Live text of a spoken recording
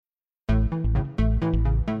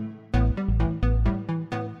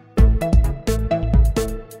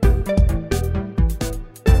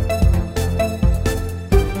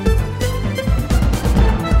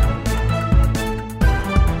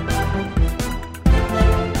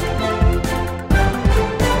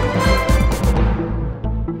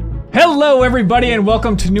Hello, everybody, and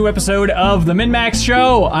welcome to a new episode of the MinMax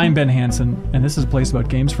Show. I'm Ben Hansen, and this is a place about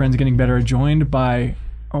games, friends getting better, joined by,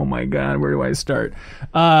 oh my god, where do I start?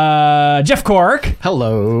 Jeff Cork.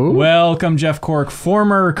 Hello. Welcome, Jeff Cork,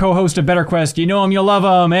 former co-host of Better Quest. You know him, you love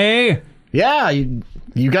him, eh? Yeah,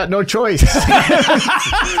 you got no choice.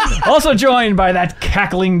 Also joined by that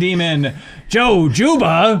cackling demon, Joe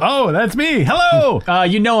Juba. Oh, that's me. Hello.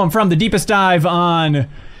 You know him from the deepest dive on,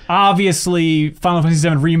 obviously, Final Fantasy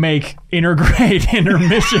VII Remake Intergrade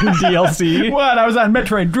Intermission DLC. What? I was on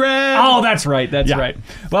Metroid Dread. Oh, that's right. That's right.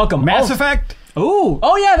 Welcome. Mass Effect. Ooh.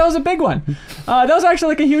 Oh, yeah, that was a big one. That was actually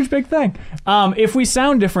like a huge, big thing. If we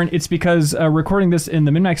sound different, it's because recording this in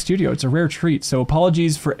the MinMax studio, it's a rare treat. So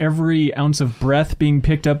apologies for every ounce of breath being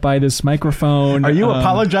picked up by this microphone. Are you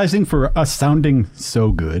apologizing for us sounding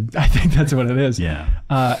so good? I think that's what it is. Yeah.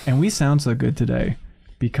 And we sound so good today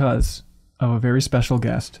because of a very special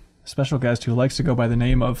guest. A special guest who likes to go by the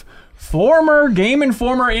name of former Game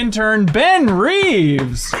Informer intern Ben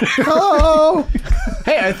Reeves. Hello.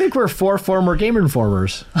 Hey, I think we're 4 former Game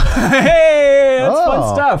Informers. Hey, that's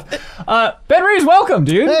fun stuff. Ben Reeves, welcome,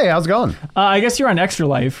 dude. Hey, how's it going? I guess you're on Extra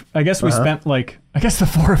Life. I guess we spent I guess the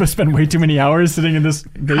 4 of us spent way too many hours sitting in this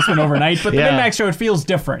basement overnight. But the MinMax Show, it feels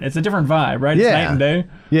different. It's a different vibe, right? It's night and day.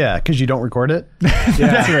 Yeah, because you don't record it.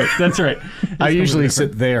 That's right. I usually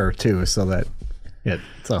sit there too, so that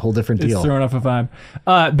it's a whole different deal. It's throwing off a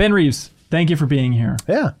vibe. Ben Reeves, thank you for being here.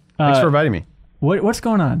 Yeah, thanks for inviting me. What's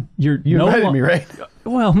going on? You invited me, right?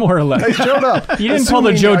 Well, more or less. I showed up. You didn't pull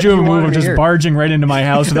the JoJo move of just barging right into my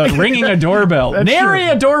house without ringing a doorbell. Nary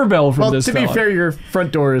a doorbell from this to be fair, your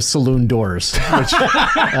front door is saloon doors, which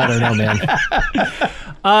I don't know,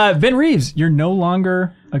 man. Ben Reeves, you're no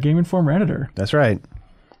longer a Game Informer editor. That's right.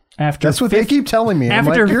 That's what they keep telling me. I'm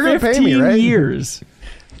after like, you're going to pay me, right? 15 years.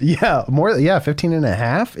 Yeah, 15 and a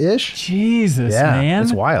half-ish. Jesus, man.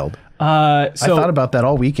 It's wild. So, I thought about that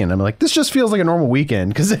all weekend. I'm like, this just feels like a normal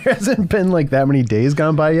weekend because there hasn't been like that many days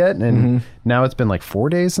gone by yet, and now it's been like 4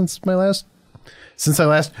 days since I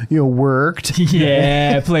last worked.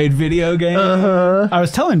 Yeah, played video games. I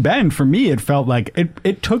was telling Ben, for me, it felt like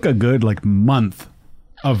it took a good like month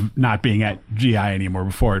of not being at GI anymore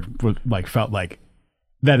before it felt like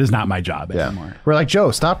that is not my job anymore. We're like, Joe,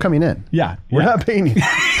 stop coming in. Yeah, we're not paying you.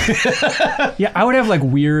 Yeah, I would have like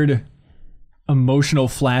weird emotional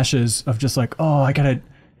flashes of just like, oh, I gotta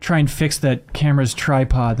try and fix that camera's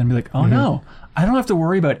tripod, then be like, oh no, I don't have to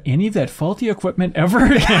worry about any of that faulty equipment ever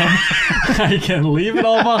again. I can leave it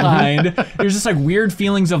all behind. There's just like weird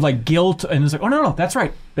feelings of like guilt, and it's like, oh no, that's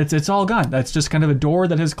right, it's all gone. That's just kind of a door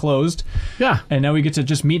that has closed. Yeah, and now we get to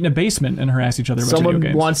just meet in a basement and harass each other about video games.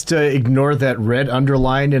 Someone wants to ignore that red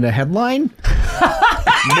underline in a headline.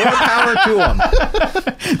 More power to them.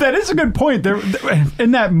 That is a good point. There,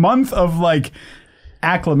 in that month of like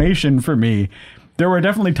acclimation for me, there were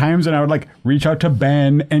definitely times when I would like reach out to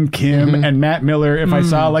Ben and Kim and Matt Miller if I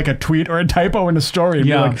saw like a tweet or a typo in a story and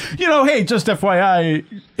be like, hey, just FYI,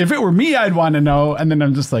 if it were me, I'd want to know. And then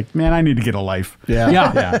I'm just like, man, I need to get a life.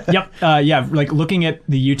 Yep. Like looking at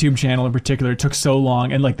the YouTube channel in particular, it took so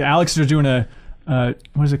long. And like the Alex was doing a,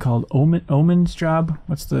 what is it called? Omen's job?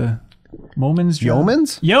 What's the... Yeoman's job?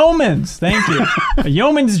 Yeoman's, thank you. A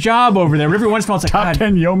yeoman's job over there. Every once in a while, it's like top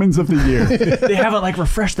 10 yeomans of the year. They haven't like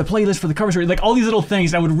refreshed the playlist for the cover story. Like all these little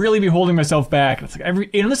things, I would really be holding myself back. It's like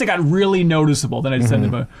unless it got really noticeable, then I'd send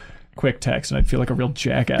them a quick text, and I'd feel like a real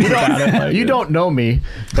jackass about it. Like, you don't know me,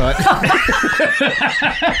 but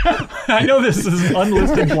I know this is an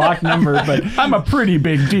unlisted block number, but I'm a pretty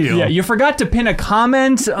big deal. Yeah, you forgot to pin a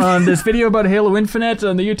comment on this video about Halo Infinite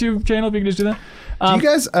on the YouTube channel. If you could just do that. Do you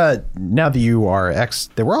guys, now that you are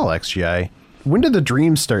they were all XGI, when did the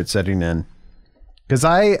dreams start setting in? Because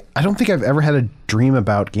I don't think I've ever had a dream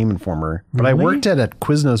about Game Informer, but I worked at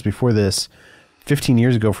Quiznos before this 15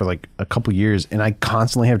 years ago for like a couple years, and I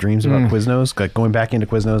constantly have dreams about Quiznos, like going back into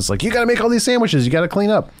Quiznos, like, you got to make all these sandwiches, you got to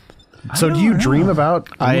clean up. So do you dream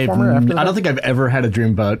about Game Informer after that? I don't think I've ever had a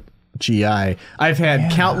dream about GI. I've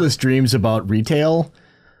had countless dreams about retail,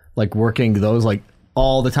 like working those like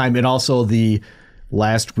all the time, and also the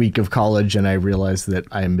last week of college, and I realized that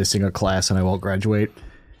I am missing a class and I won't graduate.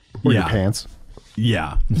 Or your pants.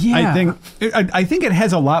 Yeah. I think it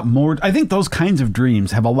has a lot more. I think those kinds of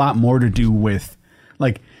dreams have a lot more to do with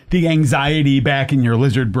like the anxiety back in your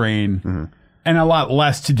lizard brain, and a lot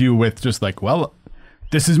less to do with just like, well,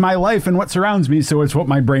 this is my life and what surrounds me, so it's what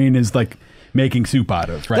my brain is like making soup out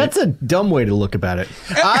of, right? That's a dumb way to look about it.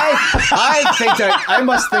 I think that I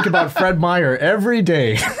must think about Fred Meyer every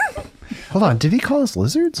day. Hold on, did he call us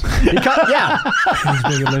lizards? These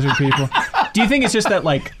big lizard people. Do you think it's just that,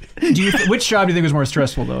 like, which job do you think was more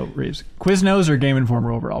stressful, though, Reeves? Quiznos or Game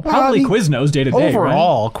Informer overall? Probably I mean, Quiznos day to day,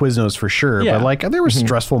 overall, Quiznos for sure. Yeah. But like, there were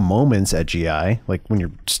stressful moments at GI, like when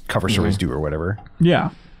your cover stories due or whatever. right? Yeah.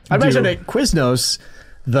 I imagine at Quiznos,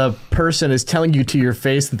 the person is telling you to your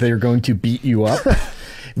face that they're going to beat you up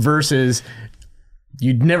versus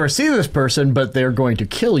you'd never see this person, but they're going to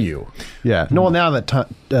kill you. Yeah. No, well, now that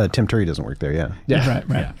Tim Turry doesn't work there, yeah.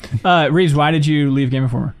 Right. Reeves, why did you leave Game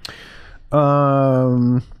Informer?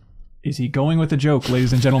 Is he going with a joke,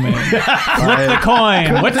 ladies and gentlemen? Flip the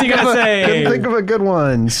coin. What's he going to say? Couldn't think of a good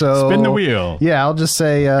one. So Spin the wheel. Yeah, I'll just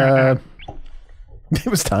say it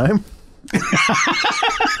was time.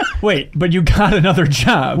 Wait, but you got another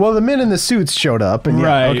job. Well, the men in the suits showed up, and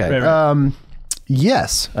Right.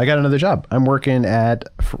 yes, I got another job. I'm working at,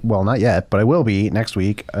 well, not yet, but I will be next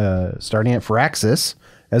week, starting at Firaxis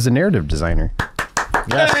as a narrative designer.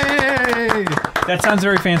 Yay! That sounds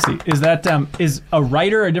very fancy. Is that is a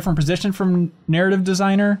writer a different position from narrative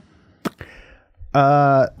designer?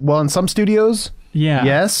 Well, in some studios, Yeah.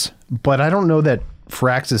 yes, but I don't know that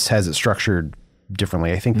Firaxis has it structured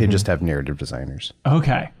differently. I think they just have narrative designers.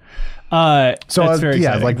 Okay. So that's very yeah,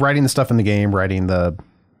 exciting. like writing the stuff in the game, writing the,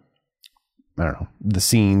 I don't know, the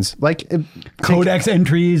scenes, like Codex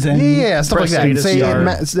entries and yeah, stuff like that. Press Say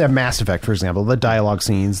status Mass Effect, for example, the dialogue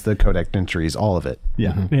scenes, the codec entries, all of it.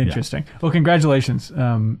 yeah. Interesting. Well, congratulations.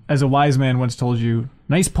 As a wise man once told you,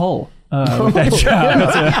 nice pull with that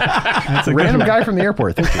job. That's a Random good guy from the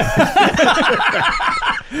airport. Thank you.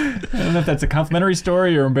 I don't know if that's a complimentary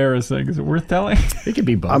story or embarrassing. Is it worth telling? It could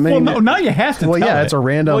be both. I mean, Well, no, now you have to well, tell yeah, it. it's a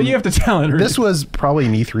random. Well, you have to tell it. This was probably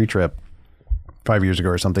an E3 trip 5 years ago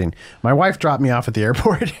or something. My wife dropped me off at the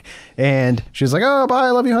airport and she's like, "Oh, bye,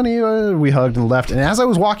 I love you, honey." We hugged and left. And as I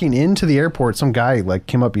was walking into the airport, some guy like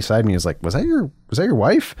came up beside me and was like, was that your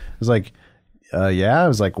wife? I was like, yeah. I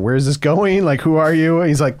was like, "Where's this going? Like, who are you?" And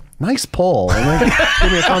he's like, "Nice pull." And like,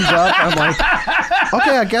 give me a thumbs up. I'm like,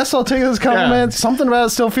 okay, I guess I'll take this compliment. Something about it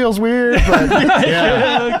still feels weird,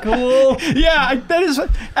 but cool. Yeah, that is.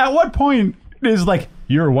 At what point is like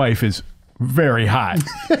your wife is very hot?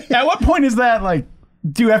 At what point is that like?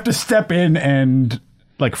 Do you have to step in and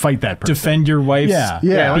like fight that person? Defend your wife's Yeah. why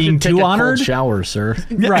don't being you take too a cold honored? shower, sir.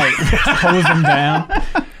 Right. Hose them down.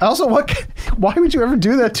 also, why would you ever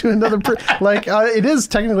do that to another person? Like, it is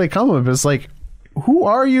technically a compliment, but it's like, who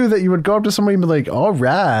are you that you would go up to somebody and be like, "All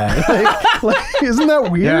right," like isn't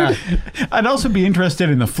that weird? Yeah. I'd also be interested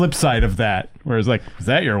in the flip side of that, where it's like, "Was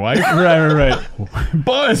that your wife?" right.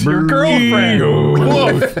 Buzz, your girlfriend.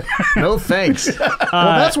 Woof. No thanks. Well,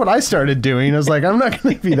 that's what I started doing. I was like, I'm not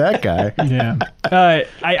going to be that guy. Yeah.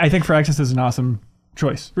 I think Firaxis is an awesome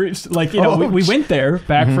choice. Like, you know, we went there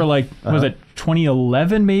back for like, was it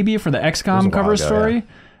 2011 maybe for the XCOM cover ago, story?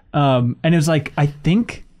 And it was like, I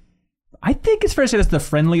think it's fair to say that's the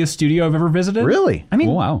friendliest studio I've ever visited. Really? I mean,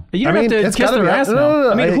 Oh, wow. you don't I mean, have to it's kiss gotta their be- ass no, now. no,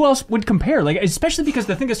 no, I mean, who else would compare? Like, especially because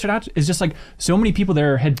the thing that stood out is just like so many people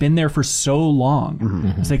there had been there for so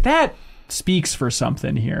long. It's like that speaks for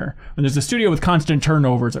something here. When there's a studio with constant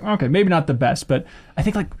turnover, it's like, okay, maybe not the best, but I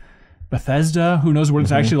think like Bethesda, who knows what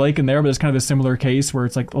it's actually like in there, but it's kind of a similar case where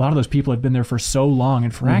it's like a lot of those people have been there for so long.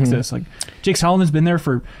 And Firaxis, like Jake Solomon's been there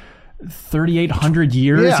for 3,800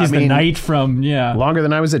 years. Yeah, He's I the mean, knight from, Longer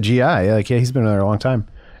than I was at GI. Like, yeah, he's been there a long time.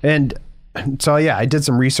 And so, yeah, I did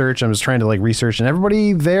some research. I was trying to like research, and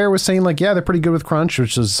everybody there was saying like, yeah, they're pretty good with crunch,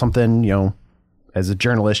 which is something, you know, as a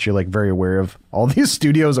journalist, you're like very aware of all these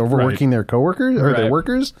studios overworking their coworkers or their Right.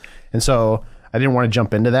 workers. And so I didn't want to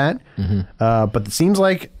jump into that. But it seems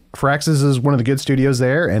like Firaxis is one of the good studios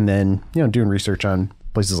there. And then, you know, doing research on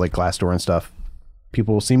places like Glassdoor and stuff,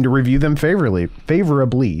 people seem to review them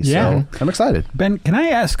favorably. Yeah. So I'm excited. Ben, can I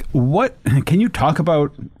ask can you talk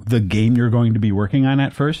about the game you're going to be working on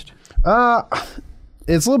at first?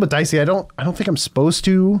 It's a little bit dicey. I don't think I'm supposed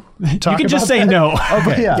to talk You can just about say that. no.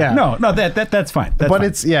 Okay, yeah. No, that's fine. That's But fine.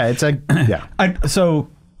 it's yeah. So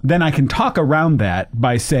then I can talk around that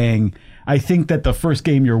by saying I think that the first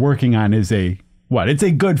game you're working on is it's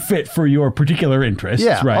a good fit for your particular interests,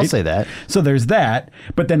 Yeah, right? I'll say that. So there's that,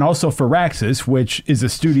 but then also Firaxis, which is a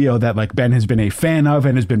studio that like Ben has been a fan of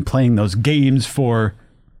and has been playing those games for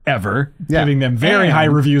ever. Yeah. Giving them very And- high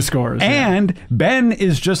review scores. And Ben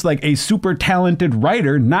is just like a super talented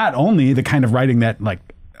writer, not only the kind of writing that like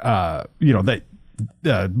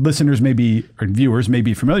that listeners maybe or viewers may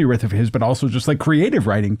be familiar with of his, but also just like creative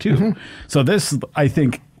writing too. So this, I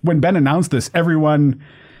think, when Ben announced this, everyone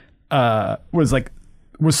was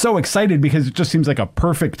so excited because it just seems like a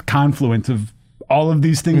perfect confluence of all of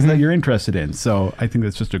these things that you're interested in. So I think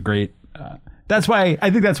that's just a great. That's why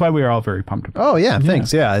we are all very pumped about. Oh yeah,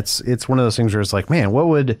 thanks. Yeah, it's one of those things where it's like, man, what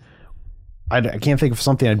would I can't think of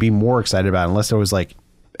something I'd be more excited about unless I was like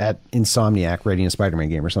at Insomniac writing a Spider-Man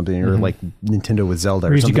game or something, or like Nintendo with Zelda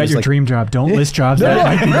or Reed, something. you got It's your like, dream job. Don't list jobs that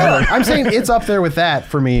might be better. I'm saying it's up there with that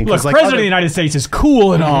for me. 'cause, Look, like, President of the United States is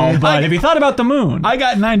cool and all, but have you thought about the moon? I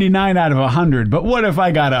got 99 out of 100, but what if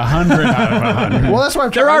I got 100 out of 100? well, that's why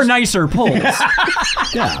I'm There are nicer polls.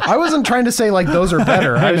 I wasn't trying to say like those are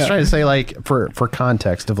better. I was trying to say like for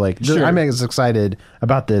context of like Sure. I'm as excited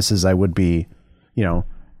about this as I would be, you know.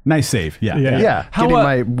 Nice save. Yeah. Yeah, How,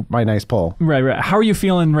 getting my nice poll. Right. How are you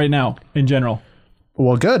feeling right now in general?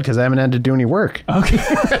 Well, good, because I haven't had to do any work. Okay.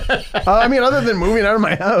 I mean, other than moving out of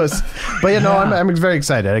my house. But you know, I'm very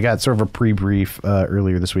excited. I got sort of a pre-brief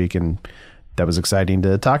earlier this week, and that was exciting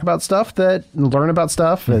to talk about stuff, learn about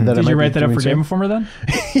stuff. That I Did might you be write that up doing for soon. Game Informer then?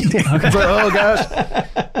 It's like, oh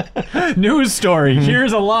gosh, News story.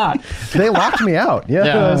 Here's a lot. they locked me out. Yeah,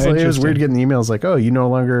 Yeah, it was interesting. weird getting emails like, oh,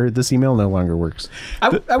 this email no longer works. I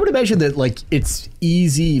would imagine that like it's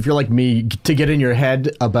easy if you're like me to get in your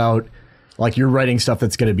head about like you're writing stuff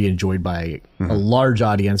that's going to be enjoyed by a large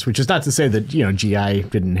audience, which is not to say that GI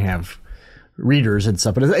didn't have readers and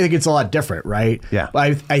stuff, but I think it's a lot different, right? Yeah.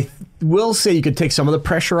 I will say you could take some of the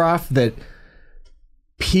pressure off that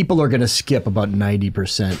people are going to skip about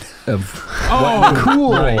 90% of.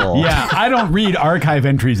 Cool. Yeah, I don't read archive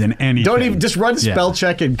entries in anything. Don't even just run spell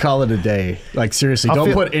check and call it a day. Like seriously,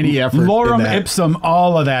 don't put any effort. Lorem in that. ipsum,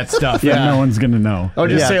 all of that stuff. Yeah. And no one's gonna know. Oh,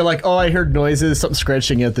 just Yeah. say like, oh, I heard noises, something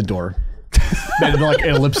scratching at the door. And then, like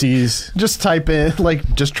ellipses. Just type in,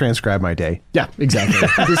 like, just transcribe my day. Yeah, exactly.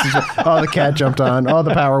 This is the cat jumped on. Oh,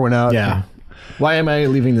 the power went out. Yeah. Why am I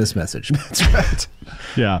leaving this message? That's right.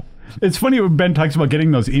 Yeah. It's funny when Ben talks about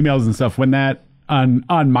getting those emails and stuff. When that on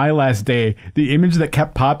my last day, the image that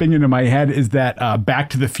kept popping into my head is that Back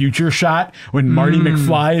to the Future shot when Marty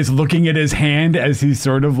McFly is looking at his hand as he's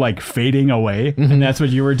sort of like fading away. And that's what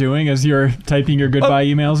you were doing as you're typing your goodbye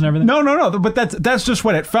emails and everything? No. But that's just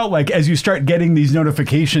what it felt like as you start getting these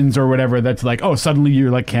notifications or whatever. That's like, oh, suddenly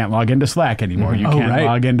you're like can't log into Slack anymore. You can't right.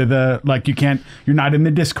 log into you're not in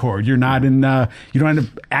the Discord. You're not in you don't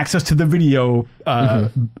have access to the video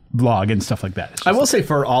log and stuff like that. It's I just will say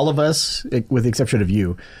for all of us, with the exception of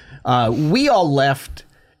you, we all left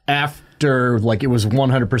after like it was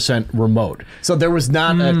 100% remote. So there was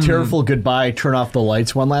not a tearful goodbye, turn off the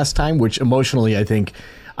lights one last time, which emotionally I think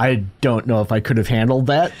I don't know if I could have handled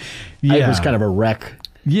that. I Yeah. was kind of a wreck.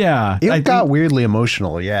 yeah. It I got think- weirdly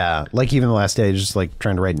emotional, yeah. Like even the last day, just like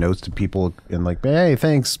trying to write notes to people and like, hey,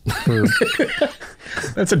 thanks for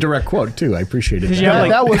That's a direct quote too. I appreciate it. you have,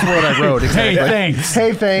 that was what I wrote. Hey, Exactly. thanks.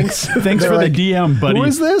 Hey, thanks. Thanks They're for like, the DM, buddy. Who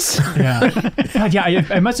is this? Yeah. God, yeah,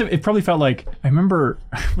 I must have. It probably felt like I remember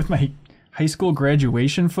with my high school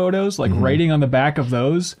graduation photos, like writing on the back of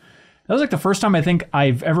those. That was like the first time I think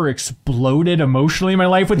I've ever exploded emotionally in my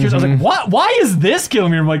life with yours. I was like, what? Why is this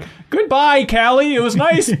killing me? I'm like, goodbye, Callie. It was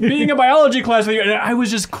nice being in biology class with you. And I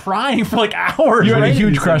was just crying for like hours. You had a writing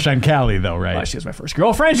huge these crush on Callie, though, right? things. She was my first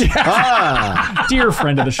girlfriend. Dear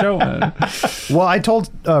friend of the show. Well, I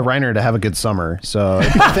told Reiner to have a good summer, so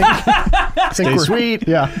I think Stay sweet.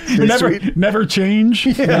 Yeah, stay sweet. Never change.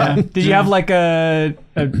 Yeah. Did you have like a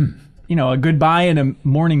goodbye and a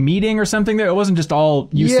morning meeting or something there? It wasn't just all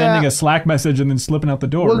you Yeah. sending a Slack message and then slipping out the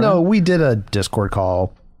door. Well, right? no, we did a Discord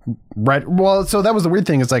call. Right. Well, so that was the weird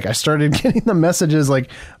thing. It's like I started getting the messages like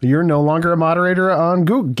you're no longer a moderator on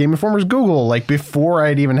Google, Game Informer's Google. Like before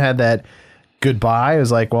I'd even had that goodbye, I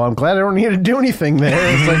was like, well, I'm glad I don't need to do anything there.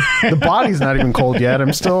 It's like the body's not even cold yet.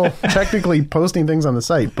 I'm still technically posting things on the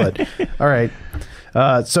site, but all right.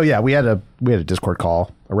 So yeah, we had a Discord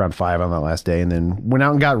call around 5 on that last day, and then went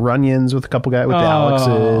out and got Runyons with a couple guys with the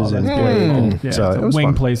Alexes and that's Blake. And Yeah, so it's it a was wing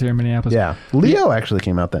fun. place here in Minneapolis. Yeah, Leo actually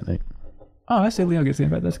came out that night. Oh, I say Leo gets the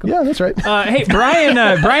invite. That's cool. Yeah, that's right. Hey, Brian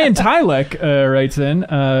Tylek writes in.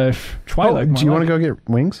 Twi'lek. Do you want to go get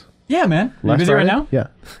wings? Yeah, man. You Last busy Friday? right now? Yeah.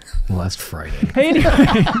 Last Friday. Hey,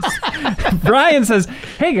 anyways, Brian says,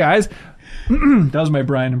 hey, guys. That was my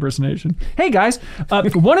Brian impersonation. Hey, guys.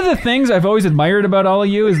 One of the things I've always admired about all of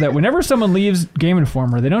you is that whenever someone leaves Game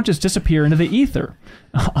Informer, they don't just disappear into the ether.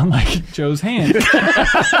 Unlike Joe's hand.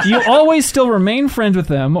 You always still remain friends with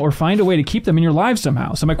them or find a way to keep them in your lives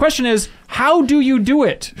somehow. So my question is, how do you do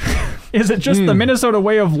it? Is it just the Minnesota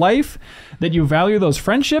way of life that you value those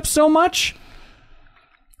friendships so much?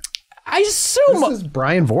 I assume... This is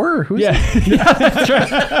Brian Vorer. Who's Yeah, that's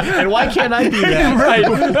right. And why can't I do that? Right. I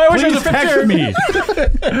wish there was Please a text picture. me.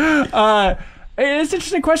 It's an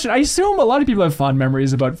interesting question. I assume a lot of people have fond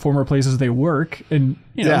memories about former places they work and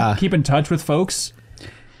Yeah. keep in touch with folks.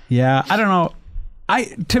 Yeah, I don't know.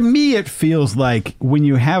 To me, it feels like when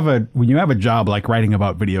you have a job like writing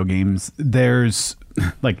about video games, there's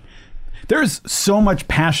like there's so much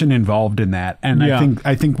passion involved in that, and Yeah.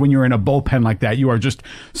 I think when you're in a bullpen like that, you are just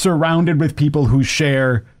surrounded with people who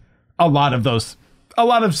share a lot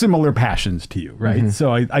of similar passions to you, right?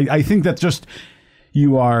 So I think that just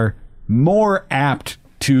you are more apt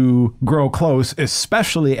to grow close,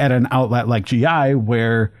 especially at an outlet like GI,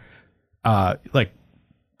 where for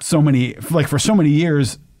so many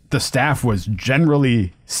years the staff was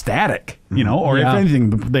generally static, or if Yeah. anything,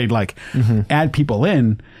 they'd add people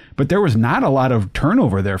in, but there was not a lot of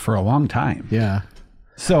turnover there for a long time. Yeah.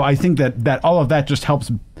 So I think that all of that just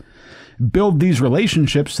helps build these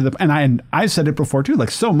relationships and I said it before too,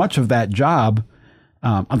 like so much of that job,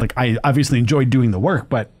 I obviously enjoyed doing the work,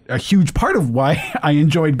 but a huge part of why I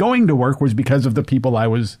enjoyed going to work was because of the people I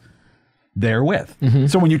was there with.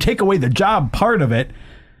 So when you take away the job part of it,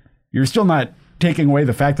 you're still not taking away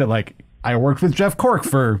the fact that I worked with Jeff Cork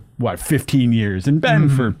for 15 years and Ben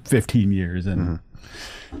for 15 years. And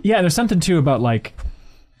Yeah, there's something too about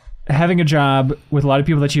having a job with a lot of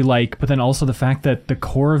people that you like, but then also the fact that the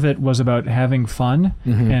core of it was about having fun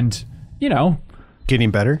and,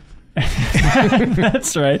 Getting better.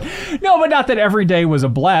 that's right. No, but not that every day was a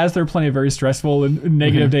blast. There are plenty of very stressful and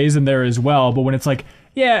negative days in there as well. But when it's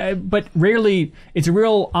but rarely, it's a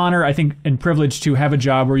real honor, I think, and privilege to have a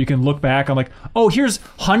job where you can look back on oh, here's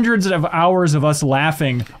hundreds of hours of us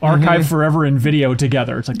laughing, archived forever in video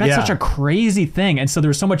together. It's that's such a crazy thing. And so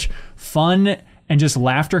there's so much fun and just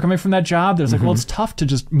laughter coming from that job. There's well, it's tough to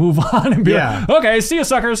just move on and be okay, see you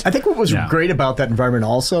suckers. I think what was great about that environment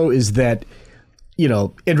also is that,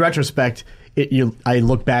 in retrospect, I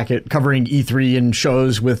look back at covering E3 and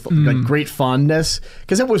shows with great fondness,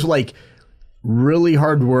 because it was really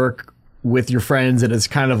hard work with your friends, and it's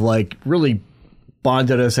kind of really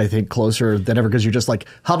bonded us, I think, closer than ever, because you're just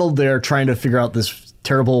huddled there trying to figure out this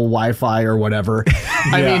terrible Wi-Fi or whatever.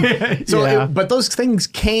 But those things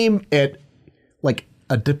came at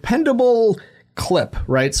a dependable clip,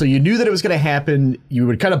 right? So you knew that it was going to happen. You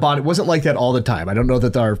would kind of bond. It wasn't like that all the time. I don't know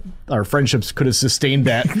that our friendships could have sustained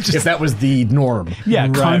that if that was the norm. Yeah,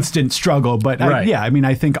 constant struggle. But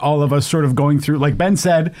I think all of us sort of going through, like Ben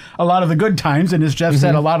said, a lot of the good times, and as Jeff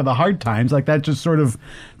said, a lot of the hard times. That just sort of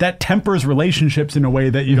that tempers relationships in a way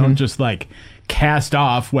that you don't just cast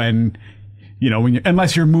off when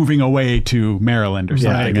unless you're moving away to Maryland or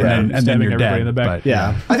something, and then you're dead. In the back.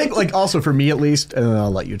 But, I think also for me at least, and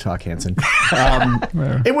I'll let you talk, Hanson.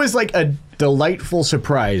 It was a delightful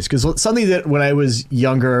surprise, because something that when I was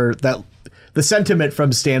younger, that the sentiment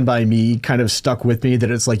from Stand By Me kind of stuck with me,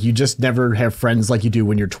 that it's you just never have friends like you do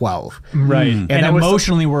when you're 12. Right. And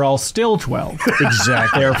emotionally, we're all still 12.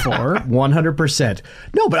 Exactly. Therefore, 100%.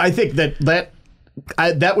 No, but I think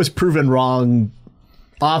that was proven wrong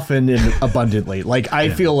often and abundantly. I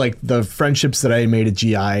feel the friendships that I made at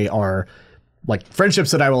GI are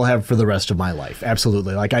friendships that I will have for the rest of my life.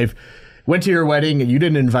 Absolutely. I've went to your wedding and you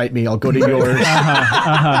didn't invite me. I'll go to yours.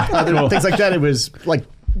 Other things like that. It was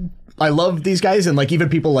I love these guys, and even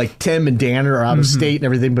people like Tim and Dan are out of state and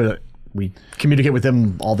everything, but we communicate with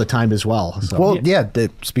them all the time as well. So. Well,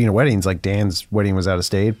 speaking of weddings, Dan's wedding was out of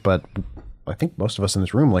state, but I think most of us in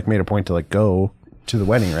this room made a point to go to the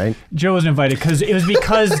wedding, right? Joe wasn't invited because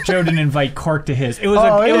Joe didn't invite Cork to his. It was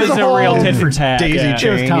a real tit for tat. Daisy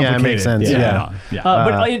chain. Yeah, it makes sense.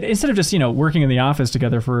 But instead of just working in the office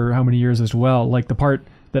together for how many years as well, the part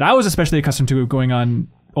that I was especially accustomed to going on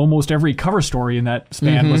almost every cover story in that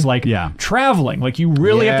span was traveling. You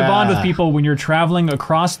really have to bond with people when you're traveling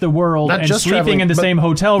across the world and sleeping in the same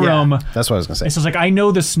hotel room. That's what I was going to say. And so it's I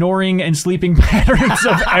know the snoring and sleeping patterns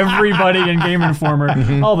of everybody in Game Informer,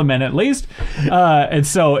 all the men at least. And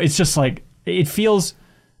so it's just it feels,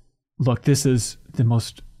 look, this is the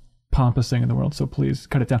most pompous thing in the world, so please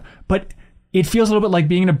cut it down. But it feels a little bit like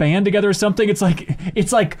being in a band together or something. It's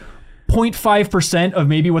 0.5% of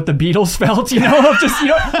maybe what the Beatles felt, of just,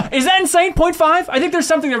 is that insane? 0.5? I think there's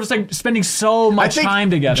something that was spending so much time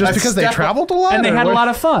together. Just because they traveled a lot? And they had a lot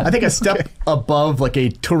of fun. I think a step above a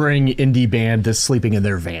touring indie band that's sleeping in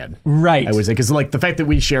their van. Right. I would say, because the fact that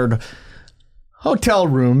we shared hotel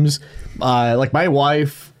rooms, my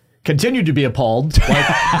wife continued to be appalled.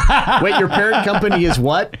 Wait, your parent company is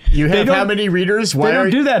what? You have how many readers? Why they don't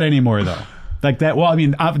do that anymore, though. That. Well, I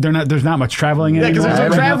mean, there's not much traveling anymore. Yeah, because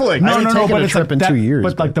there's no traveling. No, but it's trip in 2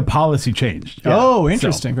 years. But the policy changed. Yeah. Oh,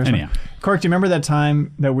 interesting. So, anyhow. Cork, do you remember that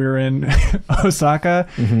time that we were in Osaka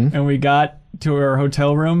and we got to our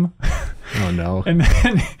hotel room? Oh, no. And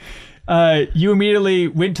then you immediately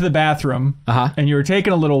went to the bathroom, and you were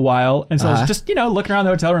taking a little while, and so I was just looking around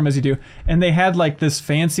the hotel room as you do, and they had like this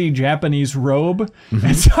fancy Japanese robe,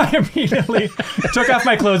 and so I immediately took off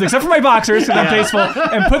my clothes except for my boxers, because I'm tasteful,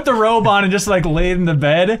 and put the robe on and just like laid in the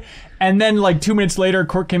bed, and then like 2 minutes later,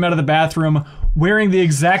 Court came out of the bathroom wearing the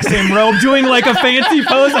exact same robe, doing like a fancy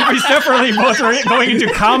pose, like we separately both were going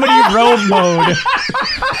into comedy robe mode.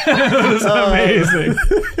 It was amazing.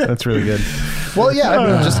 That's really good. Well, yeah, I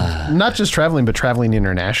mean, just not just traveling, but traveling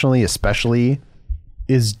internationally, especially,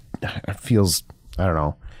 feels, I don't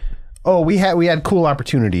know. Oh, we had cool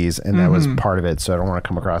opportunities, and that was part of it. So I don't want to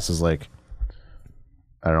come across as like,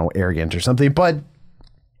 I don't know, arrogant or something. But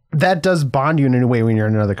that does bond you in a way when you're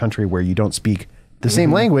in another country where you don't speak the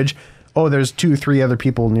same language. Oh, there's 2-3 other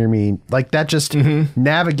people near me. Like that, just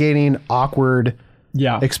navigating awkward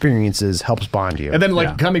experiences helps bond you. And then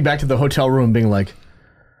like coming back to the hotel room being like,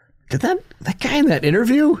 did that guy in that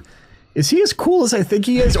interview, is he as cool as I think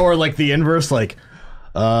he is? Or like the inverse, like,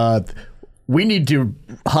 we need to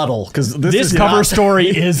huddle because this cover story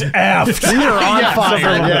is effed. We are on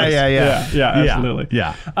fire. Yeah, absolutely.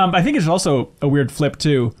 Yeah. I think it's also a weird flip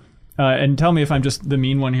too, and tell me if I'm just the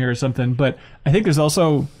mean one here or something, but I think there's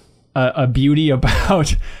also a beauty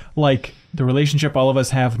about like the relationship all of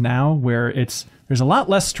us have now where there's a lot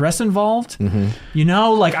less stress involved.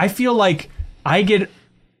 Like I feel like I get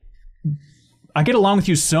along with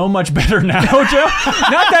you so much better now, Joe.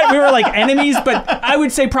 Not that we were like enemies, but I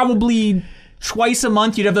would say probably twice a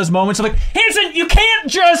month you'd have those moments of like, Hanson, you can't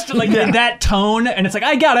just like that tone, and it's like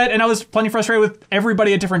I got it, and I was plenty frustrated with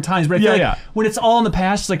everybody at different times, but I feel like when it's all in the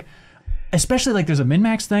past, it's like, especially like there's a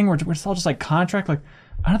min-max thing where it's all just like contract, like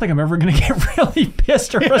I don't think I'm ever going to get really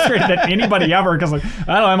pissed or frustrated at anybody ever because like, I don't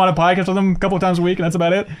know, I'm on a podcast with them a couple of times a week and that's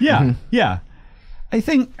about it. Yeah. Yeah. I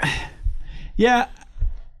think,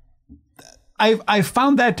 I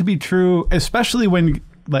found that to be true, especially when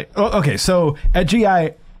like, okay, so at GI,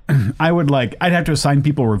 I'd have to assign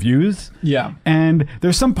people reviews. Yeah. And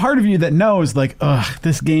there's some part of you that knows like,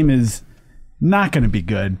 this game is not going to be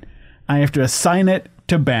good. I have to assign it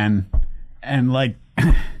to Ben and like,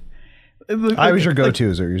 I was your go-to,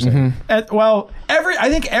 is what you're saying. I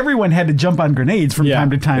think everyone had to jump on grenades from time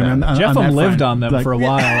to time. Yeah. Jeff lived on them for a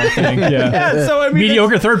while, I think. So I mean,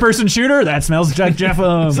 mediocre third-person shooter. That smells like Jeff.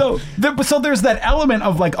 So there's that element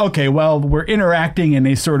of like, okay, well, we're interacting in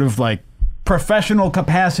a sort of like professional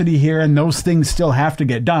capacity here, and those things still have to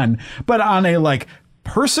get done. But on a like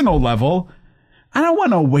personal level, I don't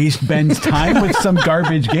want to waste Ben's time with some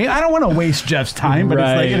garbage game. I don't want to waste Jeff's time, but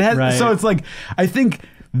it's like it has. So it's like I think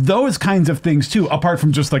those kinds of things too, apart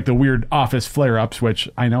from just like the weird office flare-ups, which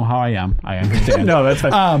I know how I am. I understand. No, that's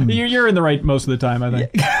fine. You're in the right most of the time, I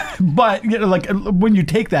think. But like when you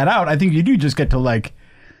take that out, I think you do just get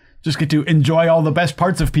to enjoy all the best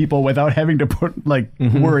parts of people without having to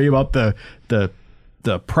worry about the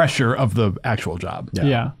pressure of the actual job.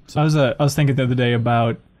 Yeah. So I was thinking the other day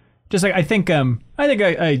about just like I think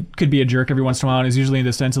I could be a jerk every once in a while, and it's usually in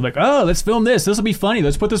the sense of like, oh, let's film this. This will be funny.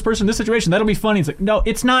 Let's put this person in this situation. That'll be funny. It's like, no,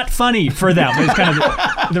 it's not funny for them. It's kind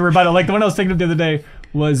of the rebuttal. Like the one I was thinking of the other day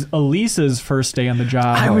was Elisa's first day on the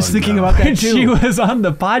job. I was thinking about that too. She was on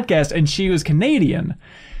the podcast and she was Canadian.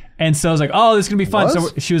 And so I was like, oh, this is going to be fun. So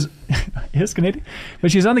she was Canadian.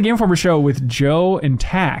 But she was on the Game Informer show with Joe and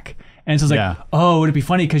Tack. And so I was like, oh, would it be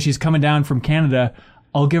funny because she's coming down from Canada?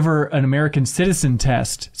 I'll give her an American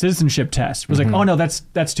citizenship test. It was like, oh no,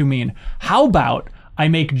 that's too mean. How about I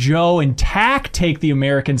make Joe and Tack take the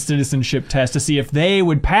American citizenship test to see if they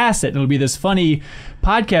would pass it? It'll be this funny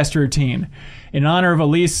podcast routine in honor of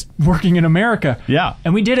Elise working in America. Yeah.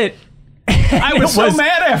 And we did it. I was so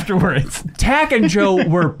mad afterwards. Tack and Joe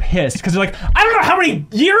were pissed because they're like, I don't know how many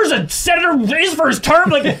years a senator is for his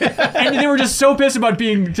term. And they were just so pissed about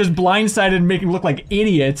being just blindsided and making look like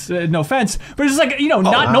idiots. No offense, but it's just like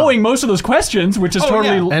not knowing most of those questions, which is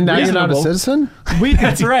totally and now reasonable. you're not a citizen.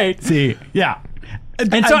 That's right. See, yeah. And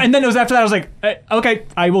then it was after that I was like, okay,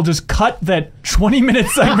 I will just cut that 20-minute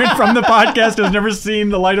segment from the podcast that has never seen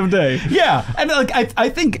the light of day. Yeah, and like I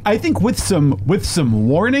think with some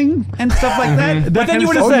warning and stuff like that. But then you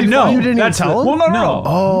would have said no. You didn't even tell him? Well, no.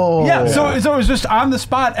 Oh, yeah. So it was just on the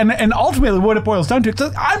spot, and ultimately what it boils down to, it's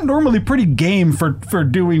like, I'm normally pretty game for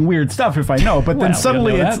doing weird stuff if I know, but then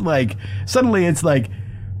suddenly it's like.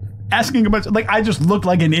 asking a bunch. Like I just looked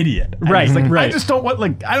like an idiot. Right, I just don't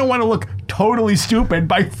want I don't want to look totally stupid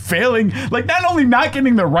by failing. Like not only not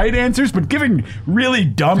getting the right answers, but giving really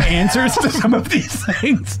dumb answers to some of these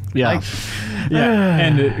things. Yeah. Like, Yeah,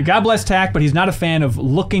 and God bless Tack, but he's not a fan of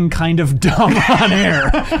looking kind of dumb on air.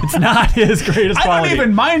 It's not his greatest I quality. don't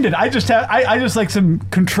even mind it. I just have I just like some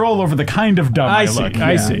control over the kind of dumb I look.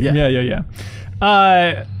 I see. Yeah.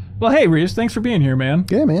 Well, hey, Reeves, thanks for being here, man.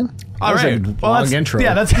 Yeah, man. All was right. a Well, long that's, intro.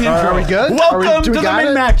 Yeah, that's the intro. Are we good? Welcome do we to the got it?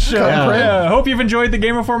 Min-Max Show. Yeah, hope you've enjoyed the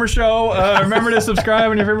Game Informer show. Remember to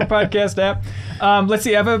subscribe on your favorite podcast app. Let's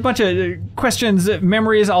see, I have a bunch of questions,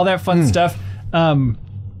 memories, all that fun stuff. We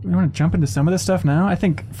want to jump into some of this stuff now? I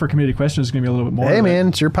think for community questions, it's going to be a little bit more. Hey, of it. man,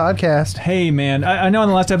 it's your podcast. Hey, man. I know in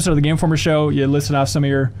the last episode of the Game Informer show, you listed off some of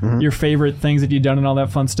your favorite things that you've done and all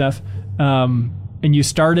that fun stuff. And you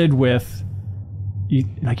started with...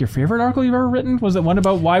 like your favorite article you've ever written? Was it one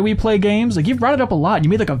about why we play games? Like you've brought it up a lot. You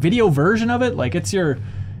made like a video version of it. Like it's the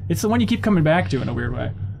one you keep coming back to in a weird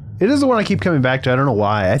way. It is the one I keep coming back to. I don't know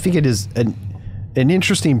why. I think it is an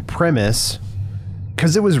interesting premise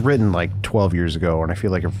because it was written like 12 years ago, and I feel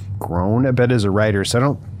like I've grown a bit as a writer.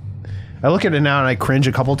 So I look at it now and I cringe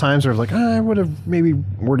a couple times. Where I was like, I would have maybe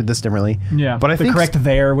worded this differently. Yeah, but I the think correct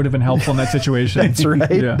there would have been helpful in that situation. That's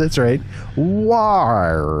right. Yeah. That's right.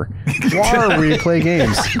 Why we play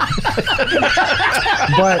games?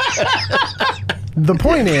 But the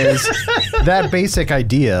point is that basic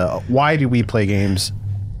idea, why do we play games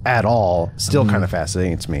at all, still kind of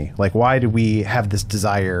fascinates me. Like, why do we have this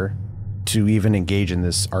desire to even engage in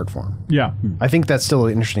this art form? Yeah. I think that's still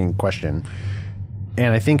an interesting question.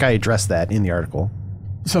 And I think I addressed that in the article.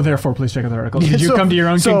 So therefore, please check out the article. Did you come to your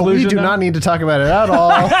own so conclusion? we do then? not need to talk about it at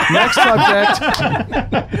all. Next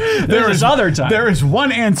subject. There is other time. There is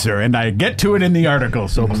one answer, and I get to it in the article,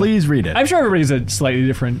 so please read it. I'm sure everybody's a slightly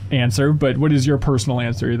different answer, but what is your personal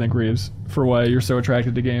answer, you think, Reeves, for why you're so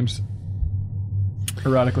attracted to games?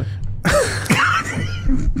 Erotically.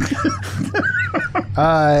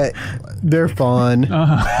 They're fun.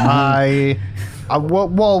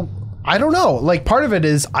 Well, I don't know. Like, part of it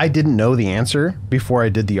is I didn't know the answer before I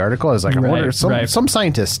did the article. I was like, I wonder, some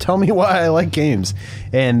scientists tell me why I like games.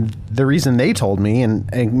 And the reason they told me,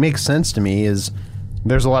 and it makes sense to me, is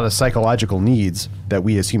there's a lot of psychological needs that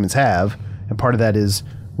we as humans have. And part of that is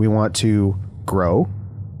we want to grow.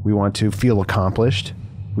 We want to feel accomplished.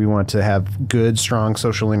 We want to have good, strong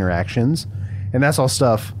social interactions. And that's all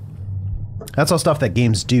stuff that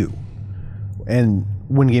games do. And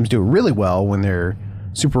when games do it really well, when they're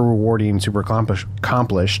super rewarding, super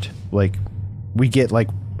accomplished, like we get like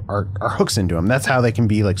our hooks into them. That's how they can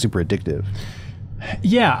be like super addictive.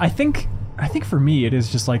 Yeah, I think for me it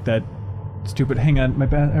is just like that stupid. Hang on,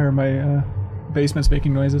 my basement's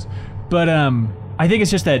making noises. But I think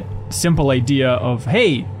it's just that simple idea of,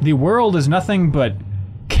 hey, the world is nothing but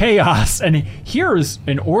chaos, and here's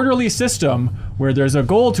an orderly system where there's a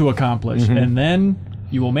goal to accomplish, and then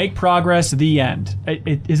you will make progress. The end.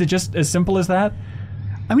 Is it just as simple as that?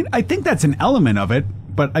 I mean, I think that's an element of it,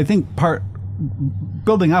 but I think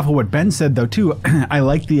building off of what Ben said though too, I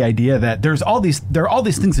like the idea that there are all these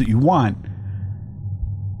things that you want,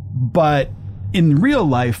 but in real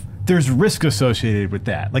life there's risk associated with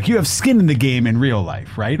that. Like you have skin in the game in real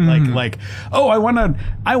life, right? Like oh, I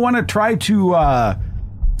want to try to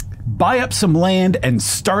buy up some land and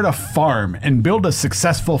start a farm and build a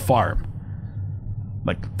successful farm.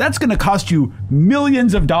 Like, that's going to cost you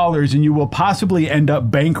millions of dollars, and you will possibly end up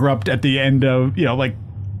bankrupt at the end of, like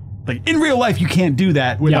in real life, you can't do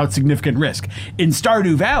that without significant risk. In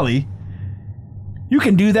Stardew Valley, you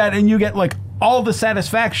can do that, and you get like all the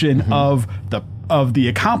satisfaction of the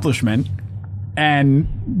accomplishment and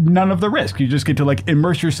none of the risk. You just get to like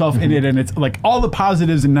immerse yourself in it, and it's like all the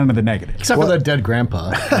positives and none of the negatives. Except for that dead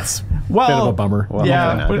grandpa. That's a bit of a bummer. Well,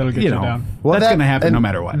 Yeah, but, That'll get you down. Well, that's going to happen and no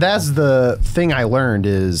matter what. That's the thing I learned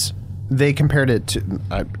is they compared it to,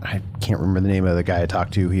 I can't remember the name of the guy I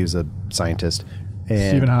talked to. He was a scientist. And,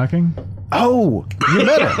 Stephen Hawking? Oh, you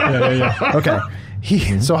met him. Yeah.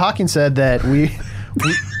 Okay. So Hawking said that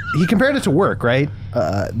he compared it to work, right?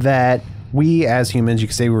 That we as humans, you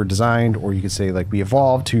could say we were designed, or you could say like we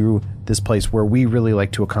evolved to this place where we really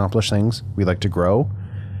like to accomplish things. We like to grow.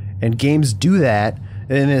 And games do that.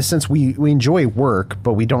 And in a sense, we enjoy work,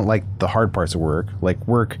 but we don't like the hard parts of work. Like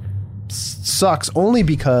work sucks only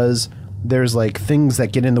because there's like things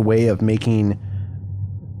that get in the way of making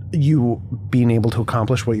you being able to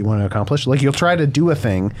accomplish what you want to accomplish. Like you'll try to do a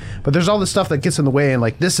thing, but there's all this stuff that gets in the way, and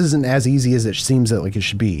like this isn't as easy as it seems that like it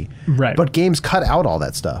should be. Right. But games cut out all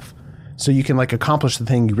that stuff. So you can like accomplish the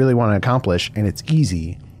thing you really want to accomplish, and it's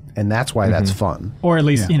easy, and that's why that's fun. Or at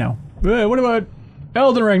least, what about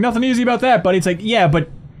Elden Ring, nothing easy about that, buddy. It's like, yeah, but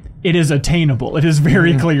it is attainable. It is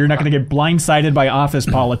very clear. You're not going to get blindsided by office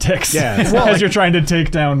politics as you're trying to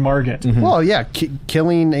take down Margit. Well, yeah,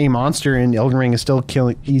 killing a monster in Elden Ring is still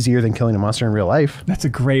easier than killing a monster in real life. That's a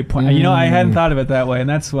great point. You know, I hadn't thought of it that way, and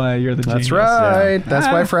that's why you're the genius. That's right. That's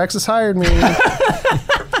why Firaxis hired me.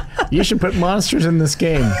 You should put monsters in this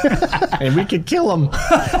game, and we could kill them.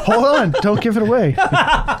 Hold on, don't give it away.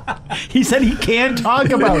 He said he can't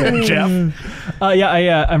talk about it, Jeff.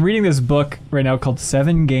 I'm reading this book right now called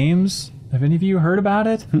 7 Games. Have any of you heard about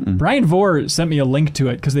it? Brian Vore sent me a link to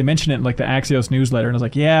it because they mentioned it in like the Axios newsletter, and I was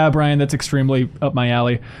like, yeah, Brian, that's extremely up my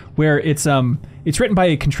alley. Where it's written by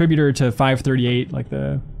a contributor to 538, like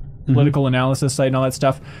the political analysis site and all that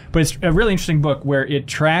stuff. But it's a really interesting book where it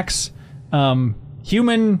tracks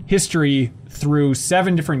human history through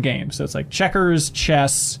 7 different games. So it's like checkers,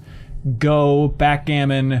 chess, Go,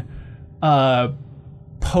 backgammon,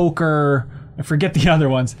 poker. I forget the other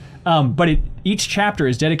ones. But each chapter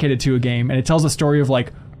is dedicated to a game, and it tells a story of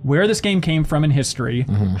like where this game came from in history,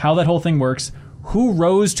 how that whole thing works, who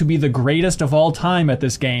rose to be the greatest of all time at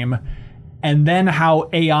this game, and then how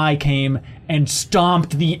AI came and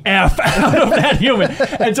stomped the F out of that human.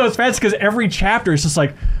 And so it's fast because every chapter is just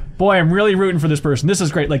like, boy, I'm really rooting for this person. This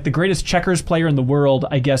is great. Like the greatest checkers player in the world,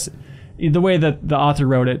 I guess. The way that the author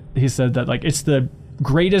wrote it, he said that like it's the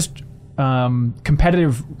greatest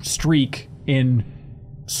competitive streak in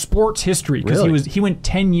sports history because he went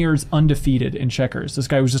 10 years undefeated in checkers. This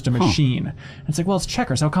guy was just a machine. And it's like, well, it's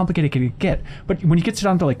checkers. How complicated can it get? But when you get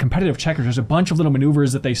down to like competitive checkers, there's a bunch of little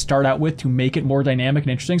maneuvers that they start out with to make it more dynamic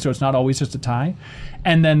and interesting, so it's not always just a tie.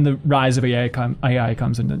 And then the rise of AI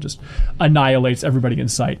comes in and just annihilates everybody in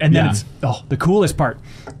sight. And then the coolest part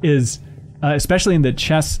is, especially in the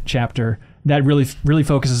chess chapter, that really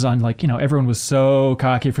focuses on like, you know, everyone was so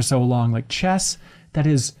cocky for so long. Like chess, that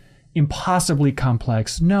is impossibly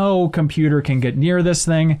complex. No computer can get near this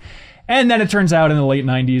thing. And then it turns out in the late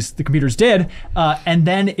 90s, the computers did. And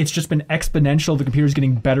then it's just been exponential. The computer's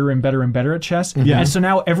getting better and better and better at chess. And so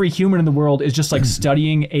now every human in the world is just like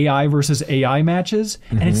studying AI versus AI matches.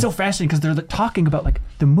 And it's so fascinating because they're talking about like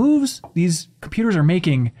the moves these computers are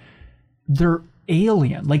making. They're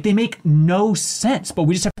alien. Like they make no sense, but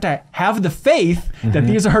we just have to have the faith that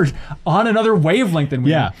these are on another wavelength than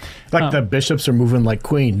we are. Like the bishops are moving like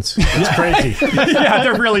queens. It's crazy. Yeah,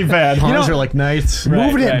 they're really bad. Pawns are like knights.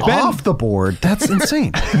 Moving it off the board. That's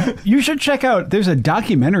insane. You should check out, there's a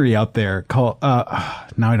documentary out there called,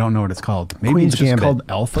 now I don't know what it's called. Maybe Queen's it's just Gambit.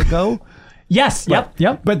 called AlphaGo. Yes.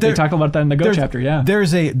 Yep. But they talk about that in the Go chapter. Yeah. There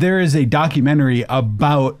is a documentary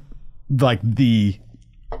about like the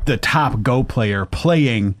top Go player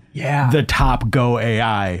playing the top Go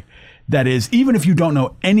AI. That is, even if you don't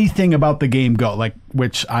know anything about the game Go, like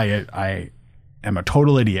which I am a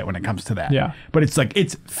total idiot when it comes to that. Yeah. But it's like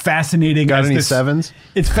it's fascinating. Got any sevens?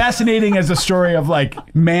 It's fascinating as a story of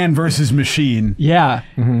like man versus machine. Yeah.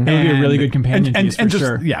 It would be a really good companion piece for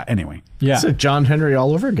sure. Yeah. Anyway. Yeah. It's a John Henry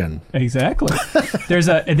all over again. Exactly.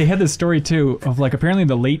 They had this story too of like apparently in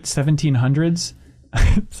the late 1700s,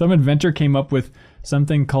 some inventor came up with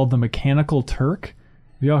something called the Mechanical Turk.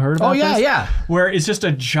 Have you all heard about this? Yeah. Where it's just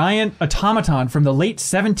a giant automaton from the late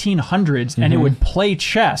 1700s, and it would play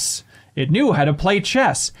chess. It knew how to play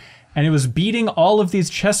chess. And it was beating all of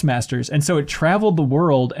these chess masters. And so it traveled the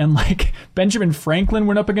world, and like Benjamin Franklin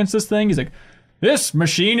went up against this thing. He's like, this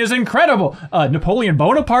machine is incredible. Napoleon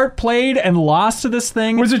Bonaparte played and lost to this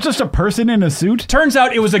thing. Was it just a person in a suit? Turns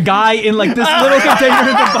out it was a guy in like this little container at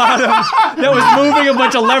the bottom that was moving a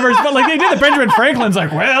bunch of levers. But like they did, Benjamin Franklin's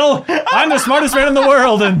like, well, I'm the smartest man in the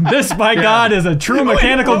world, and this, by God, is a true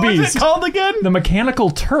mechanical beast. What was it called again? The Mechanical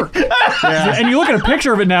Turk. And you look at a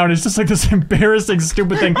picture of it now, and it's just like this embarrassing,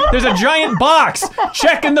 stupid thing. There's a giant box.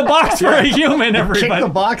 Check in the box for a human, everybody. Kick the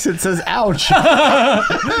box, it says ouch.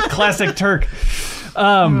 Classic Turk.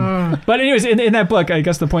 But anyways, in that book, I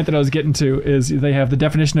guess the point that I was getting to is they have the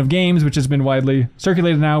definition of games, which has been widely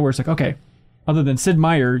circulated now, where it's like, okay, other than Sid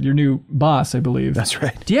Meier, your new boss, I believe. That's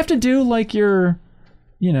right. Do you have to do like your,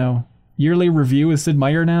 yearly review with Sid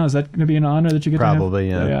Meier now? Is that going to be an honor that you get Probably,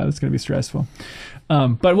 to have? yeah. Yeah, that's going to be stressful.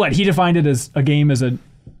 But what, he defined it as a game as a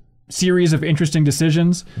series of interesting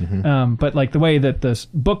decisions. But like the way that this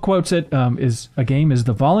book quotes it is a game is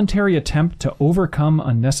the voluntary attempt to overcome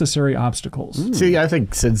unnecessary obstacles. See, I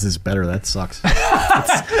think Sid's is better. That sucks.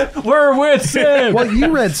 We're with Sid. Well,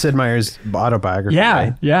 you read Sid Meier's autobiography,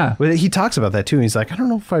 right? Yeah. Well, he talks about that too. And he's like, I don't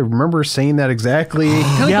know if I remember saying that exactly. He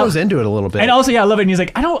kind of goes into it a little bit. And also, I love it. And he's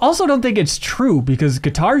like, I don't think it's true because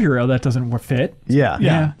Guitar Hero, that doesn't fit.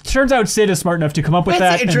 Yeah. Turns out Sid is smart enough to come up with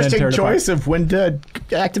That's that. an and then interesting tear it apart. choice of when to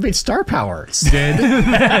activate star power.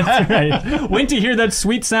 That's right. Wait to hear that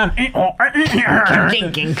sweet sound. As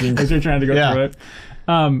you're trying to go Yeah. through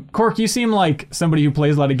it. Cork, you seem like somebody who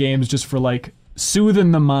plays a lot of games just for like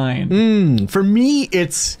soothing the mind. For me,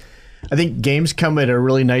 I think games come at a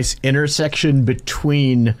really nice intersection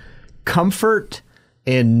between comfort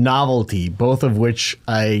and novelty, both of which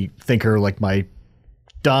I think are like my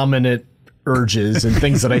dominant urges and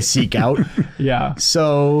things that I seek out. Yeah.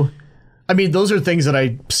 So, I mean, those are things that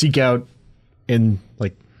I seek out in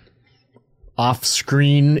like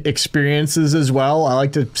off-screen experiences as well. I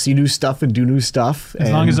like to see new stuff and do new stuff.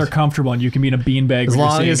 As long as they're comfortable and you can be in a beanbag. as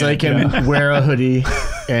long as I can wear a hoodie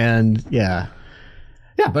and yeah.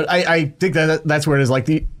 But I think that's where it is. Like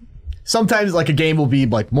sometimes like a game will be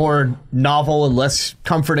like more novel and less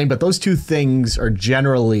comforting, but those two things are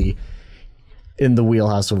generally in the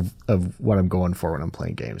wheelhouse of what I'm going for when I'm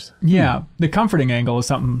playing games. Yeah. The comforting angle is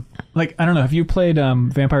something like, I don't know. Have you played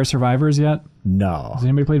Vampire Survivors yet? No. Has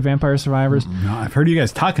anybody played Vampire Survivors? No, I've heard you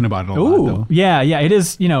guys talking about it a lot, though. Yeah. It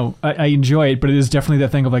is, I enjoy it, but it is definitely that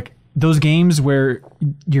thing of like those games where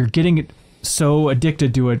you're getting so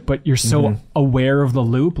addicted to it, but you're so aware of the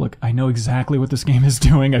loop. Like, I know exactly what this game is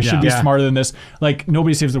doing. I should be smarter than this. Like,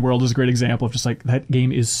 Nobody Saves the World is a great example of just like that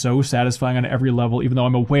game is so satisfying on every level, even though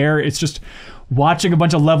I'm aware it's just watching a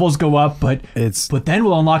bunch of levels go up, but then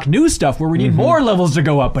we'll unlock new stuff where we need more levels to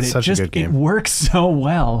go up. But Such a good game. it works so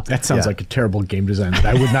well. That sounds like a terrible game design that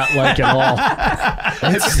I would not like at all.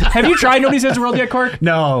 Have you tried Nobody Saves the World yet, Cork?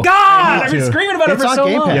 No. God, I've been screaming about it It's for on so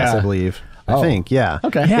Game long. Pass, Yeah. I believe. I think, yeah.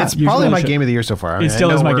 Okay. Yeah. It's You probably really my should. game of the year so far. I It still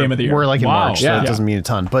know is my we're- game of the year. We're like in Wow. March, so Yeah. it doesn't mean a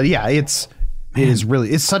ton. But yeah, it is really,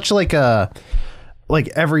 it's such like a,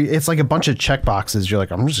 it's like a bunch of check boxes. You're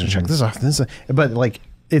like, I'm just gonna check this off. But like,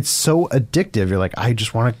 it's so addictive. You're like, I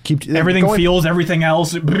just want to keep Everything feels everything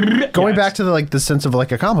else. Going back to the sense of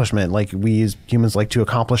like accomplishment. Like we as humans like to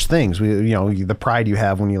accomplish things. The pride you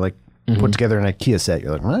have when you like put together an IKEA set.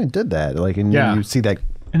 You're like, well, I did that. Like, and you see that.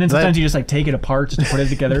 And then sometimes you just like take it apart just to put it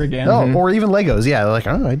together again. Oh, or even Legos. Yeah, like,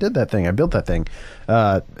 oh, I did that thing. I built that thing.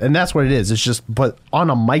 And that's what it is. It's just, but on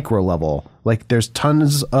a micro level, like there's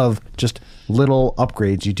tons of just little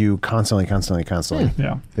upgrades you do constantly.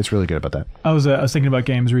 Yeah. It's really good about that. I was thinking about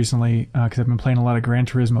games recently because I've been playing a lot of Gran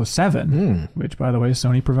Turismo 7, which, by the way,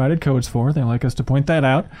 Sony provided codes for. They like us to point that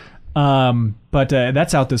out. But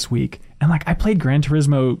that's out this week. And like I played Gran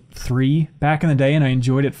Turismo 3 back in the day and I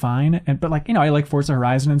enjoyed it fine. But like, I like Forza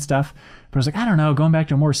Horizon and stuff. But I was like, I don't know, going back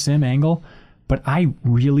to a more sim angle. But I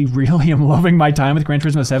really, really am loving my time with Gran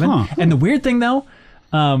Turismo 7. And the weird thing though,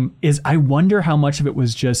 is I wonder how much of it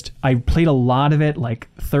was just, I played a lot of it like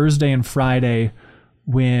Thursday and Friday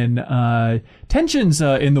when tensions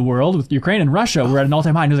in the world with Ukraine and Russia were at an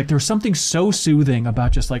all-time high. And it was like there was something so soothing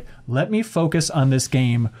about just like, let me focus on this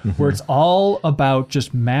game where it's all about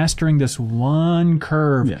just mastering this one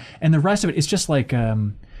curve. Yeah. And the rest of it is just like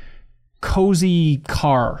cozy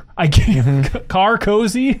car. I get car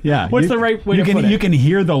cozy? Yeah. What's the right way to put it? You can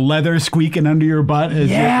hear the leather squeaking under your butt.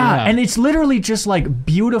 And it's literally just like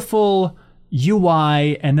beautiful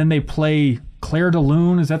UI, and then they play Claire de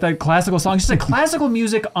Lune. Is that classical song? It's just like classical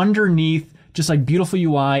music underneath, just like beautiful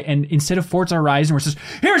UI. And instead of Forza Horizon, where it's just,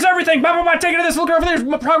 here's everything, blah, blah, blah, take it to this, look over there,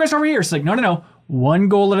 there's progress over here. It's like, no. One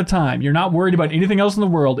goal at a time. You're not worried about anything else in the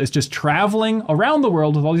world. It's just traveling around the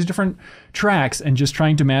world with all these different tracks and just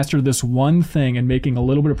trying to master this one thing and making a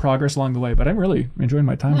little bit of progress along the way. But I'm really enjoying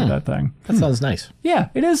my time with that thing. That sounds nice. Yeah,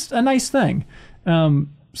 it is a nice thing.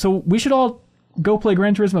 So we should all go play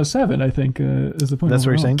Gran Turismo 7, I think, is the point. That's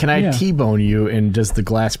what you're overall. saying? Can I T-bone you and does the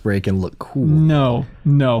glass break and look cool? No,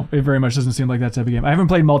 it very much doesn't seem like that type of game. I haven't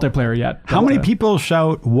played multiplayer yet. How many people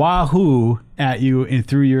shout "Wahoo" at you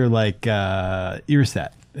through your like ear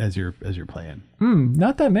set as you're playing?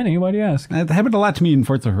 Not that many. Why do you ask? That happened a lot to me in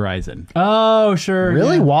Forza Horizon. Oh, sure.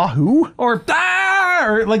 Really? yeah. Wahoo? Or "Ah!"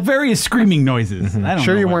 or like various screaming noises. I don't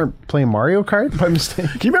Sure know you what. weren't playing Mario Kart by mistake?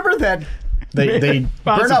 Do you remember that they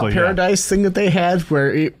Possibly, Burnout yeah. Paradise thing that they had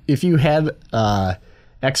where if you had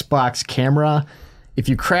Xbox camera, if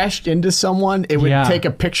you crashed into someone, it would Yeah. take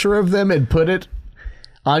a picture of them and put it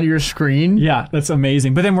on your screen? Yeah, that's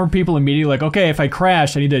amazing. But then were people immediately like, okay, if I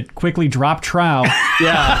crash, I need to quickly drop trowel.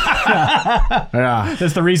 Yeah. Yeah.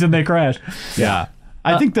 That's the reason they crashed. Yeah.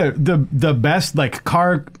 I think the best like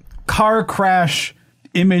car crash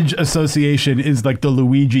image association is like the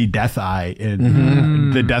Luigi death eye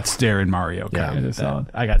in the death stare in Mario Kart. Yeah, it is solid.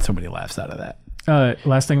 I got so many laughs out of that.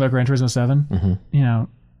 Last thing about Gran Turismo 7,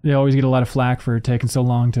 they always get a lot of flack for taking so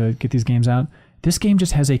long to get these games out. This game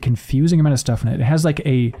just has a confusing amount of stuff in it. It has like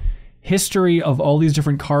a history of all these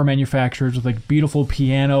different car manufacturers with like beautiful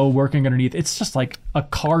piano working underneath. It's just like a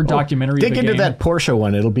car documentary. Dig of a into game. that Porsche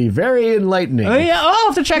one. It'll be very enlightening. Oh, yeah, I'll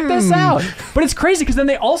have to check this out. But it's crazy because then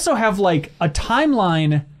they also have like a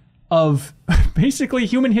timeline of basically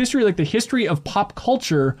human history, like the history of pop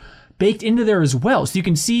culture baked into there as well. So you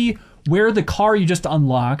can see where the car you just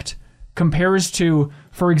unlocked compares to,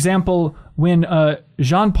 for example, when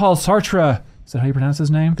Jean-Paul Sartre, is that how you pronounce his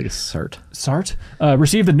name? I think it's Sartre. Sartre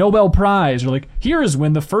received the Nobel Prize. Or like, here's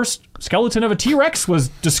when the first skeleton of a T-Rex was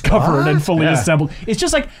discovered and fully assembled. It's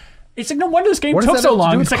like no wonder this game What took does that so have to do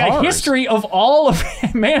long. with It's like a cars? history of all of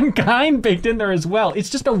mankind baked in there as well. It's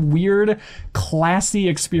just a weird, classy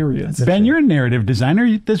experience. Ben, you're a narrative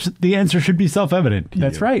designer. The answer should be self-evident.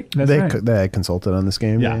 That's right. That's They right. they consulted on this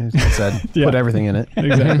game. Yeah. They said put everything in it.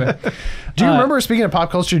 Exactly. Do you remember, speaking of pop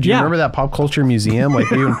culture, do you remember that pop culture museum? Like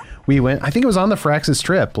we went, I think it was on the Firaxis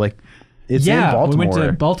trip. Like it's in Yeah, Baltimore. we went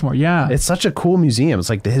to Baltimore. Yeah. It's such a cool museum. It's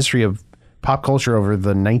like the history of pop culture over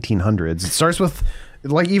the 1900s. It starts with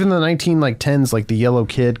like even the 1910s, like the Yellow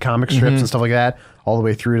Kid comic strips and stuff like that, all the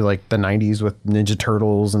way through to like the 90s with Ninja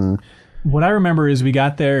Turtles and What I remember is we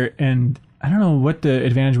got there and I don't know what the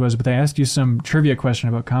advantage was, but they asked you some trivia question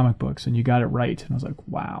about comic books and you got it right. And I was like,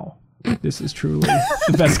 wow, this is truly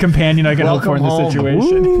the best companion I could hope for in this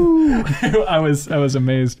situation. I was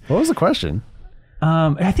amazed. what was the question?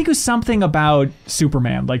 I think it was something about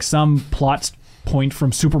Superman, like some plot point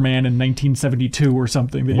from Superman in 1972 or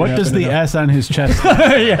something. That you What does happen to the know. S on his chest?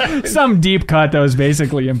 Yeah, some deep cut that was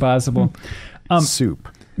basically impossible. Soup.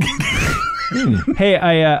 Hey,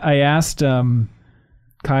 I asked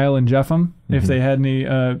Kyle and Jeffem if they had any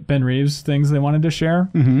Ben Reeves things they wanted to share.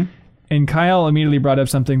 Mm-hmm. And Kyle immediately brought up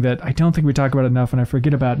something that I don't think we talk about enough and I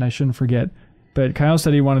forget about and I shouldn't forget. But Kyle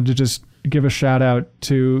said he wanted to just give a shout out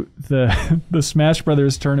to the Smash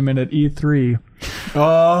Brothers tournament at E3.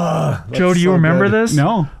 Oh, Joe, do you remember this?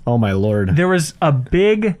 No. Oh my lord. There was a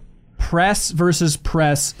big press versus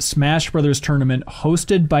press Smash Brothers tournament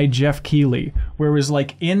hosted by Jeff Keighley, where it was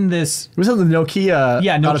like in this Was it the Nokia?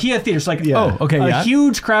 Nokia theater. So like Yeah. Oh, okay, a yeah.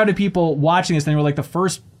 huge crowd of people watching this. And they were like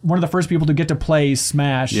one of the first people to get to play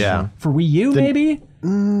Smash. Yeah. For Wii U, maybe. It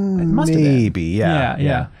must have been. Maybe,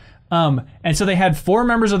 yeah. And so they had 4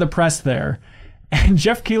 members of the press there, and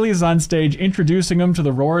Jeff Keighley's on stage introducing them to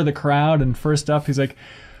the roar of the crowd. And first up, he's like,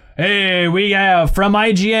 "Hey, we have from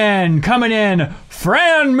IGN coming in,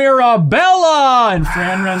 Fran Mirabella," and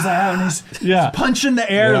Fran runs out and he's punching the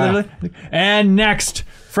air. Literally. And next,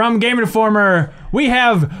 from Game Informer, we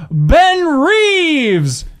have Ben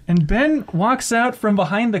Reeves, and Ben walks out from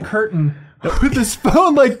behind the curtain with his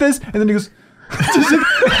phone like this, and then he goes. Just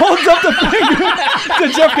holds up the finger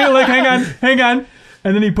to Jeff Keighley, like, hang on.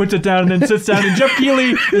 And then he puts it down and then sits down. And Jeff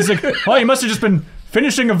Keighley is like, oh, you must have just been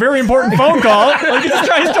finishing a very important phone call. Like, he just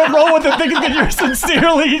tries to roll with it, thinking that you're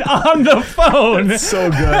sincerely on the phone. So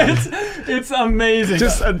good. It's amazing.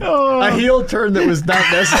 Just a heel turn that was not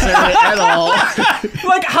necessary at all.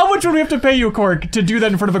 Like, how much would we have to pay you, Cork, to do that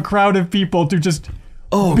in front of a crowd of people to just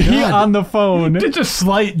be God. on the phone? To just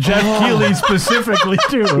slight Jeff Keighley specifically,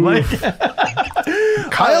 too. Like,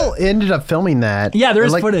 Kyle ended up filming that. Yeah, there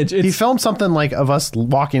is Like, footage. He It's- filmed something like of us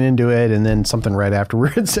walking into it and then something right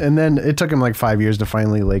afterwards. And then it took him like 5 years to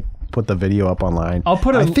finally like put the video up online. I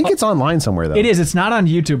think it's online somewhere though. It is. It's not on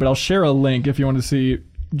YouTube, but I'll share a link if you want to see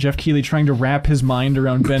Jeff Keighley trying to wrap his mind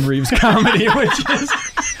around Ben Reeves' comedy, which is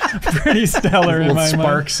pretty stellar in Little my mind.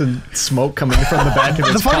 sparks and smoke coming from the back of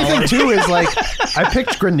his The funny thing collar. too is like I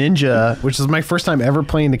picked Greninja, which is my first time ever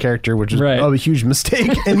playing the character, which is Right. a huge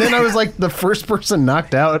mistake. And then I was like the first person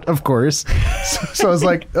knocked out, of course. So I was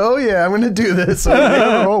like, oh yeah, I'm gonna do this. So,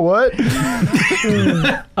 oh what?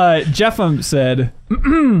 Jeffem said,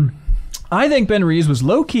 I think Ben Reeves was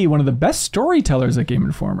low-key one of the best storytellers at Game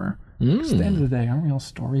Informer. At the end of the day, aren't we all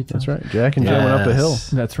storytellers? That's right. Jack and Jill went up the hill.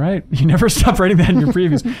 That's right. You never stop writing that in your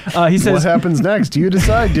previews. He What says happens next? You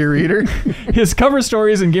decide, dear reader. his cover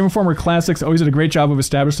stories in Game Informer Classics always did a great job of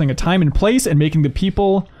establishing a time and place and making the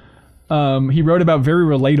people he wrote about very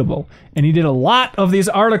relatable. And he did a lot of these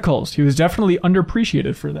articles. He was definitely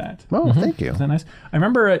underappreciated for that. Oh, thank you. Is that nice? I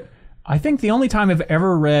remember I think the only time I've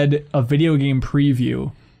ever read a video game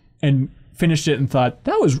preview and finished it and thought,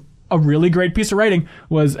 that was a really great piece of writing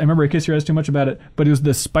was, I remember I kissed your ass too much about it, but it was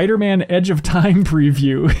the Spider-Man Edge of Time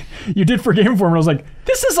preview you did for Game Informer. I was like,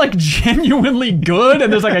 this is like genuinely good,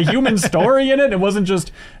 and there's like a human story in it. It wasn't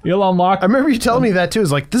just, you'll unlock. I remember you telling me that too.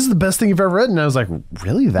 It's like, this is the best thing you've ever read. And I was like,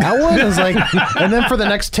 really? That one? I was like, and then for the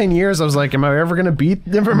next 10 years, I was like, am I ever going to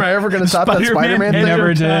top that Spider-Man He thing?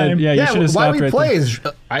 never of Time. did. Yeah, you should have Why stopped We right Play there. is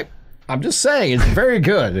I'm just saying it's very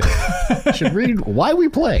good. You should read Why We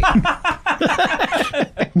Play.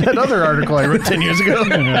 that other article I wrote 10 years ago.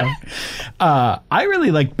 I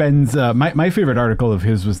really like Ben's. My favorite article of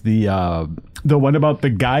his was the one about the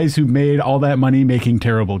guys who made all that money making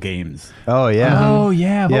terrible games. Oh, yeah. Oh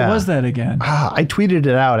yeah, what Yeah. was that again? I tweeted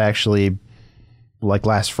it out actually like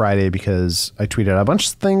last Friday because I tweeted out a bunch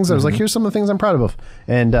of things. I was like, here's some of the things I'm proud of.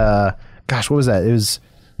 And gosh, what was that? It was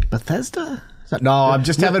Bethesda? No, I'm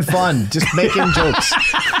just having fun. Just making jokes.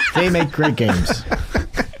 They make great games.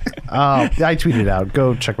 I tweeted it out.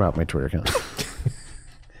 Go check out my Twitter account.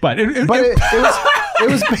 But It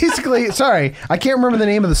was basically, sorry, I can't remember the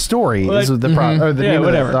name of the story. This was the or the name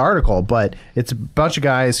of the article, but it's a bunch of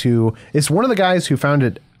guys who, it's one of the guys who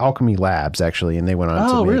founded Alchemy Labs actually, and they went on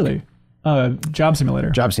to Oh, make really? Job Simulator.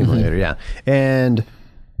 Job Simulator, yeah. And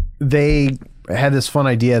they had this fun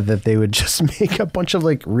idea that they would just make a bunch of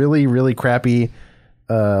like really, really crappy,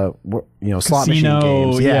 slot machine Casino,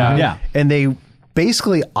 games. yeah. And they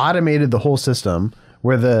basically automated the whole system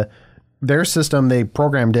where their system, they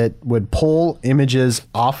programmed it, would pull images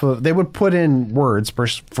off of, they would put in words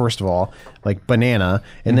first of all, like banana,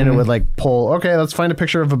 and then it would like pull, okay, let's find a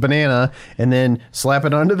picture of a banana, and then slap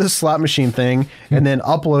it onto the slot machine thing, and then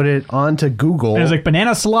upload it onto Google. And it was like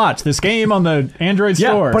Banana Slots, this game on the Android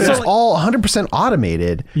store. But it's all 100%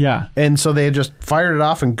 automated. Yeah. And so they just fired it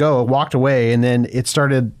off and walked away, and then it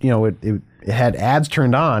started, it had ads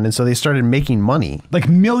turned on, and so they started making money. like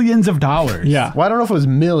millions of dollars. Yeah. Well, I don't know if it was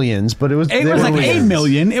millions, but it was. It they was were like millions. $8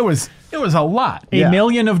 million. It was a lot. $1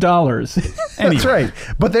 million. That's right.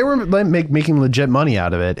 But they were like, making legit money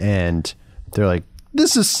out of it, and they're like,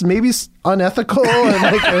 this is maybe unethical,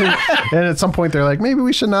 and at some point they're like, maybe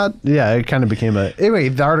we should not. Yeah, it kind of became anyway.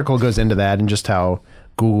 The article goes into that and just how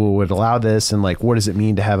Google would allow this, and like what does it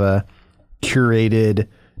mean to have a curated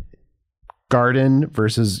garden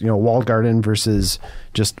versus walled garden versus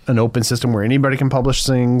just an open system where anybody can publish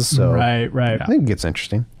things. So Right. I think it gets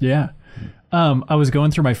interesting. Yeah. I was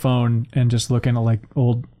going through my phone and just looking at like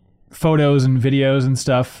old photos and videos and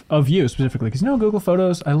stuff of you specifically, because Google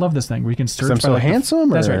Photos, I love this thing where you can search I'm by so like, handsome.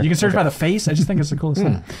 That's or- right. You can search by the face. I just think it's the coolest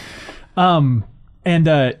thing. And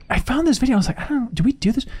I found this video. I was like, I don't know, do we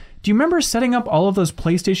do this? Do you remember setting up all of those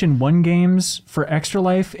PlayStation 1 games for Extra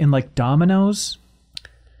Life in like Domino's?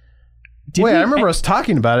 Wait, I remember us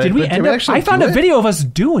talking about it. Did we but end we up? actually I found do a it? video of us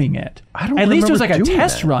doing it. I don't At least it was like remember a doing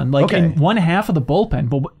test that. run, like Okay. in one half of the bullpen.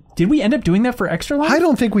 But did we end up doing that for Extra Life? I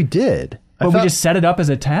don't think we did. I But we thought just set it up as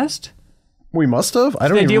a test? we must have. I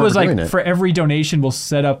don't The even idea was remember like doing it. for every donation, we'll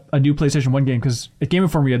set up a new PlayStation 1 game, because at Game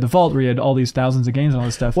Informer we had the Vault where you had all these thousands of games and all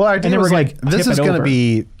this stuff. Well, our and idea then was we're like, gonna this tip is it going to over.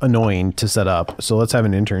 be annoying to set up, so let's have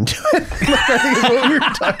an intern do it. I think is what we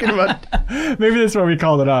were talking about. Maybe that's why we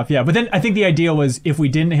called it off. Yeah, but then I think the idea was if we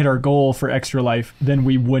didn't hit our goal for Extra Life, then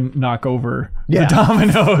we wouldn't knock over Yeah. the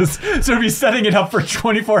dominoes. So we'd be setting it up for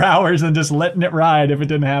 24 hours and just letting it ride if it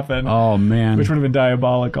didn't happen, Oh man. which would have been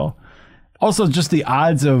diabolical. Also, just the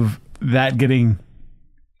odds of that getting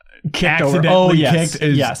Kicked over. accidentally yes. kicked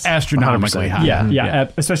is yes. astronomically 100%. high. Yeah.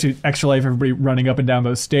 Especially Extra Life, everybody running up and down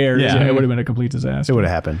those stairs. Yeah. Yeah, it would have been a complete disaster. It would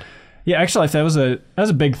have happened. Yeah, Extra Life, that was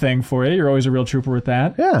a big thing for you. You're always a real trooper with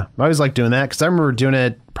that. Yeah, I always liked doing that because I remember doing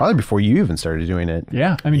it probably before you even started doing it.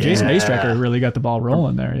 Yeah, I mean, Jason Maestracker really got the ball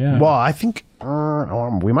rolling there. Yeah. Well, I think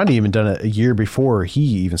we might have even done it a year before he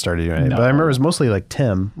even started doing it. But I remember it was mostly like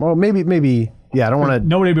Tim. Well, maybe. Yeah, I don't want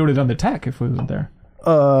Nobody would have done the tech if we wasn't there.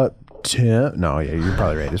 to. Tim. No, yeah, you're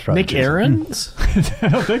probably right. It's probably Nick Jason. Aarons? I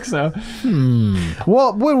don't think so.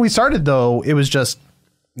 Well, when we started though, it was just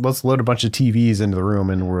let's load a bunch of TVs into the room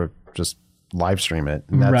and we're just live stream it.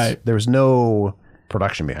 And Right. There was no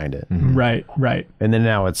production behind it. Right. And then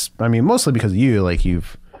now it's, I mean, mostly because of you, like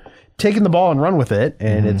you've taken the ball and run with it,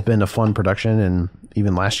 and it's been a fun production. And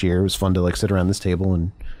even last year, it was fun to like sit around this table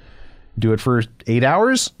and do it for 8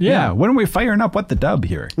 hours. Yeah. When are we firing up What the Dub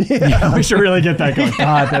here? Yeah, we should really get that going.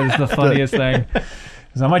 God, that is the funniest thing.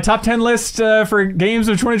 It's on my top 10 list for games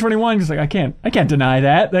of 2021. Just like I can't deny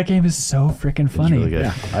that. That game is so freaking funny. Really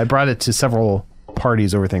good. I brought it to several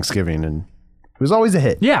parties over Thanksgiving, and it was always a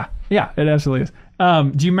hit. Yeah, it absolutely is.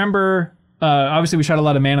 Do you remember? Obviously, we shot a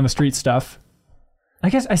lot of Man on the Street stuff. I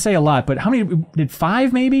guess I say a lot, but how many did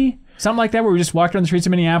 5 maybe? Something like that, where we just walked around the streets of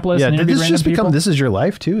Minneapolis. Yeah, and did interviewed this just random become people? This Is Your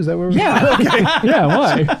Life too? Is that what we're Yeah. Yeah,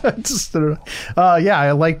 why? Just, yeah,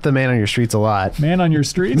 I like the Man on Your Streets a lot. Man on your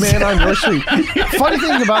streets? Man on Your Street. Funny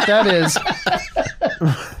thing about that is,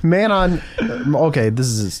 Man on. Okay, this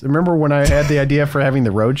is. Remember when I had the idea for having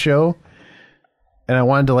the road show, and I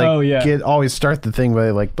wanted to like always start the thing by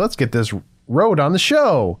like, let's get this road on the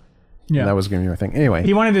show. Yeah. And that was going to be my thing. Anyway,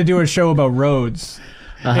 He wanted to do a show about roads.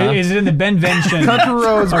 Is it in the Benvention? Country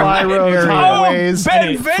roads, by roads, highways,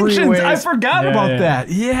 Benventions. I freeways. forgot about that.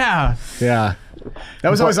 Yeah. Yeah. That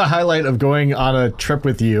was always a highlight of going on a trip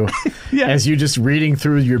with you. Yeah. As you just reading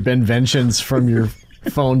through your Benventions from your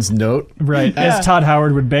phone's note. Right. As Todd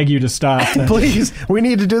Howard would beg you to stop. Please, we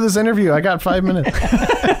need to do this interview. I got 5 minutes.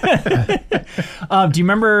 Do you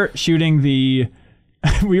remember shooting the...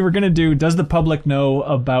 we were going to do Does the Public Know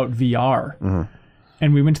About VR? Mm-hmm.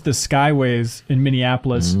 And we went to the Skyways in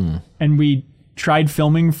Minneapolis, and we tried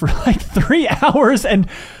filming for like 3 hours, and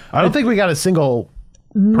I don't think we got a single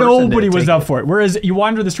nobody was take up for it. Whereas you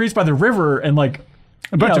wander the streets by the river and like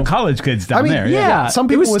A bunch of college kids down there. yeah. Some It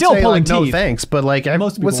people was would still say pulling like, no teeth. thanks, but like I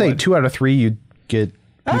Most would people say would. 2 out of 3 you'd get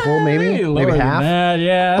people maybe lower than half. that,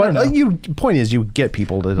 yeah. I But don't know. you point is you get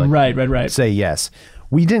people to like Right. say yes.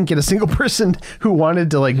 We didn't get a single person who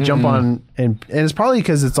wanted to like jump on, and it's probably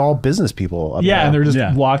because it's all business people. Up Yeah, there. and they're just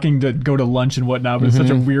Yeah. walking to go to lunch and whatnot, but it's such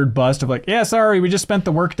a weird bust of like, yeah, sorry, we just spent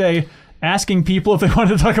the workday asking people if they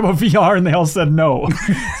wanted to talk about VR, and they all said no.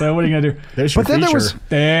 So what are you gonna do? There's your But then feature. there was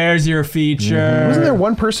There's your feature. wasn't there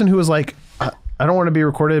one person who was like, I don't want to be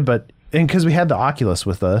recorded, but and because we had the Oculus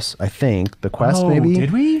with us, I think the Quest Oh, maybe.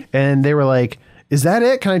 did we? And they were like, "Is that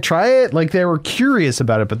it? Can I try it?" Like they were curious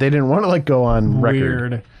about it, but they didn't want to like go on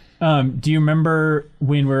record. Weird. Do you remember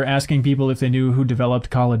when we were asking people if they knew who developed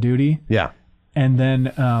Call of Duty? Yeah. And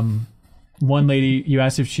then one lady, you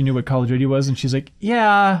asked if she knew what Call of Duty was, and she's like,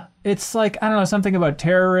 yeah, it's like, I don't know, something about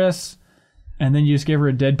terrorists. And then you just gave her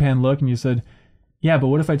a deadpan look, and you said, yeah, but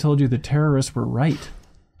what if I told you the terrorists were right?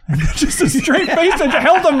 And just a straight face and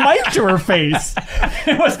held a mic to her face.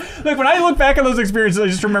 It was like, when I look back on those experiences, I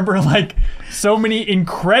just remember like so many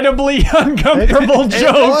incredibly uncomfortable It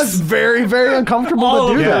jokes. was very, very uncomfortable All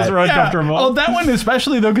to of do those that. were uncomfortable. Oh, that one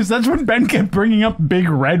especially though, because that's when Ben kept bringing up Big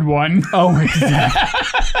Red One. Oh,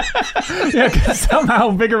 exactly. Yeah, because somehow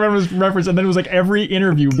Big Red was referenced, and then it was like every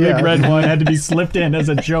interview, Big Yeah. Red One had to be slipped in as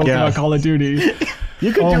a joke Yeah. about Call of Duty.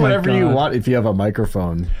 You can Oh do my whatever you God. want if you have a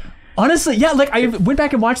microphone. Honestly, yeah, like I went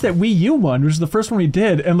back and watched that Wii U one, which is the first one we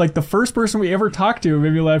did, and like the first person we ever talked to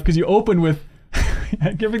made me laugh because you open with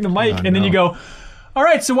giving the mic, and then you go, all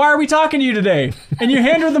right, so why are we talking to you today? And you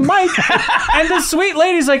hand her the mic, and the sweet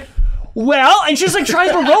lady's like, well, and she's like trying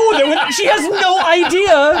to roll with it. When she has no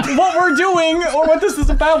idea what we're doing or what this is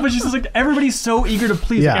about, but she's just like, everybody's so eager to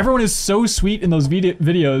please. Yeah. Everyone is so sweet in those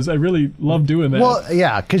videos. I really love doing that. Well,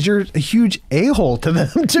 yeah, because you're a huge a-hole to them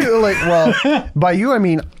too. Like, well, by you I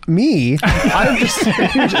mean me. I'm just a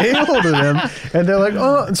huge a-hole to them, and they're like,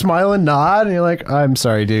 oh, and smile and nod, and you're like, I'm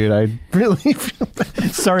sorry, dude. I really feel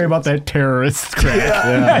bad. Sorry about that terrorist crap.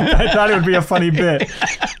 I thought it would be a funny bit.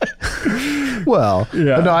 Well,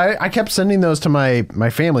 Yeah. but no, I kept sending those to my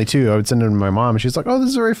family too. I would send them to my mom, and she's like, "Oh, this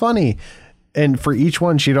is very funny." And for each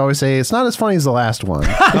one, she'd always say, "It's not as funny as the last one." She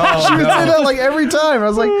would say that like every time. I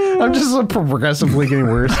was like, "I'm just progressively getting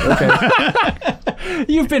worse." Okay.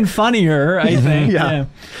 You've been funnier, I think. Yeah.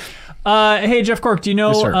 Hey, Jeff Cork, do you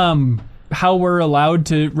know Yes, sir. how we're allowed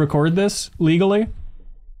to record this legally?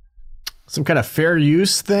 Some kind of fair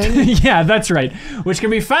use thing. Yeah, that's right. Which can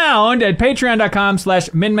be found at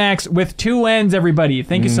patreon.com/minmax with 2 N's, everybody.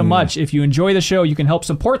 Thank you so much. If you enjoy the show, you can help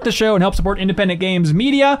support the show and help support Independent Games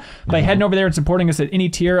Media by heading over there and supporting us at any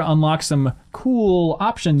tier. Unlock some cool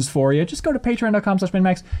options for you. Just go to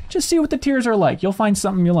patreon.com/minmax. Just see what the tiers are like. You'll find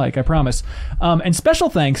something you like, I promise. And special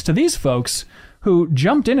thanks to these folks who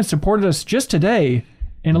jumped in and supported us just today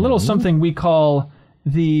in a little something we call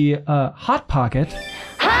the Hot Pocket.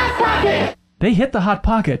 They hit the Hot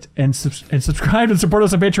Pocket and subscribed and support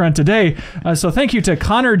us on Patreon today. So thank you to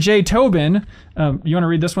Connor J. Tobin. You want to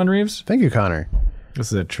read this one, Reeves? Thank you, Connor.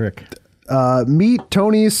 This is a trick. Meet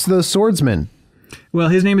Tony the Swordsman. Well,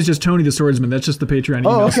 his name is just Tony the Swordsman. That's just the Patreon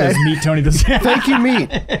email. Oh, okay. Says Meet Tony the Swordsman. Thank you,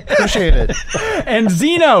 Meet. Appreciate it. And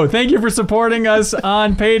Zeno, thank you for supporting us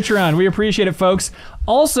on Patreon. We appreciate it, folks.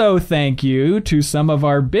 Also, thank you to some of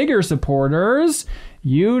our bigger supporters.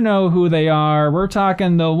 You know who they are. We're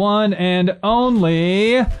talking the one and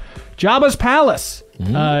only Jabba's Palace,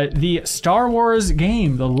 the Star Wars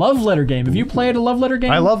game, the Love Letter game. Have you played a Love Letter game?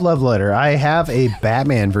 I love Love Letter. I have a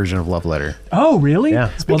Batman version of Love Letter. Oh, really? Yeah.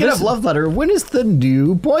 Speaking of Love Letter, when is the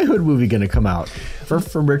new Boyhood movie going to come out?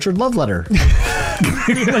 From Richard Loveletter.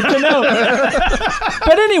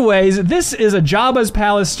 But anyways, this is a Jabba's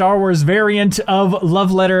Palace Star Wars variant of Love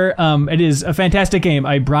Letter. It is a fantastic game.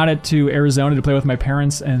 I brought it to Arizona to play with my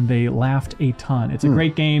parents, and they laughed a ton. It's a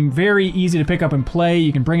great game, very easy to pick up and play.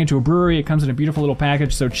 You can bring it to a brewery. It comes in a beautiful little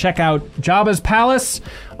package. So check out Jabba's Palace,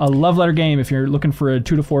 a Love Letter game if you're looking for a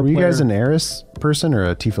 2 to 4 Are you player. guys an Eris person or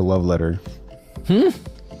a Tifa Love Letter?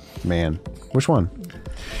 Man. Which one?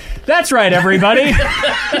 That's right, everybody.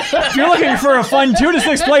 If you're looking for a fun 2 to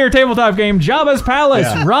 6 player tabletop game, Jabba's Palace,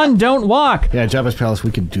 Yeah. Run, Don't Walk. Yeah, Jabba's Palace.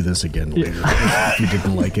 We could do this again later if you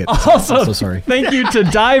didn't like it. Also, I'm so sorry. thank you to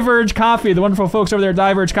Diverge Coffee, the wonderful folks over there at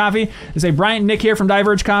Diverge Coffee. They say, Brian and Nick here from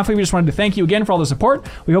Diverge Coffee. We just wanted to thank you again for all the support.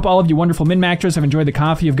 We hope all of you wonderful min-maxers have enjoyed the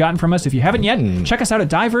coffee you've gotten from us. If you haven't yet, check us out at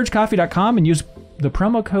divergecoffee.com and use the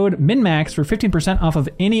promo code MINMAX for 15% off of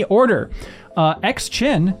any order.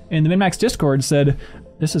 X-Chin in the MinMax Discord said,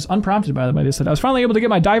 this is unprompted, by the way. They said, I was finally able to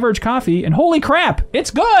get my Diverge coffee, and holy crap,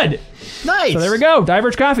 it's good. Nice. So there we go,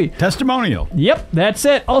 Diverge Coffee. Testimonial. Yep, that's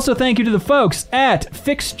it. Also, thank you to the folks at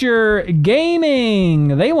Fixture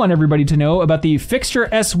Gaming. They want everybody to know about the Fixture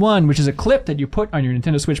S1, which is a clip that you put on your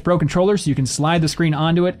Nintendo Switch Pro controller so you can slide the screen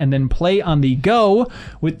onto it and then play on the go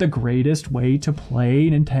with the greatest way to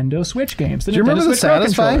play Nintendo Switch games. Do you remember the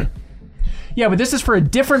Satisfy? Yeah, but this is for a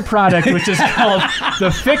different product, which is called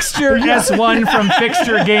the Fixture S1 from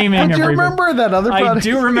Fixture Gaming. Do you remember that other product? I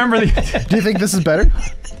do remember the... Do you think this is better?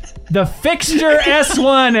 The Fixture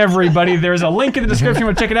S1, everybody. There's a link in the description.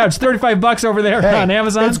 We'll check it out. It's $35 over there on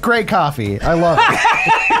Amazon. It's great coffee. I love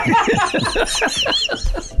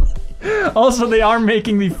it. Also, they are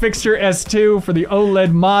making the Fixture S2 for the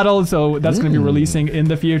OLED model, so that's going to be releasing in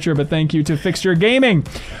the future. But thank you to Fixture Gaming.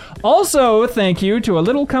 Also, thank you to a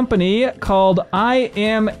little company called I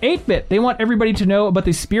Am 8-Bit. They want everybody to know about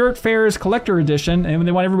the Spirit Fairs Collector Edition, and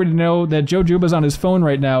they want everybody to know that Joe Juba's on his phone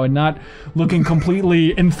right now and not looking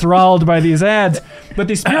completely enthralled by these ads. But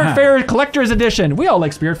the Spirit Fair Collector's Edition. We all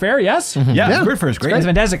like Spirit Fair, yes? Yeah, Spirit Fair is great. It's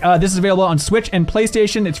fantastic. This is available on Switch and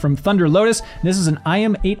PlayStation. It's from Thunder Lotus. This is an I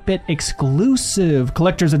Am 8-Bit exclusive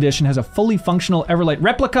collector's edition. Has a fully functional Everlight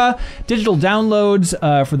replica, digital downloads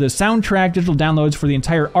for the soundtrack, digital downloads for the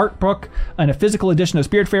entire art book, and a physical edition of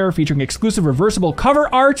Spirit Fair featuring exclusive reversible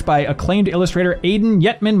cover art by acclaimed illustrator Aidan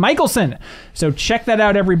Yetman Michelson. So check that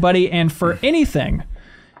out, everybody. And for anything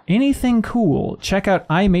cool, check out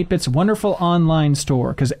I Am 8-Bit's wonderful online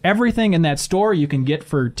store, because everything in that store you can get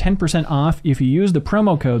for 10% off if you use the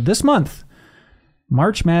promo code this month,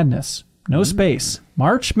 March Madness. No space.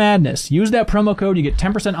 March Madness. Use that promo code. You get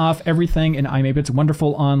 10% off everything in I Am 8-Bit's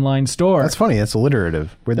wonderful online store. That's funny. That's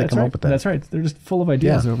alliterative. Where'd they come up with that? That's right. They're just full of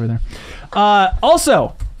ideas over there.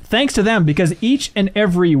 Also, thanks to them, because each and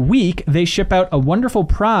every week they ship out a wonderful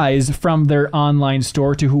prize from their online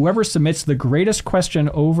store to whoever submits the greatest question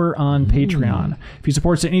over on Patreon. If you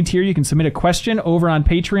support us at any tier, you can submit a question over on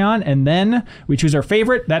Patreon, and then we choose our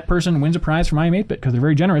favorite. That person wins a prize from I Am 8-Bit because they're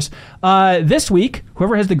very generous. This week,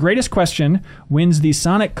 whoever has the greatest question wins the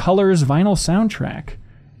Sonic Colors vinyl soundtrack,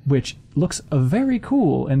 which looks very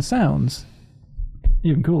cool and sounds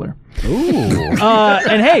even cooler. Ooh.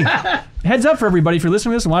 And hey, heads up for everybody, if you're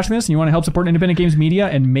listening to this and watching this and you want to help support independent games media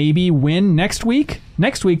and maybe win next week,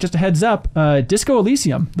 just a heads up, Disco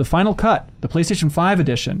Elysium, the final cut, the PlayStation 5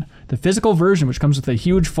 edition, the physical version, which comes with a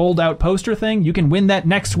huge fold-out poster thing, you can win that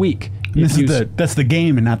next week. That's the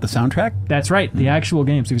game and not the soundtrack? That's right, the actual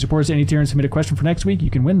game. So if you support us at any tier and submit a question for next week, you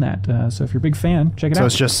can win that. So if you're a big fan, check it out. So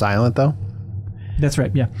it's just silent, though? That's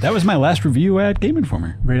right, yeah. That was my last review at Game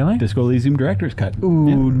Informer. Really? Disco Elysium Director's Cut. Ooh,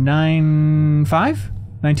 Yeah. 925?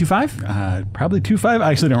 Probably 2.5.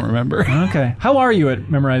 I actually don't remember. Okay. How are you at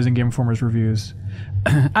memorizing Game Informer's reviews?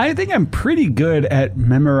 I think I'm pretty good at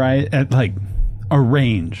like a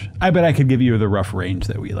range. I bet I could give you the rough range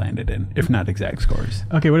that we landed in, if not exact scores.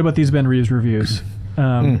 Okay, what about these Ben Reeves reviews?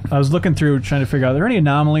 I was looking through trying to figure out, are there any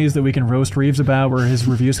anomalies that we can roast Reeves about where his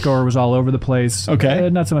review score was all over the place?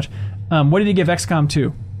 Okay. Not so much. What did he give XCOM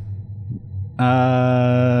 2?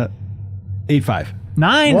 8.5.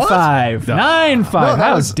 9.5. No. 9.5.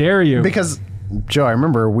 How dare you? Because, Joe, I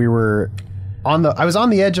remember I was on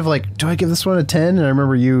the edge of like, do I give this one a 10? And I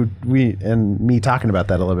remember me talking about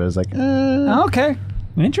that a little bit. I was like, Okay.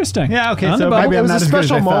 Interesting. Yeah, okay, On so the bubble. maybe it I'm was a not as good as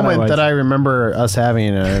special I thought I moment was. that I remember us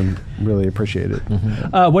having, and I really appreciate it.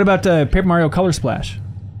 What about Paper Mario Color Splash?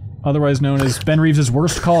 Otherwise known as Ben Reeves'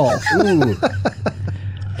 worst call. Ooh.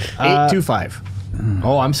 825.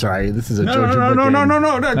 Oh, I'm sorry. This is a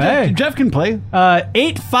JoJo No. Hey. Jeff can play.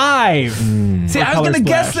 8.5. See, I was Color going to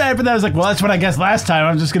guess Splash. that, but I was like, well, that's what I guessed last time.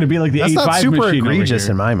 I'm just going to be like the That's 8.5 not super machine over egregious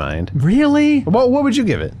here. in my mind. Really? What would you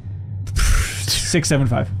give it?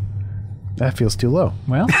 6.75. That feels too low.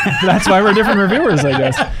 Well, that's why we're different reviewers, I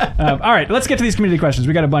guess. All right, let's get to these community questions.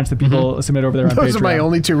 We got a bunch that people submit over there on Those Patreon. are my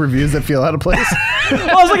only two reviews that feel out of place.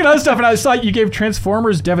 Well, I was looking at other stuff, and I saw you gave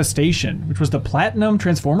Transformers Devastation, which was the Platinum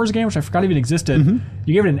Transformers game, which I forgot even existed.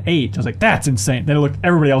 You gave it an 8. I was like, that's insane. Then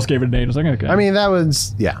everybody else gave it an 8. I was like, okay. I mean, that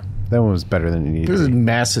was, that one was better than it needed There to was be.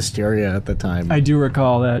 mass hysteria at the time. I do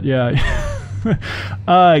recall that, yeah.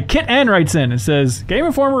 Kit N writes in and says, Game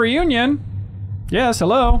Informer reunion. Yes,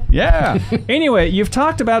 hello. Yeah. Anyway, you've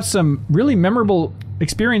talked about some really memorable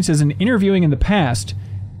experiences in interviewing in the past.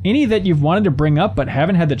 Any that you've wanted to bring up but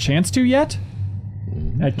haven't had the chance to yet?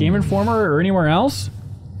 At Game Informer or anywhere else?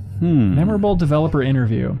 Memorable developer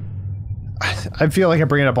interview. I feel like I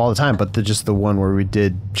bring it up all the time, but just the one where we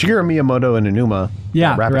did Shigeru Miyamoto and Enuma.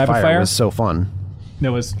 Yeah, Rapid Rapid Fire. was so fun,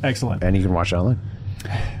 That was excellent. and you can watch it online.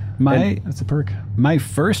 That's a perk. My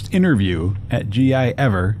first interview at GI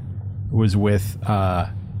ever was with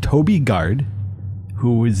Toby Gard,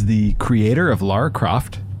 who is the creator of Lara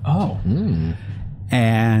Croft. Oh.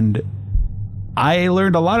 And I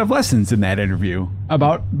learned a lot of lessons in that interview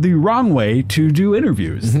about the wrong way to do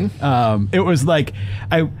interviews. It was like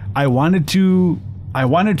I wanted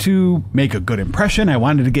to make a good impression. I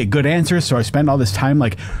wanted to get good answers, so I spent all this time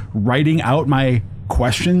like writing out my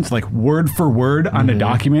questions like word for word on a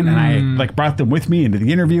document, and I like brought them with me into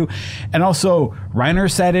the interview. And also Reiner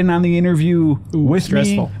sat in on the interview with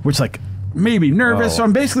stressful. me, which like made me nervous. So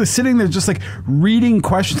I'm basically sitting there just like reading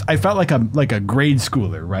questions. I felt like a grade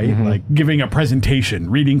schooler, right? Like giving a presentation,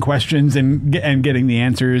 reading questions and getting the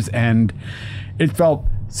answers, and it felt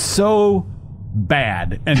so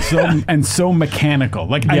bad and so mechanical.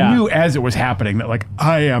 Like I knew as it was happening that like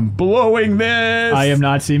I am blowing this. I am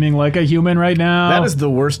not seeming like a human right now. That is the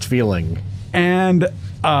worst feeling. And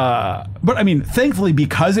but I mean, thankfully,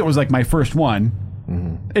 because it was like my first one,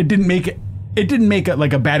 it didn't make it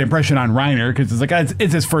like a bad impression on Reiner, because it's like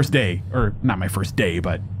it's his first day, or not my first day,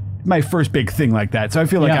 but my first big thing like that. So I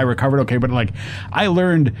feel like I recovered okay, but like I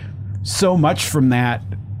learned so much from that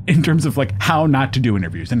in terms of like how not to do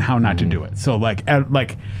interviews and how not to do it. So like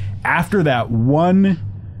after that one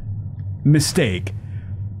mistake,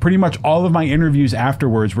 pretty much all of my interviews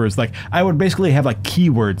afterwards was like I would basically have like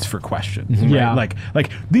keywords for questions. Right? Yeah.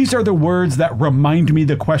 Like these are the words that remind me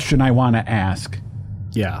the question I want to ask.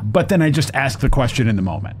 Yeah. But then I just ask the question in the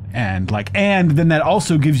moment, and then that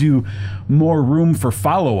also gives you more room for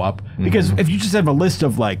follow up, because if you just have a list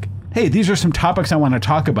of like, hey, these are some topics I want to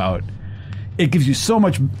talk about, it gives you so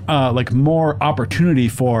much like more opportunity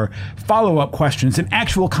for follow up questions and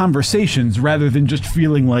actual conversations, rather than just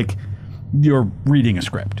feeling like you're reading a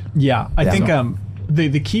script. Yeah, I think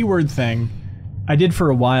the keyword thing I did for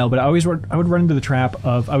a while, but I would run into the trap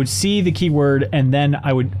of I would see the keyword and then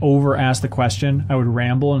I would over ask the question. I would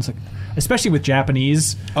ramble, and it's like, especially with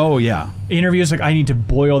Japanese Oh yeah. interviews, like I need to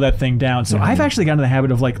boil that thing down. So I've actually gotten in the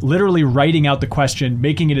habit of like literally writing out the question,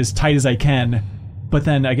 making it as tight as I can. But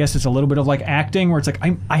then I guess it's a little bit of like acting, where it's like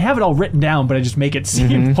I have it all written down, but I just make it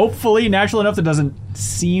seem hopefully natural enough that it doesn't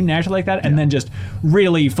seem natural like that, and then just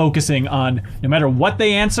really focusing on no matter what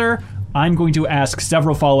they answer, I'm going to ask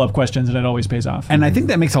several follow-up questions, and it always pays off. And I think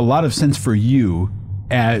that makes a lot of sense for you,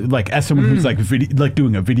 as someone who's like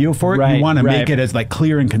doing a video for it. Right, you want to right. make it as like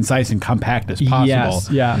clear and concise and compact as possible. Yes,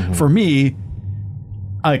 yeah. For me,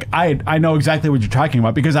 like I know exactly what you're talking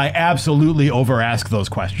about, because I absolutely over ask those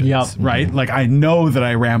questions. Yep. Right? Like I know that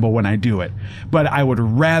I ramble when I do it, but I would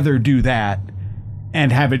rather do that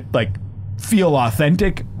and have it like feel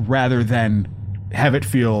authentic rather than have it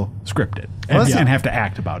feel scripted and have to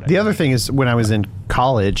act about it. The other thing is, when I was in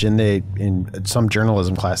college and in some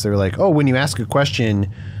journalism class, they were like, oh, when you ask a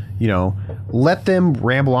question, let them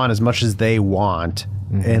ramble on as much as they want,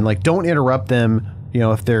 and like don't interrupt them.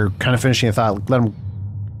 If they're kind of finishing a thought, let them,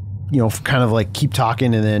 kind of like keep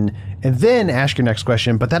talking, and then ask your next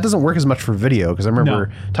question. But that doesn't work as much for video, because I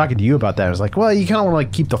remember talking to you about that. I was like, well, you kind of want to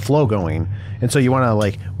like keep the flow going, and so you want to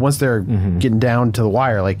like, once they're getting down to the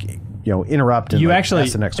wire, like, interrupt and ask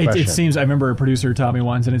the next question. It seems, I remember a producer taught me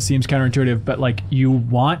once, and it seems counterintuitive, but like you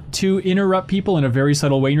want to interrupt people in a very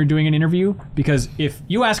subtle way when you're doing an interview, because if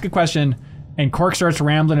you ask a question and Cork starts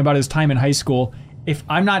rambling about his time in high school, if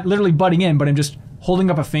I'm not literally butting in, but I'm just holding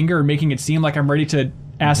up a finger and making it seem like I'm ready to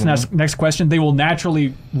ask the next question, they will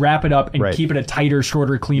naturally wrap it up and keep it a tighter,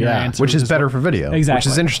 shorter, cleaner answer. Which is better for video. Exactly. Which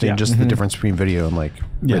is interesting, just the difference between video and like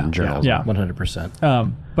written journalism. Yeah.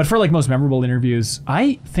 100%. But for like most memorable interviews,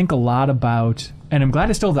 I think a lot about, and I'm glad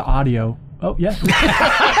I still have the audio. Oh, yeah.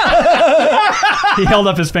 He held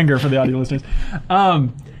up his finger for the audio listeners.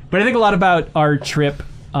 But I think a lot about our trip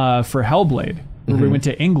for Hellblade, where we went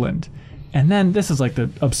to England. And then this is like the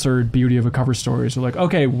absurd beauty of a cover story. So like,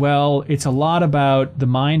 okay, well, it's a lot about the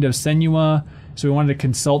mind of Senua. So we wanted to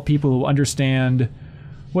consult people who understand,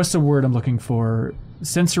 what's the word I'm looking for?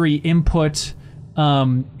 Sensory input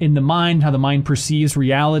in the mind, how the mind perceives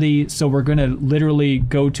reality. So we're going to literally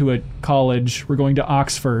go to a college. We're going to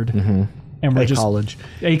Oxford. And we're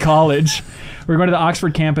a college. We're going to the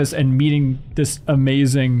Oxford campus and meeting this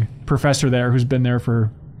amazing professor there who's been there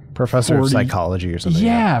for professor of 40 psychology or something.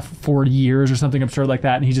 Yeah, 40 years or something absurd like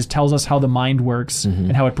that. And he just tells us how the mind works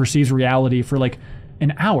and how it perceives reality for like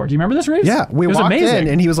an hour. Do you remember this, Reeves? Yeah, we it was walked amazing. in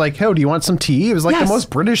and he was like, "Oh, do you want some tea?" It was like Yes. the most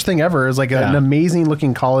British thing ever. It was like an amazing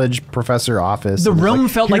looking college professor office. The And it was room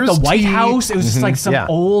like, felt like the "Here's White tea." House. It was just like some Yeah.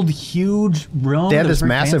 old, huge room. They had that was this very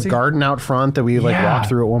massive fancy. garden out front that we like Yeah. walked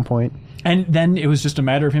through at one point. And then it was just a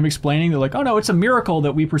matter of him explaining that, like, oh no, it's a miracle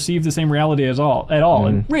that we perceive the same reality at all.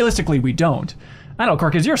 And realistically, we don't. I don't know,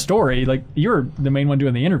 Cork, it's your story. Like, you're the main one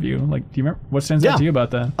doing the interview. Like, do you remember what stands out to you about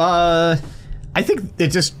that? I think it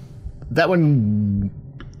just that one.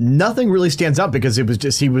 Nothing really stands out because it was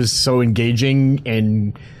just he was so engaging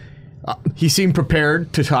and he seemed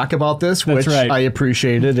prepared to talk about this, That's which right. I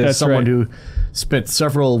appreciated as That's someone right. who spent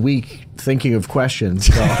several weeks thinking of questions.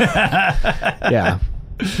 So, yeah,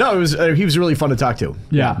 no, it was he was really fun to talk to.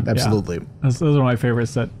 Yeah, absolutely. Those are one of my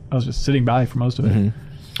favorites that I was just sitting by for most of it.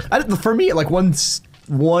 For me, like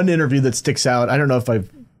one interview that sticks out. I don't know if I've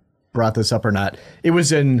brought this up or not. It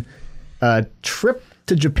was in a trip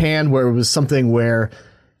to Japan where it was something where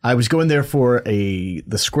I was going there for the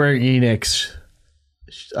Square Enix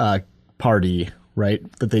party, right?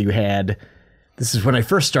 That they had. This is when I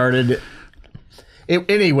first started.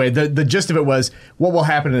 Anyway, the gist of it was what will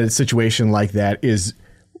happen in a situation like that is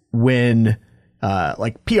when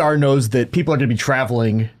like PR knows that people are going to be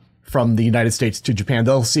traveling from the United States to Japan.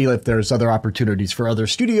 They'll see if there's other opportunities for other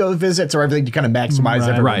studio visits or everything to kind of maximize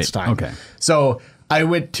everyone's time. Okay. So I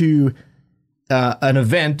went to an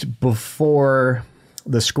event before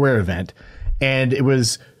the Square event, and it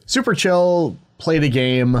was super chill, played a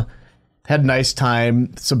game, had a nice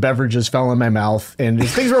time, some beverages fell in my mouth, and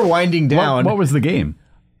as things were winding down. What was the game?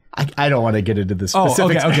 I don't want to get into the Oh,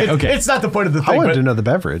 specifics. okay. It's not the point of the I thing, wanted but to know the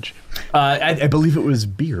beverage. I believe it was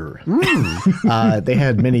beer. They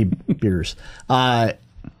had many beers.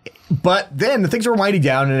 But then things were winding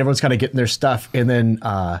down and everyone's kind of getting their stuff. And then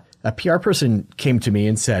a PR person came to me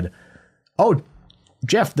and said, "Oh,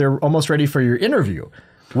 Jeff, they're almost ready for your interview,"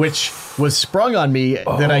 which was sprung on me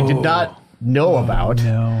that I did not know about.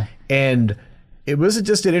 No. And it wasn't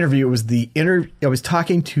just an interview. It was I was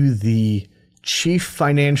talking to the chief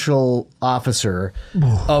financial officer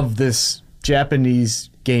of this Japanese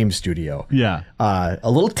game studio. Yeah. A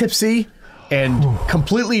little tipsy and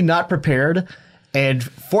completely not prepared. And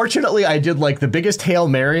fortunately, I did like the biggest Hail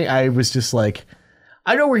Mary. I was just like,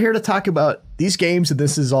 I know we're here to talk about these games and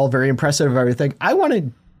this is all very impressive and everything. I want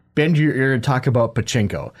to bend your ear and talk about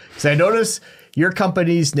pachinko. Because I notice your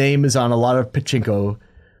company's name is on a lot of pachinko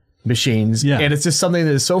machines. Yeah. And it's just something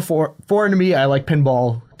that is so foreign to me. I like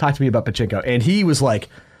pinball. Talk to me about pachinko. And he was like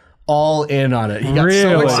all in on it. He got so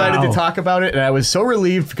Really? excited Wow. to talk about it. And I was so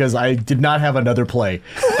relieved because I did not have another play.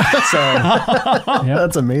 So,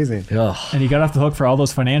 That's amazing. And he got off the hook for all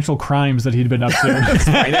those financial crimes that he'd been up to.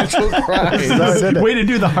 financial crimes. Way to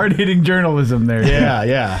do the hard-hitting journalism there. Yeah,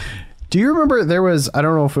 yeah. Do you remember there was, I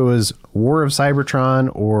don't know if it was War of Cybertron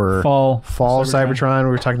or Fall Cybertron. We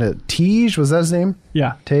were talking to Tej, was that his name?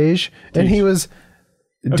 Yeah. Tej. And he was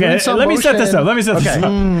doing Okay, some let me set this motion. up. This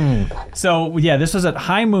up. So, yeah, this was at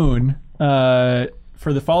High Moon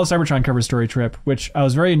for the Fall of Cybertron cover story trip, which I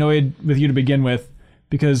was very annoyed with you to begin with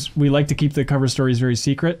because we like to keep the cover stories very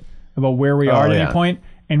secret about where we are at any point.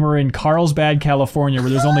 And we're in Carlsbad, California, where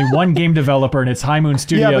there's only one game developer, and it's High Moon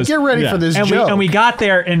Studios. Yeah, but get ready for this and joke. we got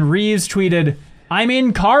there, and Reeves tweeted, "I'm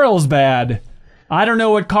in Carlsbad. I don't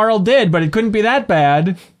know what Carl did, but it couldn't be that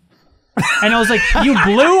bad." And I was like, "You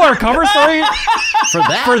blew our cover story For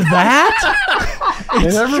that? for that? and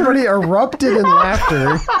everybody erupted in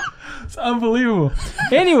laughter. It's unbelievable."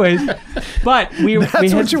 Anyways, but That's we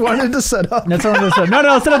had, what you wanted to set up. That's what I said.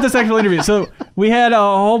 No, set up this actual interview. So we had a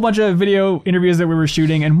whole bunch of video interviews that we were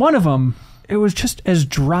shooting, and one of them, it was just as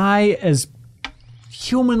dry as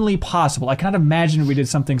humanly possible. I cannot imagine we did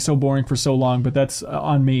something so boring for so long, but that's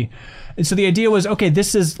on me. And so the idea was, okay,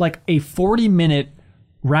 this is like a 40-minute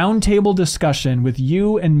roundtable discussion with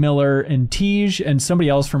you and Miller and Tej and somebody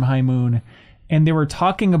else from High Moon, and they were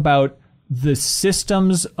talking about the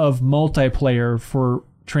systems of multiplayer for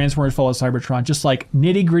Transformers Fall of Cybertron, just like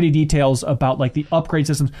nitty-gritty details about like the upgrade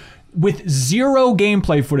systems with zero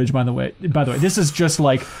gameplay footage, by the way. This is just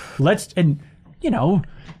like,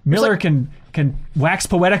 Miller can wax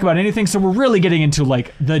poetic about anything, so we're really getting into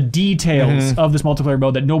like the details of this multiplayer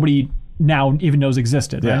mode that nobody now even knows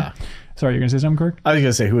existed, right? Yeah. Sorry, you're gonna say something, Kirk? I was going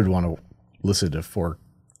to say, who would want to listen to four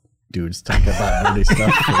dudes talk about nerdy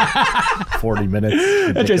stuff for 40 minutes?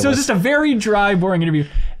 That's right. So it's just a very dry, boring interview.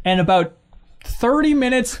 And about 30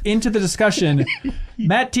 minutes into the discussion,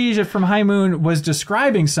 Matt Tej from High Moon was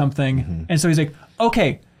describing something. And so he's like,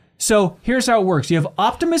 okay, So here's how it works. You have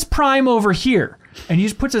Optimus Prime over here. And he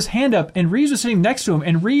just puts his hand up, and Reeves was sitting next to him,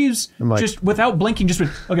 and Reeves just without blinking just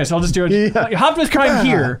went, okay, so I'll just do it. Like, Optimus Prime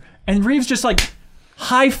here, and Reeves just like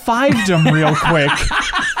high-fived him real quick.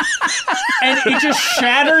 And it just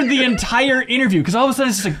shattered the entire interview, because all of a sudden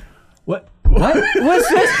it's just like, what? What's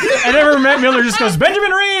this? And then Matt Miller just goes,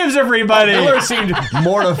 Benjamin Reeves, everybody. Miller seemed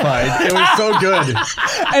mortified. It was so good.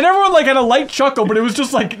 And everyone like had a light chuckle, but it was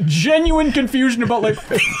just like genuine confusion about like,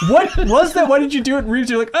 what was that? Why did you do it? And Reeves,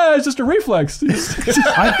 you're like, it's just a reflex.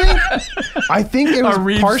 I think it was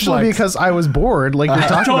Reeves partially flex. because I was bored. Like you're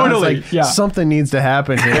talking about, Totally, it's like something needs to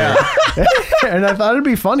happen here. And I thought it'd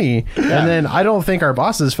be funny. And then I don't think our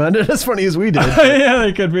bosses found it as funny as we did. Yeah,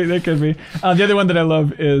 they could be. The other one that I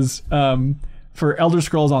love is for Elder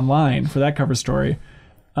Scrolls Online, for that cover story.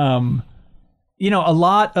 A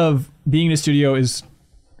lot of being in a studio is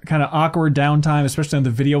kind of awkward downtime, especially on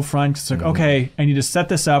the video front. It's like, okay, I need to set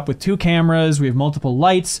this up with 2 cameras. We have multiple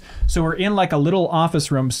lights. So we're in like a little office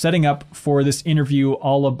room setting up for this interview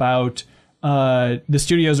all about the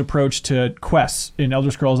studio's approach to quests in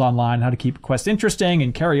Elder Scrolls Online, how to keep quests interesting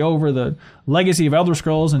and carry over the legacy of Elder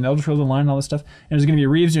Scrolls and Elder Scrolls Online and all this stuff. And it was going to be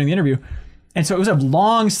Reeves doing the interview. And so it was a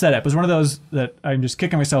long setup. It was one of those that I'm just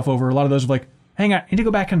kicking myself over. A lot of those of like, hang on, I need to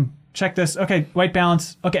go back and check this. Okay, white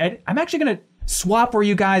balance. Okay, I'm actually going to swap where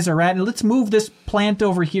you guys are at, and let's move this plant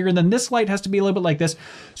over here, and then this light has to be a little bit like this.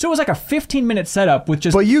 So it was like a 15-minute setup with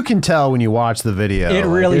just... But you can tell when you watch the video. It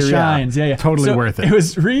really shines. Yeah. Totally worth it. It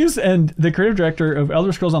was Reeves and the creative director of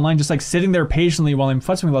Elder Scrolls Online just like sitting there patiently while I'm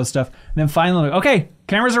futzing with all this stuff. And then finally, like, okay,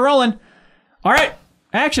 cameras are rolling. All right,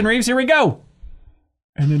 action, Reeves, here we go.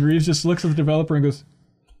 And then Reeves just looks at the developer and goes,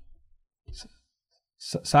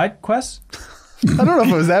 side quests? I don't know if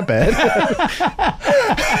it was that bad.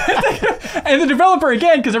 And the developer,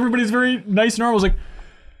 again, because everybody's very nice and normal, was like,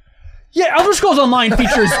 yeah, Elder Scrolls Online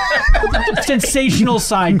features sensational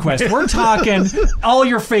side quests. We're talking all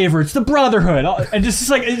your favorites, the Brotherhood, and just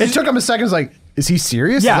like... It took him a second. It's like, is he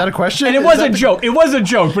serious? Yeah. Is that a question? And it was a joke. It was a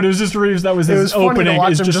joke, but it was just Reeves. That was his It was funny opening. to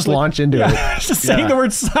watch is him just like, launch into it. just saying the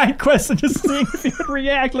word side quest and just seeing if he would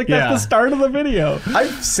react like that's the start of the video.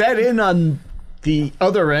 I've sat in on the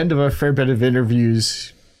other end of a fair bit of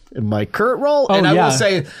interviews in my current role, and I will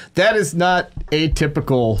say that is not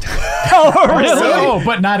atypical. Oh, really? Oh,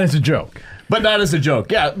 but not as a joke. But not as a joke.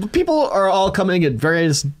 Yeah, people are all coming at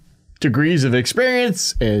various degrees of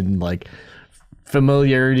experience and like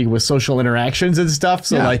familiarity with social interactions and stuff.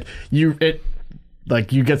 So you get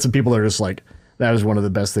some people that are just like, that was one of the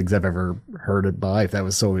best things I've ever heard in my life. That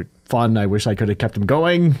was so fun. I wish I could have kept them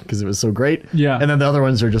going because it was so great. Yeah. And then the other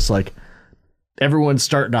ones are just like, everyone's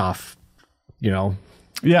starting off,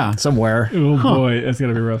 somewhere. Oh boy, that's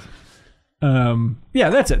gonna be rough. Yeah,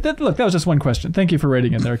 that's it. Look, that was just one question. Thank you for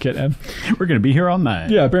writing in there, Kit Ed. We're going to be here all night.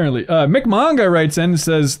 Yeah, apparently. Mick Manga writes in and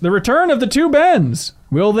says, the return of the 2 Bens.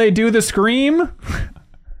 Will they do the scream?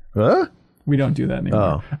 Huh? We don't do that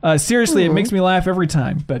anymore. Seriously, it makes me laugh every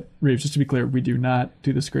time. But Reeves, just to be clear, we do not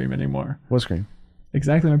do the scream anymore. What scream?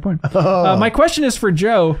 Exactly my point. My question is for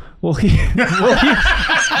Joe. Will he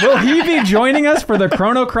be joining us for the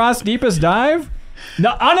Chrono Cross Deepest Dive?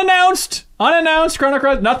 No, unannounced Chrono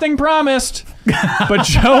Cross, nothing promised. But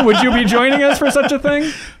Joe, would you be joining us for such a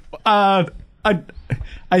thing? I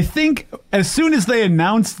think as soon as they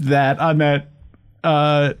announced that on that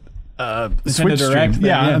Switch Direct stream, thing,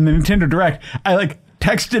 yeah. on the Nintendo Direct, I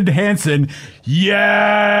texted Hanson, yes,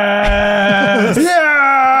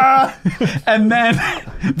 yeah, and then I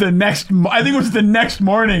think it was the next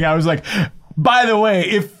morning, I was like, by the way,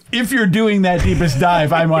 if you're doing that Deepest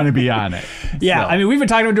Dive, I want to be on it. Yeah, So. I mean, we've been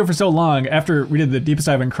talking about it for so long. After we did the Deepest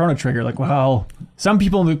Dive in Chrono Trigger, like, well, some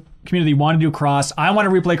people in the community want to do Cross. I want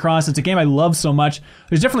to replay Cross. It's a game I love so much.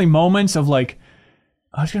 There's definitely moments of like,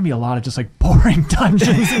 there's going to be a lot of just like boring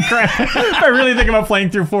dungeons and crap. I really think about playing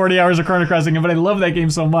through 40 hours of Chrono Cross again, but I love that game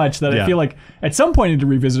so much that I feel like at some point I need to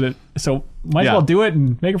revisit it. So might as well do it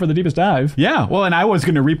and make it for the Deepest Dive. Yeah, well, and I was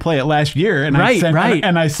going to replay it last year, and Right.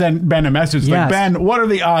 I sent Ben a message like, Ben, what are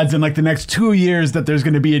the odds in like the next 2 years that there's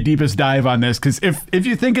going to be a Deepest Dive on this? Because if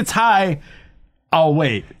you think it's high, I'll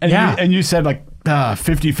wait. And you said like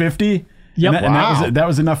 50-50. Yep. And that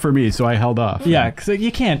was enough for me, so I held off. Yeah, because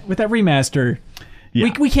you can't with that remaster.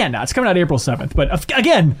 We can't now. It's coming out April 7th. But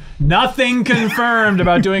again, nothing confirmed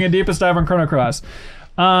about doing a Deepest Dive on Chrono Cross.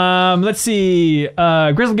 Let's see.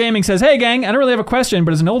 Grizzle Gaming says, hey, gang, I don't really have a question,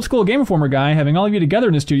 but as an old school Game Informer guy, having all of you together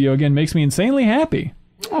in the studio again makes me insanely happy.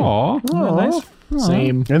 Aw. Nice.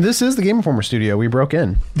 Same. And this is the Game Informer studio. We broke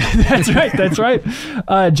in. That's right.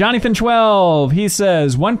 Jonathan 12, he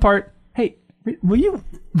says, one part, hey, Will you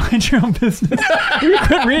mind your own business? Will you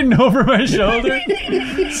quit reading over my shoulder?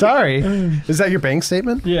 Sorry. Is that your bank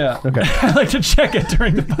statement? Yeah. Okay. I like to check it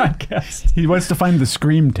during the podcast. He wants to find the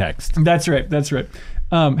scream text. That's right.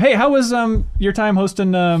 Hey, how was your time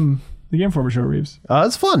hosting the Game Informer show, Reeves?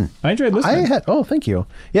 It's fun. I enjoyed listening. Thank you.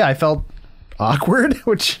 Yeah, I felt awkward,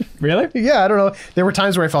 which... Really? Yeah, I don't know. There were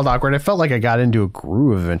times where I felt awkward. I felt like I got into a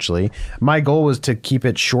groove eventually. My goal was to keep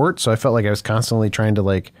it short, so I felt like I was constantly trying to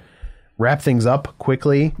like wrap things up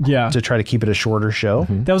quickly to try to keep it a shorter show.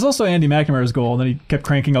 Mm-hmm. That was also Andy McNamara's goal, and then he kept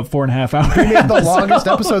cranking up 4.5 hours. He made the longest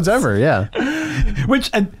episodes ever, yeah.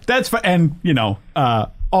 Which, and that's, and you know,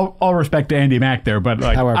 all respect to Andy Mack there, but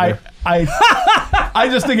like, However. I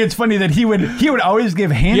just think it's funny that he would always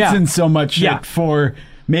give Hanson so much shit for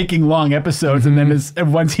making long episodes, and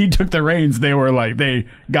then once he took the reins, they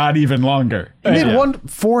got even longer. He made one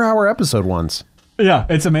 4-hour episode once. Yeah,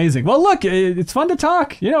 it's amazing. Well, look, it's fun to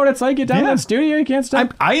talk. You know what it's like. Get down in that studio, you can't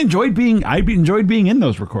stop. I enjoyed being in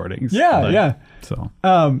those recordings. Yeah. So.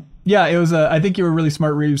 Yeah, it was. I think you were really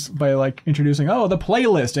smart, Reeves, by like introducing the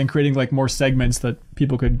playlist and creating like more segments that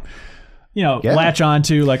people could, latch on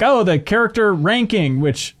to. Like, the character ranking,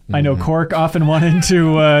 which I know Cork often wanted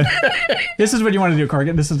to. This is what you want to do, Cork.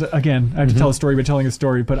 This is again. I have to tell a story by telling a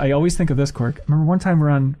story, but I always think of this, Cork. I remember one time we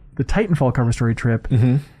were on the Titanfall cover story trip,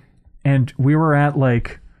 and we were at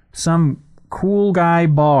like some cool guy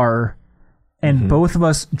bar, and both of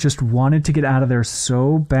us just wanted to get out of there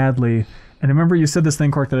so badly. And I remember you said this thing,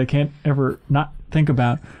 Cork, that I can't ever not think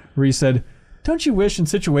about, where you said, don't you wish in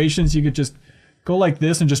situations you could just go like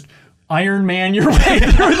this and just Iron Man your way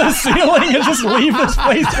through the ceiling and just leave this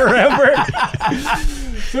place forever?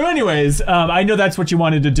 So anyways, I know that's what you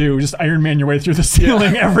wanted to do, just Iron Man your way through the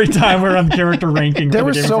ceiling every time we're on character ranking. There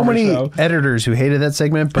were so many editors who hated that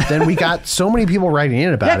segment, but then we got so many people writing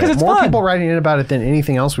in about it. It's more fun. people writing in about it than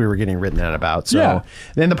anything else we were getting written out about. So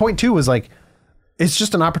then the point too was like, it's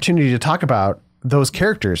just an opportunity to talk about those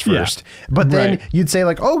characters first. But then you'd say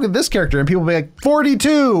like, this character, and people would be like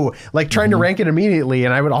 42, like trying to rank it immediately.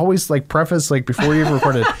 And I would always like preface like before you even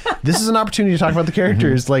recorded, this is an opportunity to talk about the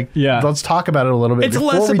characters. Like, let's talk about it a a little bit It's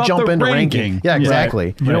before less we about jump the into ranking. ranking. Yeah,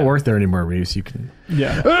 exactly. You don't work there anymore, Reeves. You can.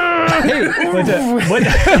 Yeah. Hey, what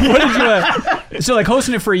did you? So like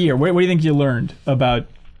hosting it for a year. What do you think you learned about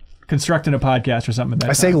constructing a podcast or something?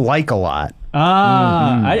 I say like a lot.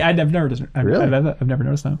 I've never Really? I've never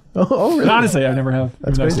noticed that. Oh, really? Honestly, I've never have.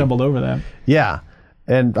 I've crazy. stumbled over that. Yeah.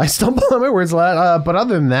 And I stumble on my words a lot. But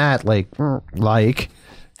other than that, I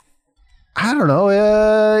don't know.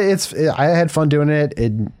 I had fun doing it.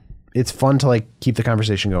 It's fun to like keep the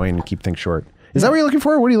conversation going and keep things short. Is that what you're looking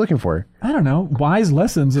for? What are you looking for? I don't know. Wise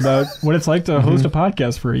lessons about what it's like to host a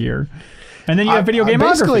podcast for a year. And then you have video gameography.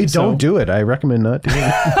 Basically, don't do it. I recommend not doing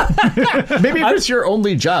it. Maybe if it's your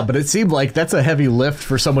only job, but it seemed like that's a heavy lift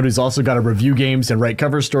for someone who's also got to review games and write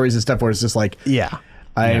cover stories and stuff where it's just like,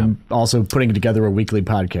 I'm also putting together a weekly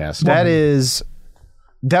podcast.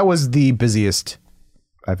 That was the busiest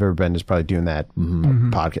I've ever been, is probably doing that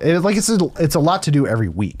podcast. It's a lot to do every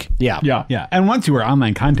week. Yeah. And once you were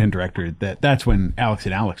online content director, that's when Alex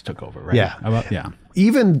and Alex took over, right? Yeah.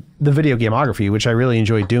 Even the video gameography, which I really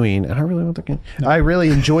enjoyed doing, and I really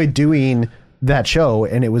enjoyed doing that show,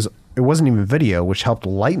 and it wasn't even video, which helped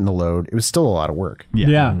lighten the load. It was still a lot of work.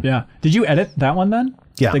 Yeah. Did you edit that one then?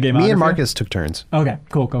 Yeah. The Me and Marcus took turns. Okay.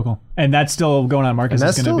 Cool. And that's still going on. Marcus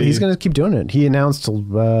is going to be. He's going to keep doing it. He announced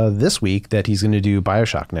this week that he's going to do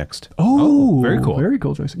BioShock next. Oh, very cool. Very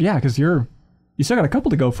cool choice. Yeah, because you still got a couple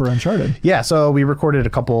to go for Uncharted. Yeah, so we recorded a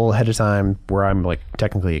couple ahead of time where I'm like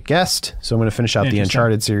technically a guest. So I'm going to finish out the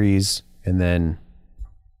Uncharted series, and then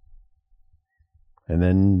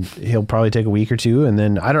he'll probably take a week or two, and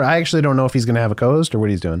then I actually don't know if he's going to have a co-host or what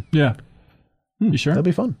he's doing. Yeah. You sure? That'll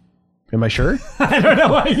be fun. Am I sure? I don't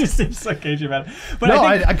know why you seem so cagey about it. But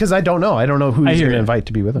no, because I don't know. I don't know who he's going to invite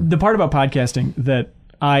to be with him. The part about podcasting that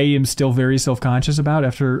I am still very self-conscious about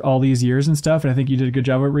after all these years and stuff, and I think you did a good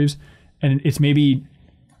job with Reeves, and it's maybe,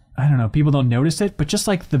 I don't know, people don't notice it, but just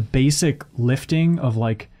like the basic lifting of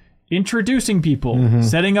like introducing people,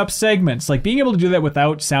 setting up segments, like being able to do that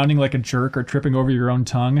without sounding like a jerk or tripping over your own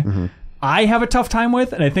tongue. I have a tough time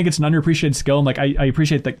with, and I think it's an underappreciated skill. And like I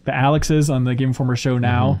appreciate the Alexes on the Game Informer show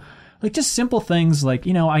now. Like just simple things like,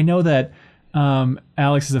 I know that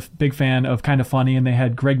Alex is a big fan of Kind of Funny, and they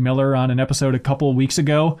had Greg Miller on an episode a couple of weeks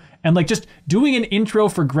ago, and like just doing an intro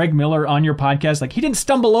for Greg Miller on your podcast, like he didn't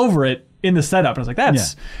stumble over it in the setup. I was like,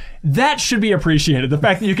 that should be appreciated. The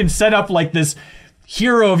fact that you can set up like this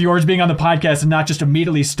hero of yours being on the podcast and not just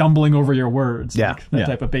immediately stumbling over your words. Yeah. Like, that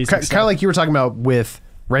type of basic stuff. Kind of like you were talking about with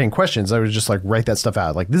writing questions, I would just like write that stuff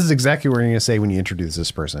out. Like, this is exactly what you're going to say when you introduce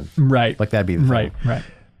this person. Right. Like, that'd be the thing. Right.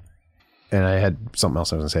 And I had something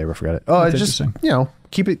else I was going to say, but I forgot it. Oh, That's it's just, interesting.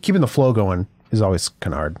 keeping the flow going is always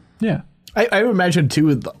kind of hard. Yeah. I would imagine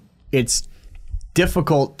too, it's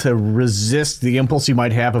difficult to resist the impulse you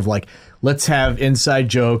might have of like, let's have inside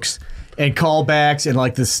jokes and callbacks and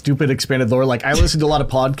like this stupid expanded lore. Like, I listen to a lot of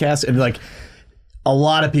podcasts and like a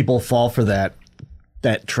lot of people fall for that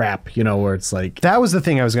trap, where it's like, That was the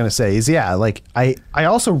thing I was going to say is, like I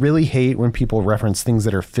also really hate when people reference things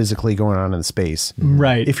that are physically going on in space.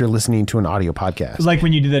 Right. If you're listening to an audio podcast. Like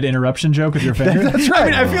when you did that interruption joke with your family. That's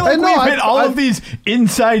right. I feel like we've hit all of these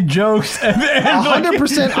inside jokes.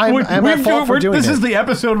 100% I'm at fault for doing This it. is the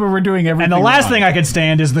episode where we're doing everything And the last wrong. thing I could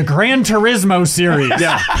stand is the Gran Turismo series.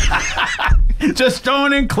 Just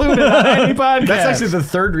don't include it on any podcast. that's actually the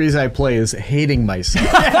third reason I play is hating myself.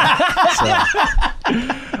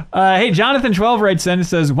 Hey, Jonathan12 writes in and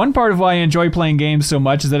says, one part of why I enjoy playing games so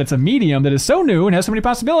much is that it's a medium that is so new and has so many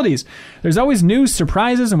possibilities. There's always new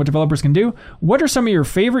surprises and what developers can do. What are some of your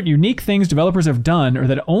favorite unique things developers have done or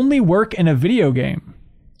that only work in a video game?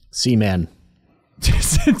 Seaman.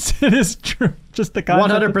 It is true. Just the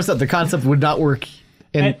concept. 100%. The concept would not work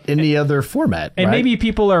in any other format. And right? maybe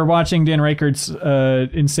people are watching Dan Reichert's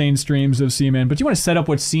insane streams of Seaman, but do you want to set up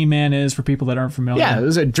what Seaman is for people that aren't familiar? Yeah, it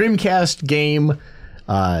was a Dreamcast game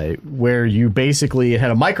where you basically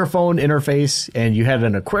had a microphone interface and you had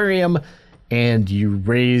an aquarium and you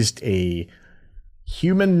raised a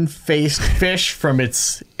human-faced fish from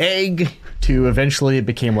its egg to eventually it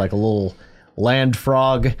became like a little land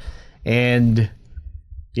frog. And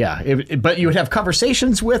yeah, but you would have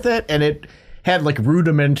conversations with it and it had like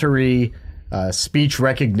rudimentary speech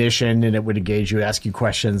recognition and it would engage you, ask you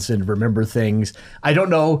questions and remember things. I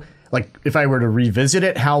don't know, like if I were to revisit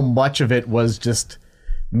it, how much of it was just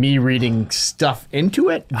me reading stuff into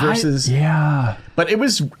it versus but it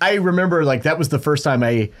was, I remember like that was the first time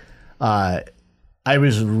I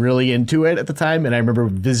was really into it at the time. And I remember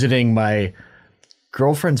visiting my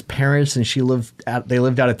girlfriend's parents and they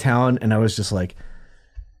lived out of town. And I was just like,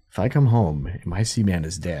 if I come home and my Seaman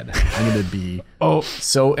is dead, I'm going to be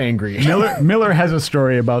so angry. Miller has a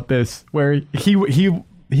story about this where he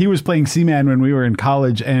was playing Seaman when we were in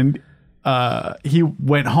college, and he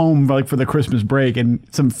went home like for the Christmas break, and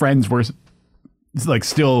some friends were like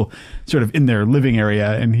still sort of in their living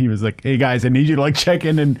area, and he was like, "Hey guys, I need you to like check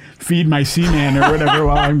in and feed my Seaman or whatever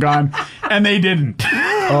while I'm gone," and they didn't.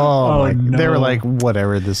 no. They were like,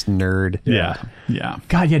 whatever, this nerd. Yeah.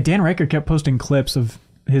 God, yeah, Dan Reichert kept posting clips of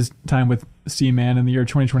his time with Seaman in the year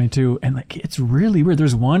 2022, and like it's really weird.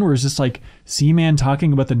 There's one where it's just like Seaman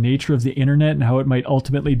talking about the nature of the internet and how it might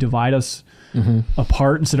ultimately divide us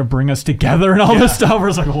apart instead of bring us together and all this stuff. Where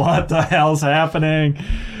it's like, what the hell's happening?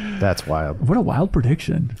 That's wild. What a wild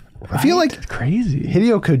prediction. I feel like It's crazy.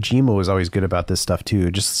 Hideo Kojima was always good about this stuff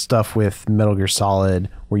too. Just stuff with Metal Gear Solid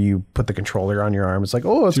where you put the controller on your arm. It's like,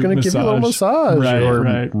 oh, it's going to give you a little massage. Right, or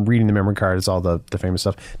right. reading the memory card. It's all the famous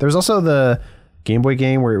stuff. There was also the Game Boy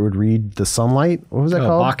game where it would read the sunlight. What was that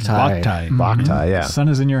called? Boktai. Boktai, yeah. Sun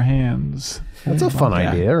is in your hands. That's a fun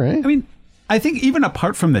idea, right? I mean, I think even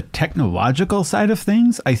apart from the technological side of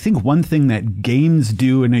things, I think one thing that games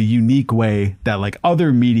do in a unique way that like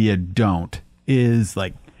other media don't is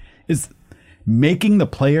making the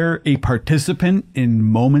player a participant in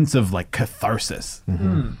moments of like catharsis.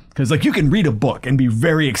 Because like you can read a book and be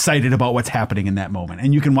very excited about what's happening in that moment,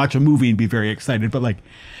 and you can watch a movie and be very excited. But like,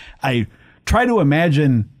 I try to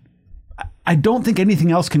imagine, I don't think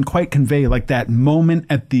anything else can quite convey like that moment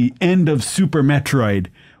at the end of Super Metroid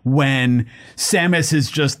when Samus is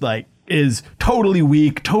just like, is totally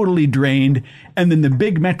weak, totally drained. And then the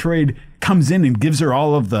big Metroid comes in and gives her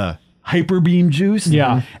all of the hyper beam juice.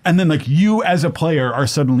 Yeah. And then like you as a player are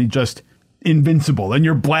suddenly just invincible and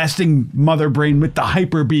you're blasting Mother Brain with the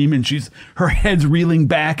hyper beam and her head's reeling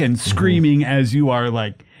back and screaming as you are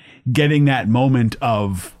like getting that moment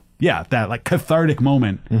of, that like cathartic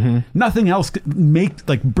moment. Nothing else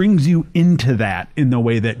brings you into that in the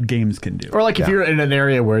way that games can do. Or like if you're in an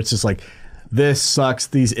area where it's just like, this sucks,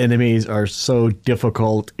 these enemies are so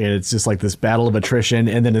difficult, and it's just like this battle of attrition,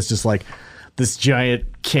 and then it's just like this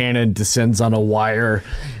giant cannon descends on a wire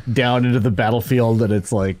down into the battlefield, and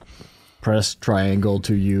it's like, press triangle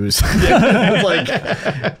to use.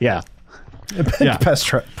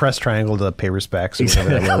 Press triangle to pay respects. Or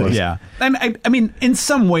whatever that was. Yeah. And I mean, in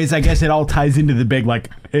some ways, I guess it all ties into the big, like,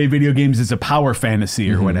 hey, video games is a power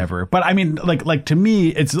fantasy or whatever. But I mean, like to me,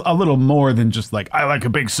 it's a little more than just like, I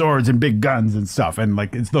like big swords and big guns and stuff. And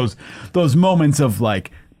like, it's those moments of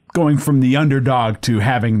like going from the underdog to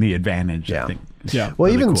having the advantage. Yeah. I think Yeah. Well,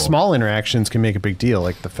 Really even cool. small interactions can make a big deal.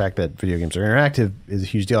 Like the fact that video games are interactive is a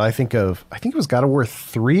huge deal. I think it was God of War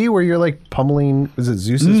 3 where you're like pummeling, was it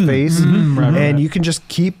Zeus's face? And you can just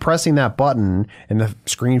keep pressing that button and the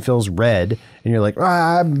screen fills red and you're like,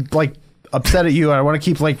 I'm like upset at you. I want to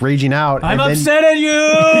keep like raging out. I'm and then- upset at you.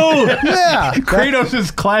 Yeah.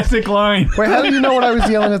 Kratos' classic line. Wait, how do you know what I was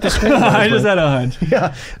yelling at the screen? I just had a hunch.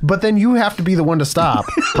 Yeah. But then you have to be the one to stop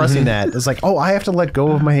pressing that. It's like, oh, I have to let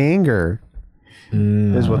go of my anger.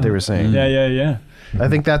 Is what they were saying. Yeah. I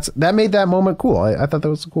think that made that moment cool. I thought that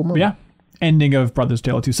was a cool moment. Yeah. Ending of Brothers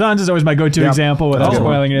Tale of Two Sons is always my go-to Yep. example without That's a good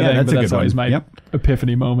one. spoiling Yeah, anything, that's but a that's good always one. my Yep.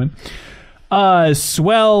 epiphany moment.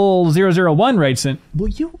 Swell001 writes in, will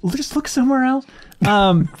you just look somewhere else?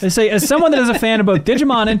 They say, as someone that is a fan of both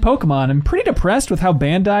Digimon and Pokemon, I'm pretty depressed with how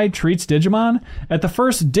Bandai treats Digimon. At the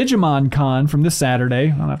first Digimon Con from this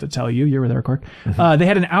Saturday, I don't have to tell you, you were there, Cork, they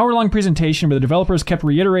had an hour-long presentation where the developers kept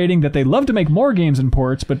reiterating that they love to make more games and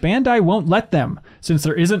ports, but Bandai won't let them, since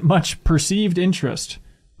there isn't much perceived interest.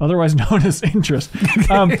 Otherwise known as interest.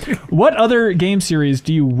 What other game series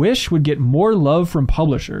do you wish would get more love from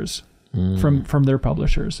publishers, from their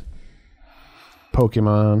publishers?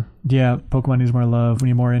 Pokemon. Yeah, Pokemon needs more love. We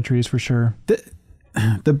need more entries for sure.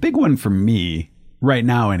 The big one for me right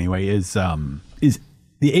now, anyway, is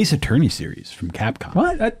the Ace Attorney series from Capcom.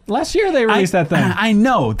 What? Last year they released that thing. I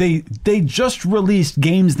know they just released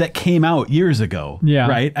games that came out years ago. Yeah.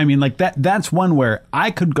 Right. I mean, like that's one where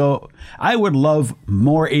I would love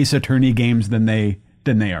more Ace Attorney games than they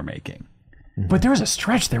are making. But there was a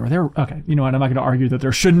stretch there where they were, okay, you know what? I'm not going to argue that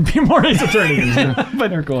there shouldn't be more Ace Attorney games, but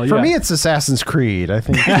they're cool. For me, it's Assassin's Creed. I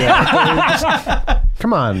think. Yeah.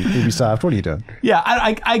 Come on, Ubisoft. What are you doing? Yeah.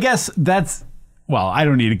 I guess that's. Well, I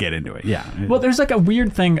don't need to get into it. Yeah. Well, there's like a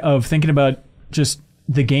weird thing of thinking about just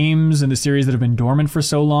the games and the series that have been dormant for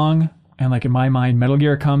so long. And like in my mind, Metal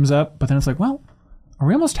Gear comes up, but then it's like, well, are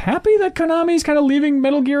we almost happy that Konami's kind of leaving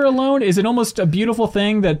Metal Gear alone? Is it almost a beautiful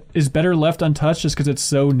thing that is better left untouched just because it's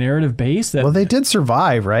so narrative based? That Well, they did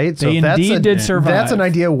survive, right? They if that's indeed did survive. That's an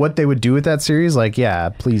idea of what they would do with that series. Like, yeah,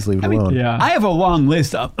 please leave it alone. yeah. I have a long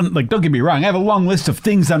list of, like, don't get me wrong, I have a long list of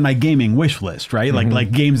things on my gaming wish list, right?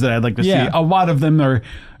 Like games that I'd like to Yeah. see. A lot of them are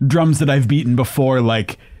drums that I've beaten before,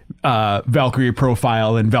 like Valkyrie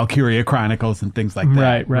Profile and Valkyria Chronicles and things like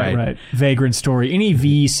that. Right. Vagrant Story, any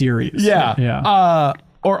V series. Yeah.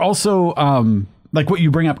 Or also, like what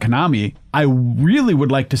you bring up, Konami, I really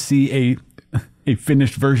would like to see a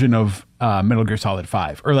finished version of Metal Gear Solid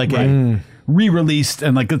 5, or like a re-released,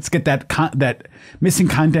 and like let's get that missing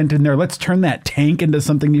content in there. Let's turn that tank into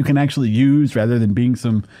something you can actually use rather than being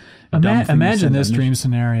some dumb thing to Imagine send this on your- dream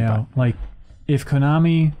scenario. Like, if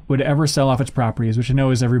Konami would ever sell off its properties, which I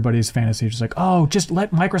know is everybody's fantasy, just like, oh, just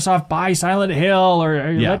let Microsoft buy Silent Hill,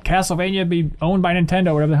 or Yeah. let Castlevania be owned by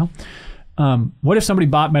Nintendo, whatever the hell. What if somebody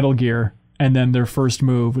bought Metal Gear and then their first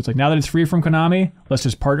move was like, now that it's free from Konami, let's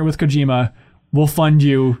just partner with Kojima. We'll fund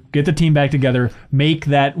you, get the team back together, make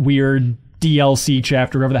that weird DLC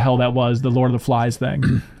chapter, whatever the hell that was, the Lord of the Flies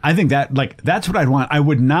thing. I think that's what I'd want. I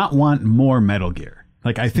would not want more Metal Gear.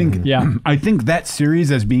 Like I think, I think that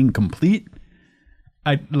series as being complete.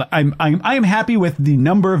 I'm happy with the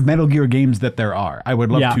number of Metal Gear games that there are. I would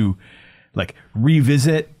love to like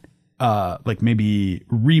revisit like maybe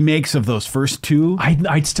remakes of those first two.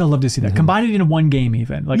 I'd still love to see that. Combine it into one game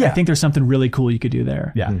even. Like I think there's something really cool you could do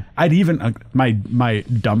there. Yeah. I'd even my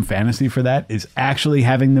dumb fantasy for that is actually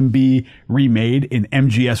having them be remade in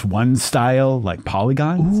MGS1 style, like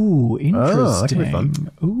polygons. Ooh, interesting. Oh, that could be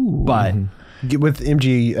fun. Ooh. But With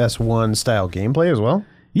MGS1 style gameplay as well.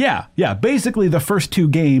 yeah, basically the first two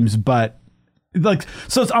games, but like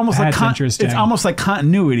so it's almost That's like interesting. it's almost like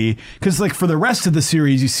continuity, because like for the rest of the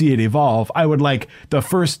series you see it evolve. I would like the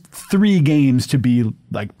first three games to be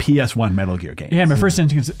like PS1 Metal Gear games. Yeah, my first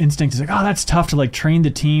instinct is like, oh, that's tough to like train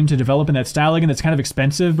the team to develop in that style again. That's kind of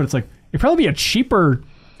expensive, but it's like it'd probably be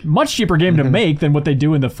a much cheaper game to make than what they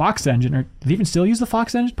do in the Fox engine. Or do they even still use the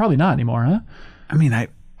Fox engine? Probably not anymore, huh? I mean, I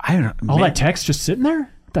don't know. All that text just sitting there?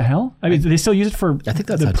 What the hell? I mean, do they still use it for I think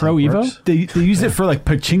that's the how Pro tech Evo? works. They use it for like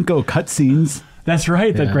pachinko cutscenes. That's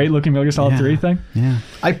right, that great looking Metal Gear Solid 3 thing. Yeah.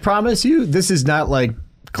 I promise you, this is not like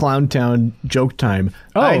Clown Town joke time.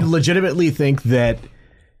 Oh. I legitimately think that,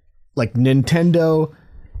 like, Nintendo,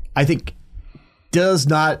 I think, does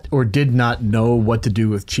not or did not know what to do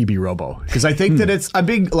with Chibi Robo. Because I think that I'm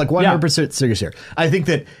being, like, 100% serious here. I think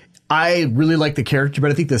that I really like the character, but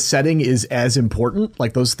I think the setting is as important.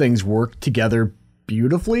 Like, those things work together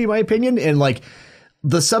beautifully, in my opinion. And, like,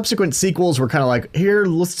 the subsequent sequels were kind of like, here,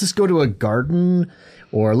 let's just go to a garden,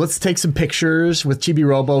 or let's take some pictures with Chibi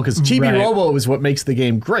Robo, because Chibi Right. Robo is what makes the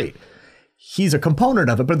game great. he's a component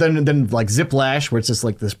of it. But then like Ziplash, where it's just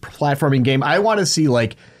like this platforming game, I want to see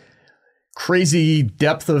like crazy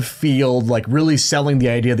depth of field, like really selling the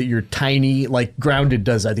idea that you're tiny, like Grounded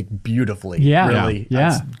does, I think, beautifully. Yeah. Really. Yeah.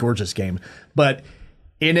 It's a gorgeous game. But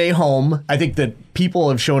in a home, I think that people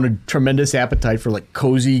have shown a tremendous appetite for like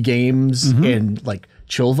cozy games and like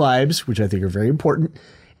chill vibes, which I think are very important.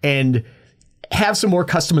 And have some more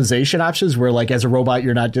customization options where like as a robot,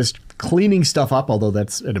 you're not just cleaning stuff up, although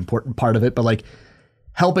that's an important part of it, but like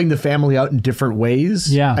helping the family out in different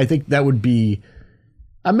ways. Yeah. I think that would be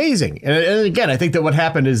amazing. And again, I think that what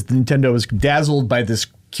happened is Nintendo was dazzled by this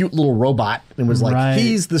cute little robot and was like, Right.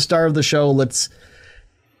 he's the star of the show. Let's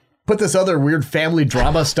put this other weird family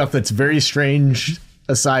drama stuff that's very strange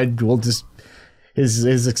aside. We'll just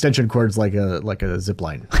his extension cord's like a zip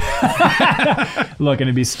line. Look, and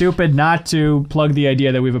it'd be stupid not to plug the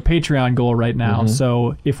idea that we have a Patreon goal right now.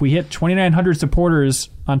 So if we hit 2,900 supporters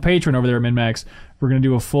on Patreon over there at MinMax, we're going to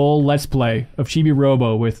do a full Let's Play of Chibi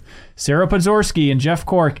Robo with Sarah Podzorski and Jeff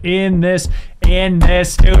Cork in this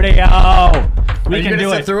studio. We can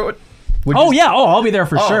do it. Through it? I'll be there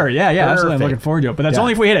for sure. Yeah, absolutely. I'm perfect. looking forward to it. But that's Yeah.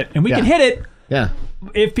 only if we hit it. And we can hit it Yeah.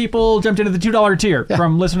 if people jumped into the $2 tier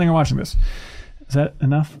from listening or watching this. Is that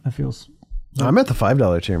enough? That feels... I'm at the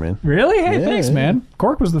 $5 tier, man. Really? Hey, thanks, man.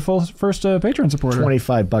 Cork was the first Patreon supporter.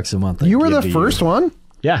 $25 a month. You were I'd the give to first one?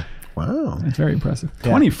 Yeah. Wow. It's very impressive.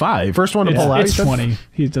 25. First one to pull out. It's 20.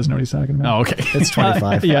 He doesn't know what he's talking about. Oh, okay. It's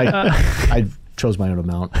 25. Yeah. I chose my own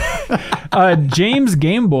amount. James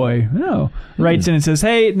Gameboy writes in and says,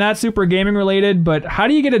 hey, not super gaming related, but how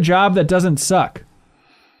do you get a job that doesn't suck?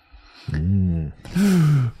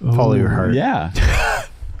 Follow your heart. Yeah.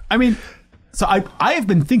 I mean, so I have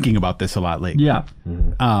been thinking about this a lot lately. Yeah.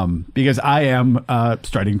 Because I am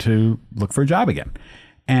starting to look for a job again.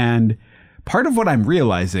 And part of what I'm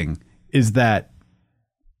realizing is that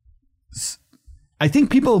I think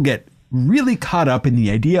people get really caught up in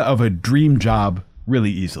the idea of a dream job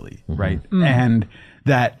really easily, right? And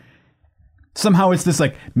that somehow it's this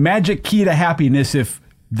like magic key to happiness if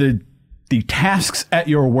the tasks at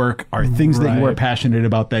your work are things that you are Right. passionate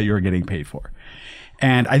about that you're getting paid for.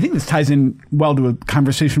 And I think this ties in well to a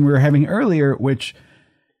conversation we were having earlier, which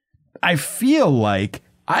I feel like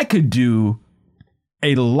I could do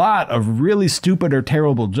a lot of really stupid or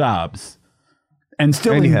terrible jobs and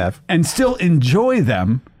still And you have. and still enjoy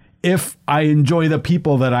them if I enjoy the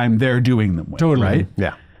people that I'm there doing them with. Totally. Right?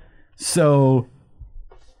 Yeah. So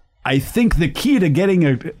I think the key to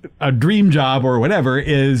getting a dream job or whatever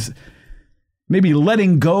is maybe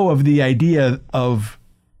letting go of the idea of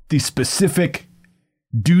the specific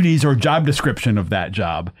duties or job description of that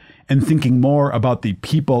job and thinking more about the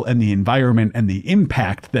people and the environment and the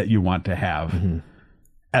impact that you want to have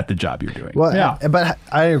at the job you're doing. Well, Yeah. but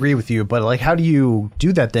I agree with you. But like, how do you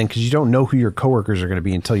do that then? Because you don't know who your coworkers are going to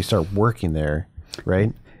be until you start working there,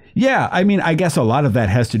 right? Yeah, I mean, I guess a lot of that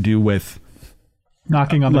has to do with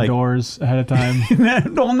Knocking on the Like- doors ahead of time.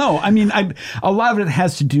 no. I mean, a lot of it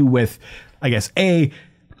has to do with, I guess,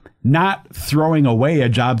 not throwing away a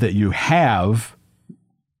job that you have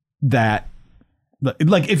that,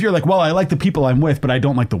 like, if you're like, well, I like the people I'm with, but I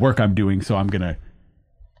don't like the work I'm doing, so I'm going to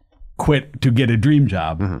quit to get a dream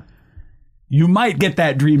job. You might get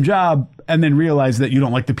that dream job and then realize that you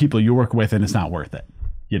don't like the people you work with and it's not worth it,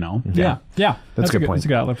 you know? Yeah. That's a good point. That's a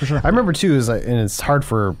good outlook for sure. I remember too, and it's hard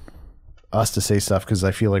for us to say stuff because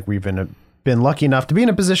I feel like we've been lucky enough to be in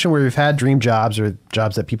a position where we've had dream jobs or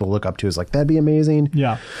jobs that people look up to as like, that'd be amazing.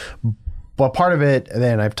 Yeah. But part of it, and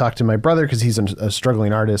then I've talked to my brother because he's a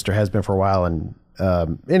struggling artist or has been for a while. And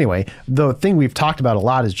anyway, the thing we've talked about a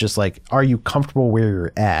lot is just like, are you comfortable where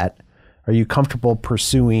you're at? Are you comfortable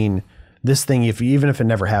pursuing this thing, even if it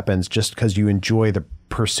never happens, just because you enjoy the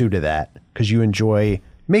pursuit of that? Because you enjoy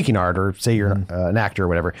making art, or say you're an actor or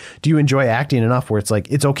whatever. Do you enjoy acting enough where it's like,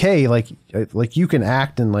 it's okay, like you can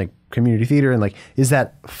act in like community theater, and like, is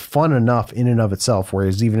that fun enough in and of itself?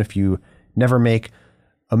 Whereas even if you never make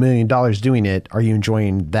 $1 million doing it, are you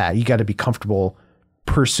enjoying that? You got to be comfortable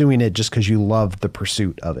pursuing it just because you love the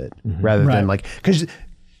pursuit of it, rather Right. than like,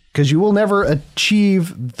 because you will never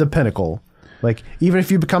achieve the pinnacle. Like, even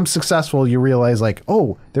if you become successful, you realize like,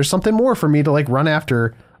 oh, there's something more for me to like run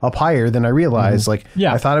after up higher than I realized. Like,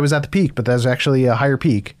 Yeah. I thought I was at the peak, but there's actually a higher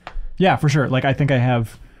peak. Yeah, for sure. Like, I think I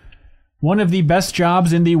have one of the best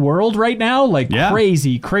jobs in the world right now. Like, Yeah.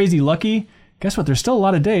 crazy lucky. Guess what? There's still a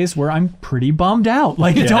lot of days where I'm pretty bummed out.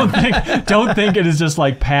 Like, don't think it is just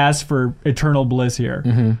like pass for eternal bliss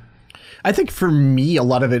here. I think for me, a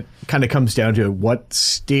lot of it kind of comes down to what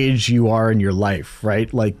stage you are in your life,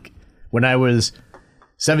 right? Like when I was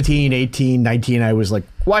 17, 18, 19, I was like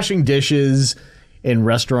washing dishes in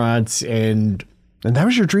restaurants, and that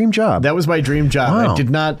was your dream job. that was my dream job. Wow. I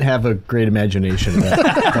did not have a great imagination at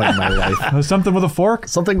that point in my life. Something with a fork?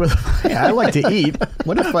 Something with, yeah, I like to eat.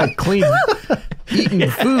 What if I cleaned eating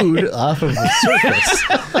food off of the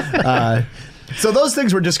surface? So those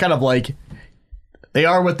things were just kind of like, they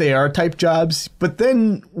are what they are type jobs. But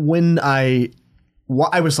then when I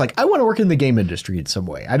was like, I want to work in the game industry in some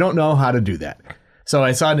way. I don't know how to do that. So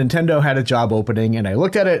I saw Nintendo had a job opening, and I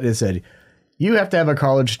looked at it and it said, you have to have a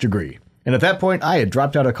college degree. And at that point, I had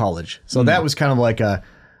dropped out of college. So that was kind of like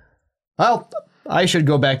well, I should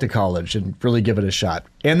go back to college and really give it a shot.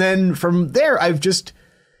 And then from there, I've just,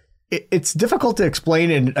 it's difficult to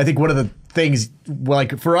explain. And I think one of the things,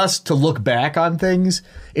 like for us to look back on things,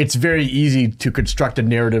 it's very easy to construct a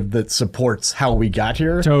narrative that supports how we got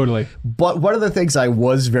here. Totally. But one of the things I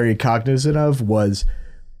was very cognizant of was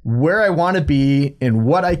where I want to be and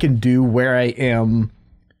what I can do where I am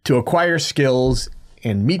to acquire skills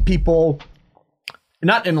and meet people,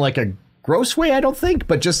 not in like a gross way, I don't think,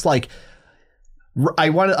 but just like I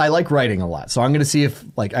like writing a lot. So I'm going to see if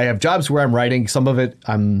like I have jobs where I'm writing. Some of it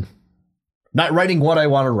I'm not writing what I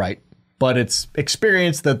want to write, but it's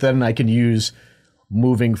experience that then I can use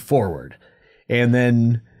moving forward. And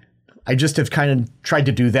then I just have kind of tried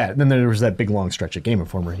to do that. And then there was that big long stretch at Game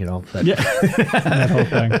Informer, you know. That, That whole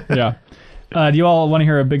thing. Yeah. Do you all want to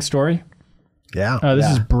hear a big story? Yeah. This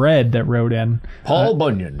is Bread that wrote in. Paul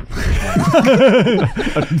Bunyan.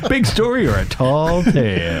 Big story or a tall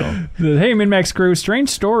tale? Hey, MinMax crew, strange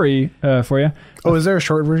story for you. Oh, is there a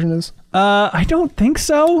short version of this? I don't think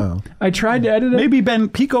so. I tried to edit it. Maybe Ben,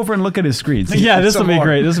 peek over and look at his screen. See Yeah, this will some be more.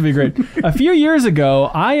 great. This will be great. A few years ago,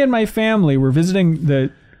 I and my family were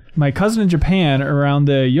visiting my cousin in Japan around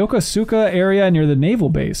the Yokosuka area near the naval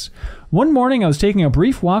base. One morning, I was taking a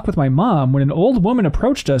brief walk with my mom when an old woman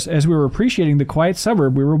approached us as we were appreciating the quiet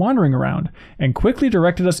suburb we were wandering around and quickly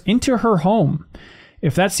directed us into her home.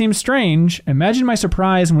 If that seems strange, imagine my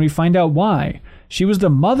surprise when we find out why. She was the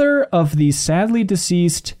mother of the sadly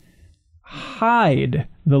deceased Hyde,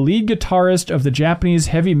 the lead guitarist of the Japanese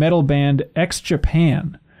heavy metal band X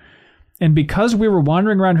Japan. And because we were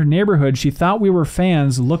wandering around her neighborhood, she thought we were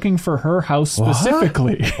fans looking for her house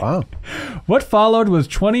specifically. Wow. What followed was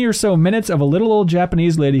 20 or so minutes of a little old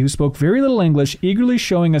Japanese lady who spoke very little English, eagerly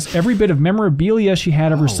showing us every bit of memorabilia she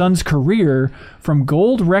had of her son's career, from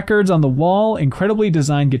gold records on the wall, incredibly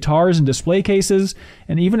designed guitars and display cases,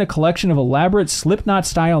 and even a collection of elaborate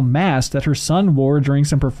Slipknot-style masks that her son wore during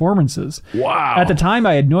some performances. Wow. At the time,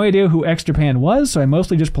 I had no idea who X Japan was, so I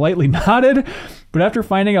mostly just politely nodded. But after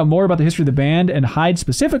finding out more about the history of the band and Hyde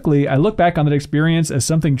specifically, I look back on that experience as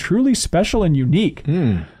something truly special and unique.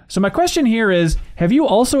 So my question here is, have you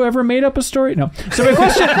also ever made up a story? No. So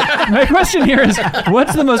my question here is,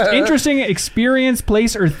 what's the most interesting experience,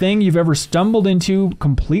 place, or thing you've ever stumbled into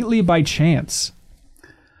completely by chance?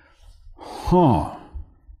 Huh.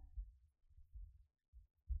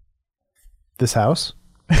 This house?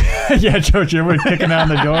 Yeah, George, we're kicking down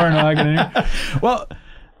the door and walking in here. Well,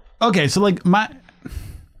 okay, so like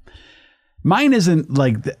mine isn't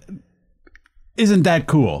like isn't that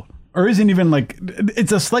cool, or isn't even like,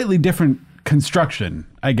 it's a slightly different construction,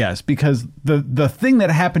 I guess, because the thing that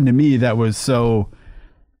happened to me that was so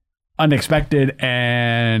unexpected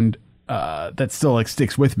and that still like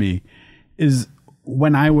sticks with me is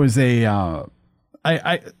when I was I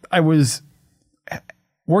was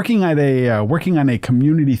working on a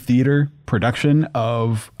community theater production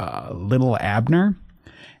of Little Abner.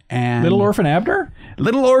 And Little Orphan Abner?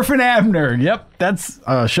 Little Orphan Abner. Yep, that's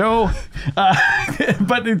a show.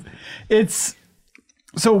 But it's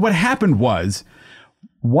so what happened was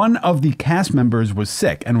one of the cast members was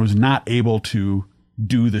sick and was not able to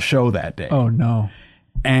do the show that day. Oh, no.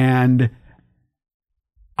 And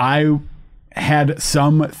I had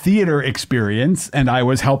some theater experience, and I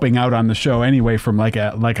was helping out on the show anyway from on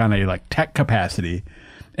a tech capacity.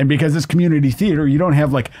 And because it's community theater, you don't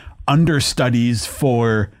have like understudies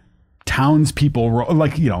for townspeople,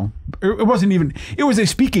 like, you know, it wasn't even, it was a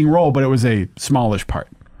speaking role, but it was a smallish part.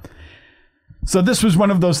 So this was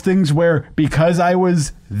one of those things where, because I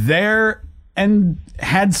was there and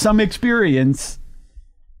had some experience,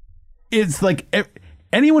 it's like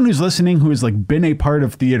anyone who's listening who has like been a part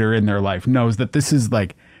of theater in their life knows that this is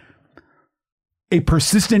like a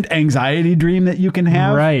persistent anxiety dream that you can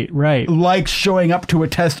have. Right. Like showing up to a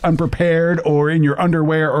test unprepared or in your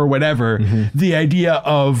underwear or whatever. Mm-hmm. The idea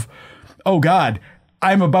of, oh God,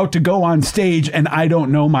 I'm about to go on stage and I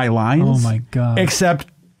don't know my lines. Oh my God. Except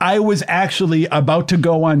I was actually about to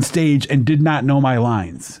go on stage and did not know my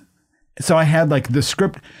lines. So I had like the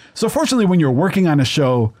script. So fortunately, when you're working on a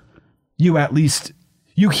show, you at least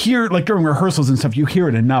you hear, like during rehearsals and stuff, you hear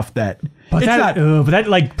it enough that But that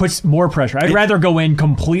like puts more pressure. I'd rather go in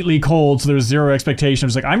completely cold so there's zero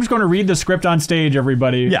expectations. Like, I'm just going to read the script on stage,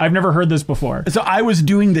 everybody. Yeah. I've never heard this before. So I was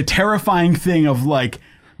doing the terrifying thing of like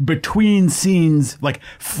between scenes, like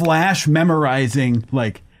flash memorizing,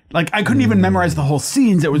 like I couldn't even memorize the whole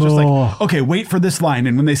scenes. It was just like, okay, wait for this line.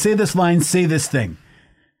 And when they say this line, say this thing.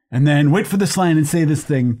 And then wait for this line and say this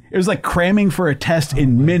thing. It was like cramming for a test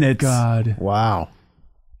in minutes. God. Wow.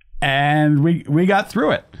 And we got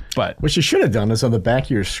through it. But What you should have done is on the back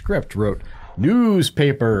of your script wrote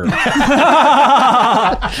newspaper.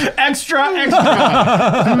 extra.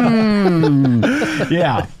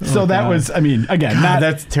 Yeah. So that was, I mean, again,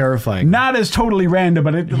 That's terrifying. not as totally random,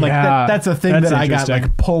 but that's a thing that's that I got interesting.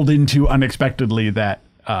 like pulled into unexpectedly that,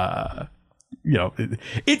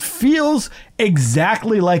 it feels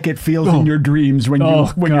exactly like it feels in your dreams when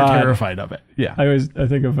you're God. terrified of it. Yeah. I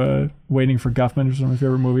think of Waiting for Guffman, which is one of my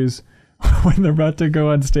favorite movies. When they're about to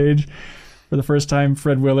go on stage for the first time,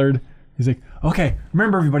 Fred Willard, he's like, okay,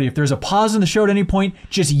 remember everybody, if there's a pause in the show at any point,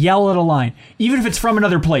 just yell at a line. Even if it's from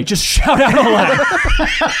another play, just shout out a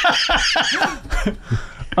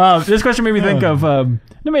line. This question made me think of,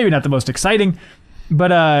 maybe not the most exciting,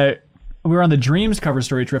 but we were on the Dreams cover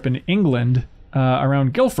story trip in England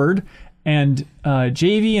around Guildford, and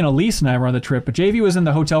JV and Elise and I were on the trip, but JV was in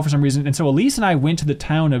the hotel for some reason, and so Elise and I went to the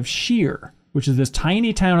town of Sheer, which is this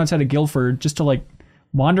tiny town outside of Guildford, just to like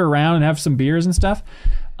wander around and have some beers and stuff.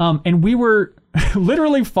 And we were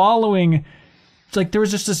literally following, it's like there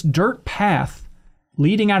was just this dirt path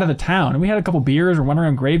leading out of the town. And we had a couple beers, we're wandering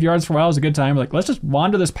around graveyards for a while. It was a good time. We're like, let's just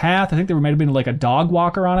wander this path. I think there might have been like a dog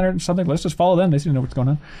walker on it or something. Let's just follow them. They seem to know what's going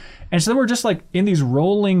on. And so then we're just like in these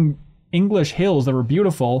rolling English hills that were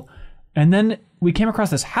beautiful. And then we came across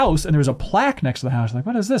this house and there was a plaque next to the house. Like,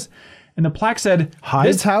 what is this? And the plaque said,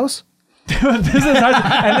 Hyde's house? this is,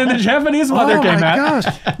 and then the Japanese mother came out.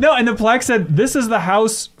 Gosh. No, and the plaque said, this is the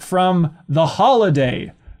house from The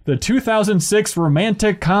Holiday, the 2006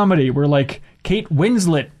 romantic comedy where like Kate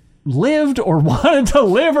Winslet lived or wanted to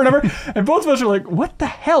live or whatever. And both of us are like, what the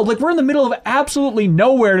hell? Like, we're in the middle of absolutely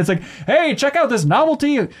nowhere. And it's like, hey, check out this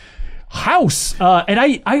novelty house. And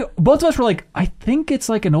I both of us were like, I think it's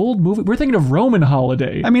like an old movie. We're thinking of Roman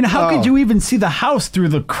Holiday. I mean, how could you even see the house through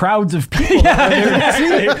the crowds of people?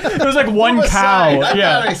 It was like one cow.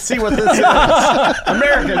 Yeah. I see what this is.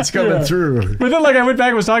 Americans coming through. But then, like, I went back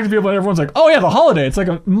and was talking to people, and everyone's like, "Oh yeah, The Holiday. It's like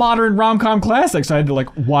a modern rom-com classic." So I had to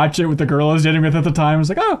like watch it with the girl I was dating with at the time. I was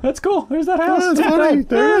like, "Oh, that's cool. There's that house. that's funny.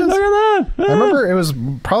 There it is. Look at that." I remember it was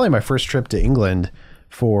probably my first trip to England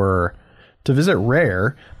to visit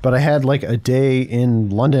Rare, but I had like a day in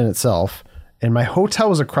London itself, and my hotel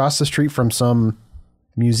was across the street from some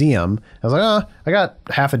museum. I was like, I got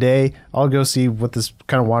half a day. I'll go see what this,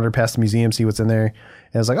 kind of wander past the museum, see what's in there.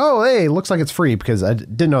 And I was like, oh, hey, looks like it's free, because I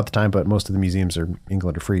didn't know at the time, but most of the museums in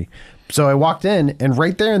England are free. So I walked in, and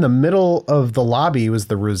right there in the middle of the lobby was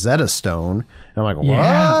the Rosetta Stone. And I'm like,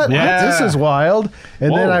 what? Yeah. This is wild.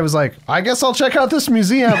 And then I was like, I guess I'll check out this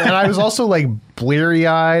museum. And I was also like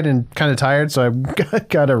bleary-eyed and kind of tired, so I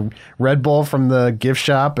got a Red Bull from the gift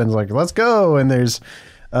shop and was like, let's go. And there's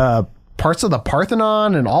parts of the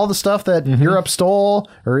Parthenon and all the stuff that Europe stole,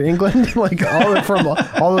 or England, like from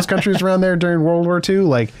all those countries around there during World War II.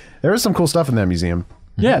 Like, there was some cool stuff in that museum.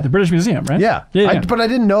 Yeah, the British Museum, right? Yeah. Yeah. But I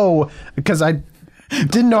didn't know, because I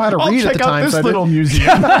didn't know how to read at the time. This so little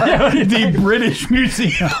museum, the British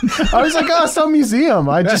Museum. I was like, oh, some museum.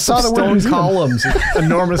 I just saw the word Stone museum. columns,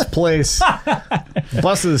 enormous place.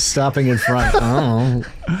 Buses stopping in front. Oh,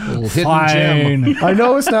 little hidden gem. Fine. I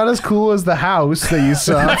know it's not as cool as the house that you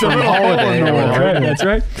saw from Holiday. That's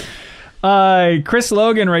right. Chris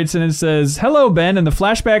Logan writes in and says, "Hello, Ben and the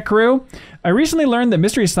Flashback crew. I recently learned that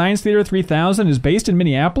Mystery Science Theater 3000 is based in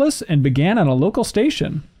Minneapolis and began on a local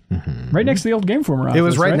station. Right next to the old Game Informer office. It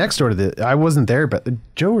was right next door to the. I wasn't there, but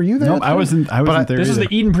Joe, were you there? Nope, I wasn't there. This is either.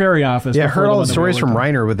 the Eden Prairie office. Yeah, I before heard the all one the that stories we from worked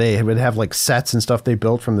on. Reiner where they would have like sets and stuff they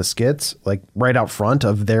built from the skits, like right out front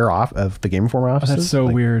of of the Game Informer offices. That's so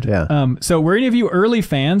Like, weird. Yeah. So were any of you early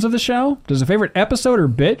fans of the show? Does a favorite episode or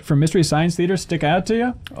bit from Mystery Science Theater stick out to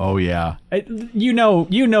you? Oh yeah. You know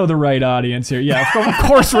the right audience here. Yeah, of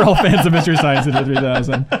course we're all fans of Mystery Science Theater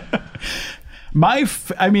 3000.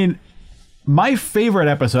 My favorite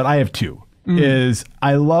episode, I have two, is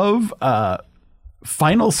I love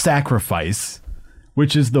Final Sacrifice,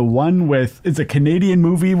 which is the one with, it's a Canadian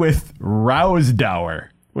movie with Rousdower,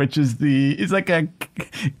 which is he's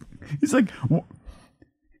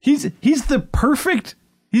the perfect,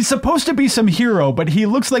 he's supposed to be some hero, but he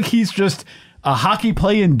looks like he's just a hockey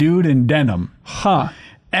playing dude in denim. Huh.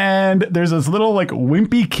 And there's this little like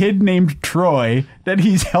wimpy kid named Troy that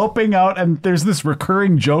he's helping out, and there's this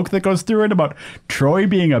recurring joke that goes through it about Troy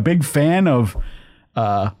being a big fan of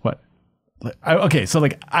what? Okay, so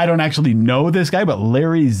like I don't actually know this guy, but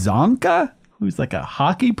Larry Zonka, who's like a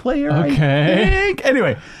hockey player. Okay. I think.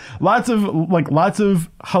 Anyway, lots of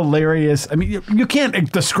hilarious. I mean, you can't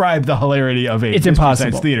describe the hilarity of a It's Mystery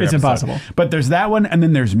impossible. Science Theater It's episode. impossible. But there's that one, and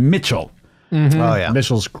then there's Mitchell. Oh yeah.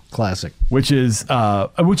 Mitchell's classic. Which is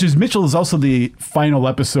Mitchell is also the final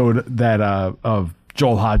episode that of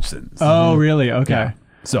Joel Hodgson's. Oh, really? Okay. Yeah.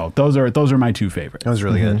 So those are my two favorites. That was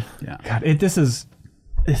really good. Yeah. God, this is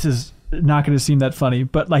not going to seem that funny,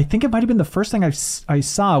 but I think it might have been the first thing I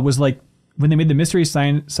saw was like when they made the Mystery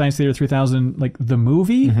Science Theater 3000, like the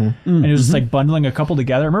movie, and it was just like bundling a couple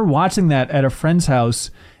together. I remember watching that at a friend's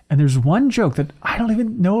house. And there's one joke that I don't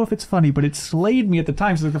even know if it's funny, but it slayed me at the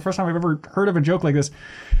time. So it's like the first time I've ever heard of a joke like this,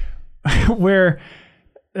 where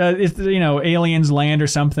it's aliens land or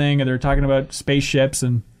something, and they're talking about spaceships,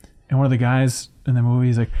 and one of the guys in the movie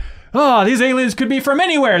is like, "Oh, these aliens could be from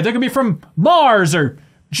anywhere. They could be from Mars or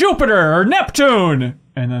Jupiter or Neptune."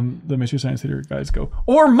 And then the Mystery Science Theater guys go,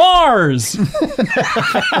 "Or Mars," and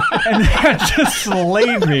that just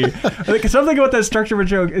slayed me. Like something about that structure of a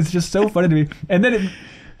joke is just so funny to me. And then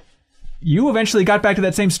you eventually got back to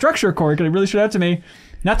that same structure, Corey, because it really stood out to me.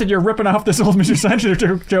 Not that you're ripping off this old Mystery Science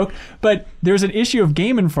Theater joke, but there's an issue of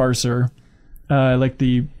Game Enforcer, like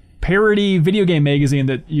the parody video game magazine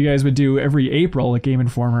that you guys would do every April at Game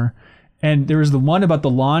Informer. And there was the one about the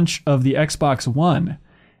launch of the Xbox One.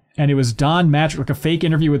 And it was Don Matrick, like a fake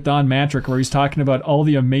interview with Don Matrick, where he's talking about all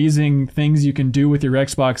the amazing things you can do with your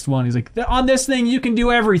Xbox One. He's like, on this thing, you can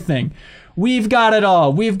do everything. We've got it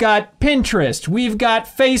all. We've got Pinterest. We've got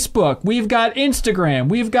Facebook. We've got Instagram.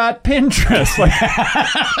 We've got Pinterest. Like,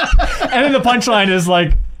 and then the punchline is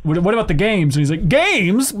like, what about the games? And he's like,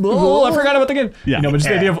 games? Oh, I forgot about the game. Yeah. But just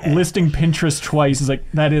the idea of listing Pinterest twice is like,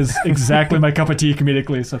 that is exactly my cup of tea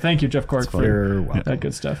comedically. So thank you, Jeff Cork, for that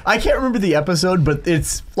good stuff. I can't remember the episode, but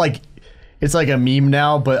it's like a meme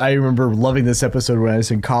now. But I remember loving this episode when I was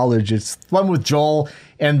in college. It's one with Joel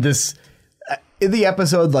and this in the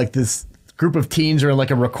episode, like this group of teens are in like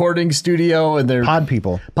a recording studio, and they're Pod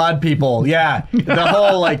people. Yeah, the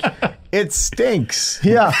whole like it stinks.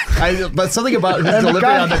 Yeah. But something about his delivery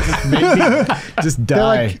on that just made me just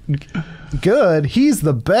die. Like, good. He's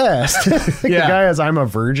the best. The guy has "I'm a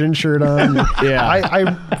virgin" shirt on. Yeah.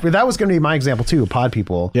 I that was going to be my example too. Pod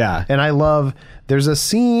people. Yeah. And I love. There's a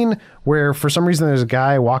scene where for some reason there's a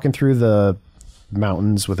guy walking through the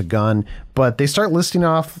mountains with a gun, but they start listing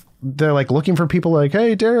off. They're like looking for people like,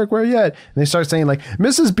 "Hey, Derek, where are you at?" And they start saying like,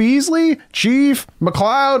 "Mrs. Beasley, Chief,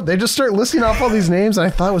 McLeod." They just start listing off all these names, and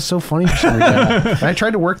I thought it was so funny for some reason. And I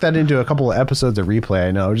tried to work that into a couple of episodes of Replay.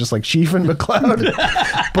 I know, just like Chief and McLeod.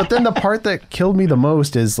 But then the part that killed me the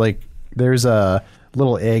most is like, there's a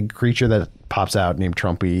little egg creature that pops out named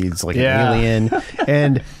Trumpy. He's like an alien,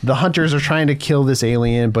 and the hunters are trying to kill this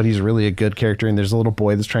alien, but he's really a good character, and there's a little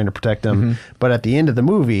boy that's trying to protect him. But at the end of the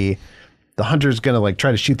movie, the hunter's gonna like try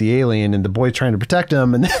to shoot the alien, and the boy's trying to protect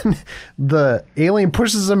him, and then the alien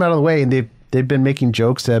pushes him out of the way, and they've been making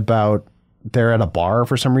jokes about they're at a bar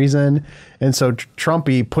for some reason, and so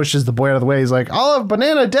Trumpy pushes the boy out of the way. He's like, "I'll have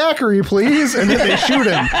banana daiquiri, please," and then they shoot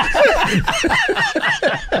him.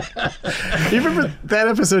 You remember that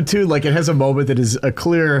episode too? Like it has a moment that is a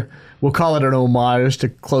clear, we'll call it an homage to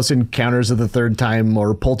Close Encounters of the Third Time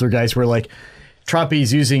or Poltergeist, where like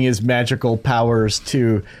Trumpy's using his magical powers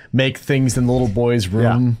to make things in the little boy's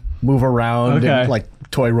room move around, and like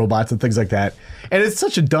toy robots and things like that. And it's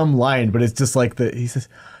such a dumb line, but it's just like he says,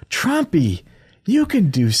 "Trumpy, you can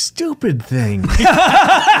do stupid things."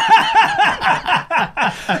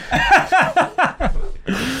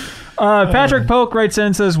 Patrick Polk writes in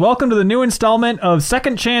and says, "Welcome to the new installment of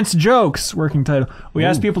Second Chance Jokes," working title. We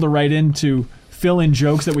asked people to write in to fill in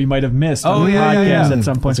jokes that we might have missed on the podcast at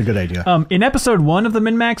some point. That's a good idea. In episode 1 of the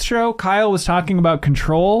Min-Max show, Kyle was talking about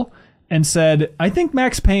Control and said, I think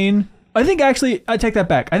actually, I take that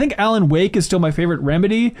back. I think Alan Wake is still my favorite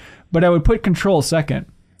Remedy, but I would put Control second.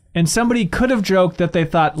 And somebody could have joked that they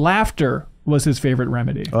thought Laughter was his favorite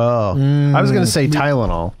Remedy. Oh, I was going to say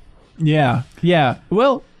Tylenol. Yeah.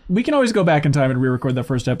 Well, we can always go back in time and re-record that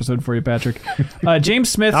first episode for you, Patrick. James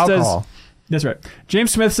Smith Alcohol. That's right.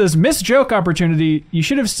 James Smith says, missed joke opportunity. You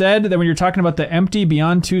should have said that when you're talking about the empty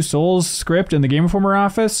Beyond Two Souls script in the Game Informer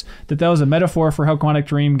office, that was a metaphor for how Quantic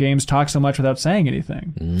Dream games talk so much without saying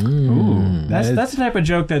anything. Ooh, that's the type of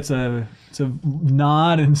joke that's it's a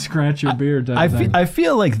nod and scratch your beard type of thing. I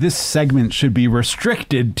feel like this segment should be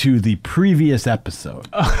restricted to the previous episode.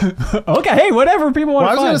 Okay, hey, whatever people want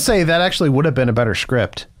Well, I to was find. going to say that actually would have been a better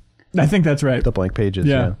script. I think that's right. The blank pages.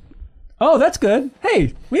 Yeah. Oh, that's good.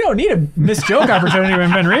 Hey, we don't need a missed joke opportunity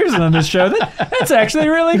when Ben Reeves is on this show. That's actually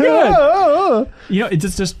really good. You know, it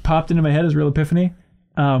just popped into my head as real epiphany.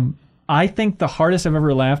 I think the hardest I've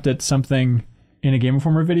ever laughed at something in a Game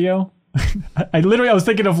Informer video. I was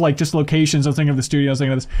thinking of like just locations. I was thinking of the studio. I was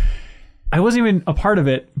thinking of this. I wasn't even a part of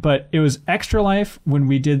it, but it was Extra Life when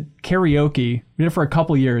we did karaoke. We did it for a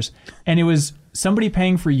couple years, and it was somebody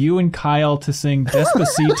paying for you and Kyle to sing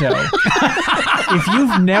Despacito. If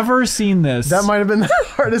you've never seen this, That might have been the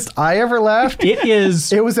hardest I ever laughed. it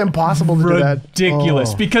is It was impossible to do that.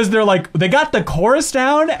 ridiculous Oh. because they're like, they got the chorus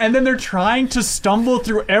down and then they're trying to stumble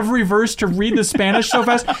through every verse to read the Spanish so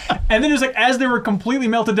fast. And then it's like, as they were completely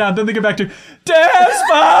melted down, then they get back to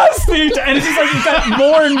Despacito. And it's just like, it got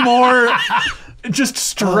more and more just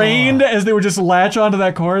strained as they would just latch onto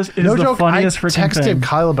that chorus. It No is the joke, I funniest freaking texted thing.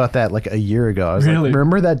 Kyle about that like a year ago. I was Really? like,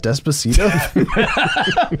 remember that Despacito?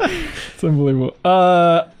 It's unbelievable.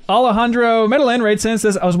 Alejandro Medellin writes in and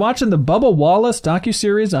says, I was watching the Bubba Wallace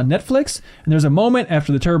docuseries on Netflix, and there's a moment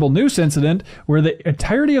after the terrible noose incident where the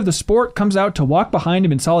entirety of the sport comes out to walk behind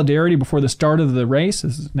him in solidarity before the start of the race.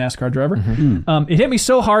 This is a NASCAR driver. It hit me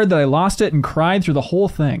so hard that I lost it and cried through the whole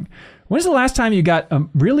thing. When's the last time you got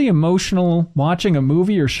really emotional watching a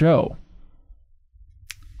movie or show?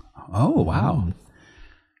 Oh, wow.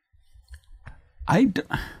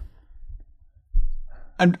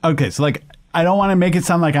 Okay, so like, I don't want to make it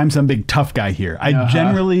sound like I'm some big tough guy here. I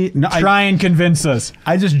generally... No, Try and convince us.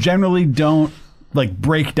 I just generally don't like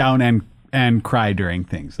break down and cry during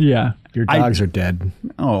things. Yeah. Your dogs are dead.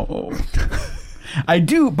 Oh. I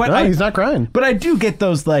do, but No, he's not crying. But I do get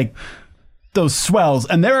those those swells,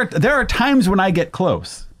 and there are times when I get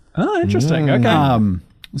close. Oh, interesting. Okay.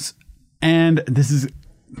 And this is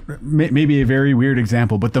maybe a very weird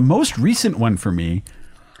example, but the most recent one for me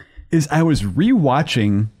is I was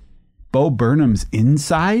rewatching Bo Burnham's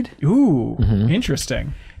Inside, Ooh,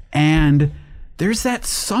 interesting. and there's that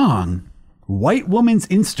song, White Woman's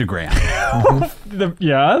Instagram.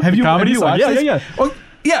 Have you comedy song? watched this? Yeah. Oh,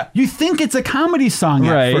 yeah, you think it's a comedy song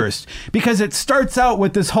Right. at first because it starts out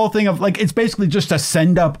with this whole thing of like it's basically just a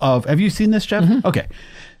send up of. Have you seen this, Jeff? Okay,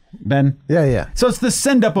 Ben. Yeah. So it's the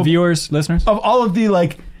send up of Viewers, listeners. of all of the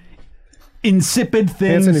like insipid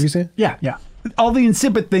things. Hanson, have you seen it? Yeah. All the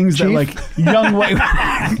insipid things that like young white.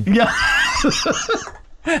 Yeah.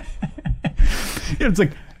 It's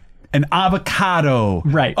like an avocado.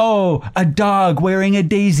 Right. Oh, a dog wearing a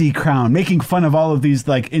daisy crown, making fun of all of these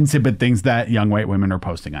like insipid things that young white women are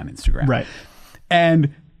posting on Instagram. Right.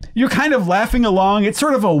 And you're kind of laughing along. It's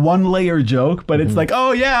sort of a one-layer joke, but it's like,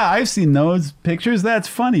 oh yeah, I've seen those pictures. That's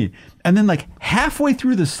funny. And then like halfway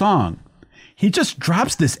through the song, he just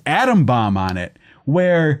drops this atom bomb on it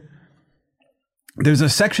where there's a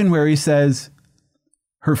section where he says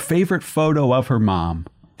her favorite photo of her mom.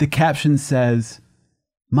 The caption says,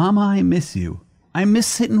 Mama, I miss you. I miss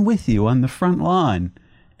sitting with you on the front lawn.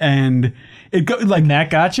 And it That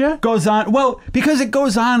gotcha? goes on. Well, because it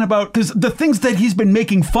goes on about, because the things that he's been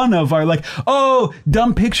making fun of are like, oh,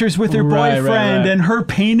 dumb pictures with her Right, boyfriend right. and her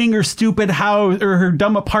painting her stupid house or her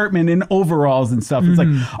dumb apartment in overalls and stuff. It's like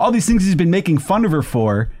all these things he's been making fun of her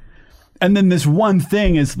for. And then this one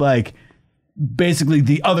thing is like basically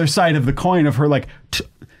the other side of the coin of her like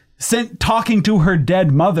talking to her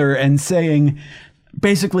dead mother and saying,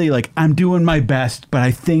 basically like, I'm doing my best, but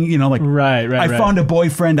I think, like Right. I found a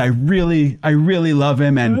boyfriend. I really love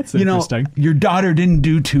him. And That's interesting. your daughter didn't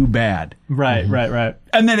do too bad. Right.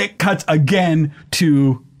 And then it cuts again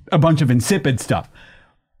to a bunch of insipid stuff.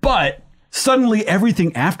 But suddenly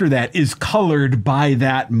everything after that is colored by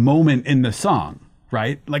that moment in the song,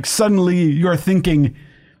 right? Like suddenly you're thinking,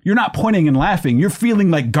 you're not pointing and laughing. You're feeling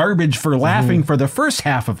like garbage for laughing for the first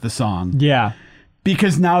half of the song. Yeah.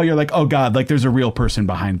 Because now you're like, oh God, like there's a real person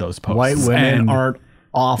behind those posts. White women And- aren't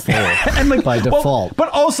awful and like by well, default. but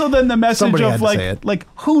also then the message Somebody had of to say it. like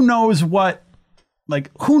who knows what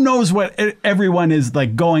everyone is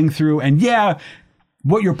like going through, and yeah,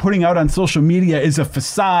 what you're putting out on social media is a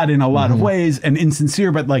facade in a lot of ways and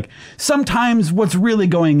insincere, but like sometimes what's really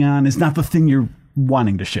going on is not the thing you're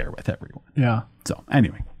wanting to share with everyone. Yeah. So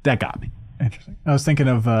anyway, that got me. Interesting. I was thinking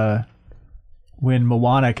of when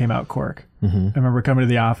Moana came out, Cork. I remember coming to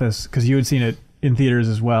the office because you had seen it in theaters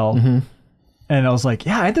as well. And I was like,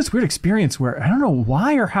 yeah, I had this weird experience where I don't know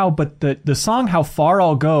why or how, but the song How Far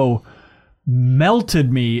I'll Go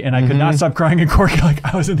melted me, and I could not stop crying and Corky like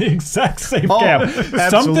I was in the exact same camp. Something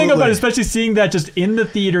absolutely. about it, especially seeing that just in the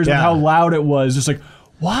theaters and how loud it was, just like,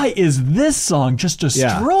 why is this song just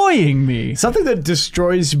destroying me? Something that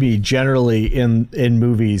destroys me generally in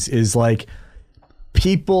movies is like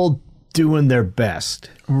people doing their best.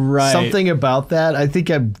 Right. Something about that. I think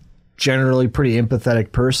I'm generally pretty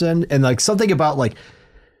empathetic person, and like something about like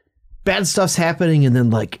bad stuff's happening and then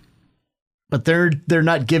like, but they're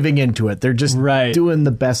not giving into it. They're just doing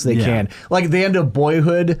the best they can. Like the end of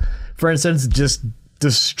Boyhood, for instance, just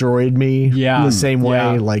destroyed me in the same way.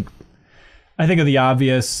 Yeah. Like, I think of the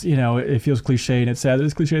obvious, it feels cliche and it's sad that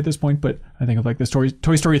it's cliche at this point, but I think of like this Toy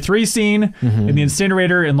Story 3 scene in the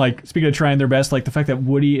incinerator, and like, speaking of trying their best, like the fact that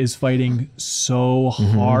Woody is fighting so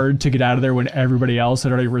hard to get out of there when everybody else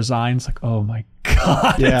had already resigned. It's like, oh my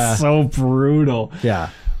God, it's so brutal. yeah.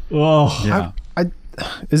 Oh, Yeah.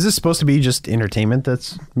 Is this supposed to be just entertainment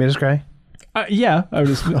that's made us cry? yeah. I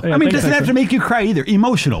I mean, it doesn't have to make you cry either.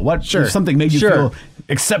 Emotional. What if something made you feel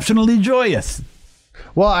exceptionally joyous?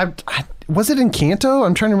 Well, was it Encanto?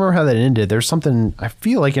 I'm trying to remember how that ended. There's something, I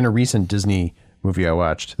feel like in a recent Disney movie I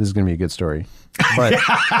watched. This is going to be a good story. But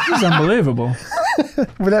This is unbelievable.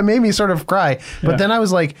 that made me sort of cry. But then I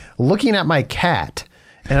was like looking at my cat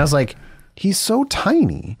and I was like, he's so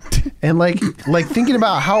tiny. And like thinking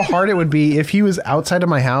about how hard it would be if he was outside of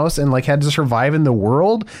my house and like had to survive in the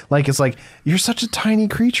world. Like, it's like, you're such a tiny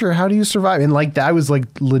creature. How do you survive? And like, I was like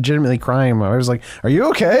legitimately crying. I was like, are you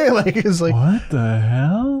okay? Like, it's like, What the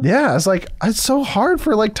hell? yeah, it's like, it's so hard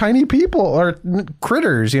for like tiny people or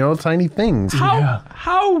critters, tiny things.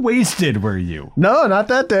 How wasted were you? No, not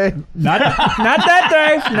that day. Not that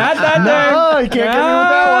day. Not that day. No, you can't get me with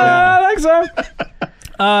that one. I think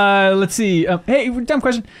so. Let's see. Hey, dumb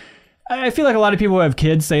question. I feel like a lot of people who have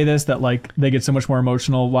kids say this, that like they get so much more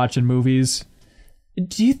emotional watching movies.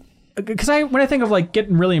 Do you? Because when I think of like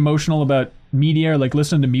getting really emotional about media or like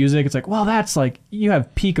listening to music, it's like, well, that's like you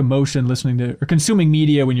have peak emotion listening to or consuming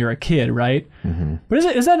media when you're a kid, right? Mm-hmm. But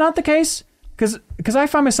is that not the case? Because I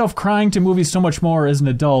find myself crying to movies so much more as an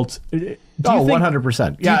adult. Do you think,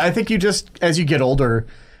 100%. Yeah, I think you just, as you get older,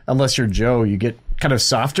 unless you're Joe, you get kind of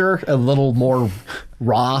softer, a little more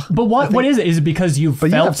raw. But what is it? Is it because you've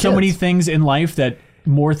felt so many things in life that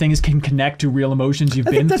more things can connect to real emotions you've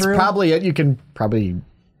been that's through? probably it. You can probably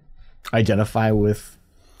identify with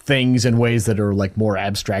things in ways that are like more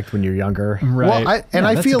abstract when you're younger. Right. Well,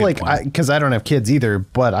 I feel like, because I don't have kids either,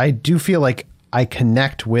 but I do feel like I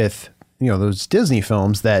connect with, those Disney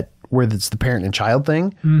films where it's the parent and child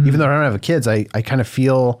thing. Mm-hmm. Even though I don't have kids, I kind of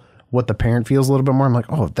feel what the parent feels a little bit more. I'm like,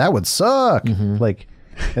 oh, that would suck. Mm-hmm. Like,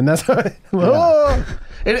 and that's how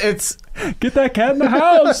it's get that cat in the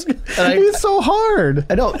house. It's so hard.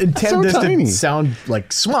 I don't intend this to sound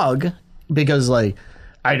like smug, because like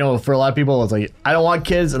I know for a lot of people it's like, I don't want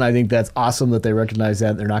kids, and I think that's awesome that they recognize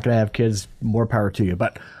that they're not going to have kids. More power to you.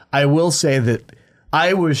 But I will say that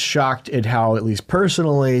I was shocked at how, at least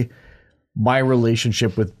personally, my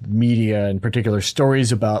relationship with media, in particular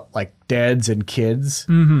stories about like dads and kids,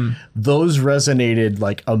 those resonated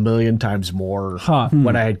like a million times more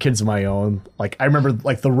when I had kids of my own. Like I remember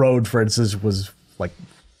like The Road, for instance, was like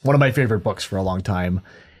one of my favorite books for a long time.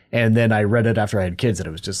 And then I read it after I had kids, and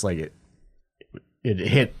it was just like it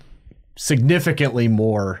hit significantly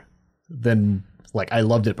more than like I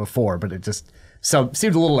loved it before, but it just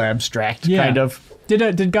seemed a little abstract, kind of.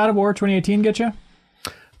 Did God of War 2018 get you?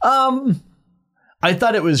 I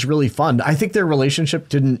thought it was really fun. I think their relationship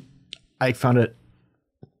didn't. I found it.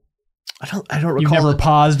 I don't recall. You never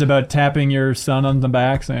paused about tapping your son on the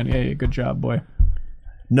back, saying, "Hey, good job, boy."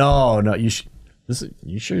 No. You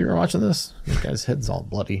sure you were watching this? This guy's head's all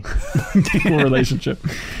bloody. Cool relationship.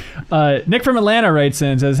 Nick from Atlanta writes in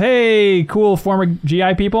and says, "Hey, cool former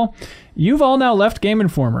GI people, you've all now left Game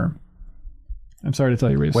Informer." I'm sorry to tell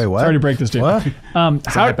you, Reese. Wait, what? Sorry to break this to you. What?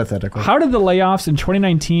 Hypothetical. How did the layoffs in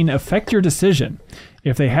 2019 affect your decision?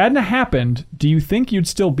 If they hadn't happened, do you think you'd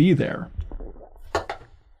still be there?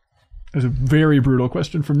 It was a very brutal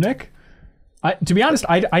question from Nick. To be honest,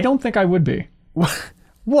 I don't think I would be.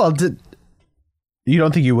 Well, you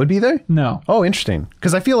don't think you would be there? No. Oh, interesting.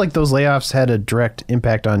 Because I feel like those layoffs had a direct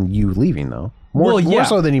impact on you leaving, though. More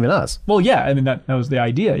so than even us. Well, yeah. I mean, that was the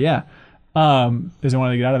idea, yeah. Because I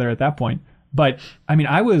wanted to get out of there at that point. But, I mean,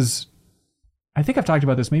 I think I've talked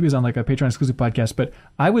about this, maybe it was on like a Patreon exclusive podcast, but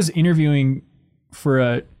I was interviewing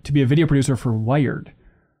to be a video producer for Wired,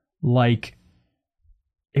 like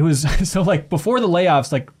it was so like before the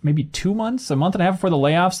layoffs, like maybe a month and a half before the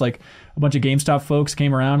layoffs, like a bunch of GameStop folks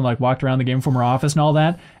came around and like walked around the Game Informer office and all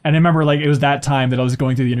that. And I remember like it was that time that I was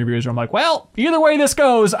going through the interviews where I'm like, well, either way this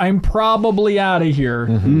goes, I'm probably out of here.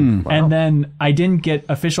 Wow. And then I didn't get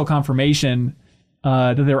official confirmation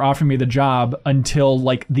that they were offering me the job until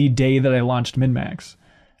like the day that I launched MinMax.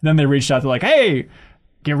 Then they reached out to like, hey,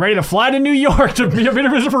 get ready to fly to New York to be a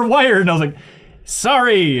interview for Wired. And I was like,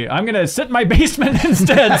 sorry, I'm going to sit in my basement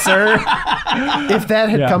instead, sir. If that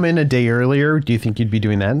had come in a day earlier, do you think you'd be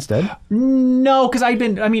doing that instead? No, because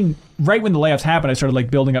right when the layoffs happened, I started like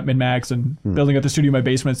building up MinMax and building up the studio in my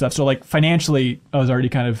basement and stuff. So like financially, I was already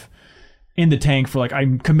kind of in the tank for like,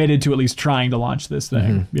 I'm committed to at least trying to launch this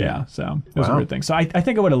thing. Yeah, so it was a weird thing. So I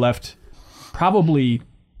think I would have left probably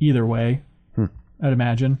either way, I'd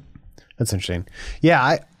imagine. That's interesting. Yeah,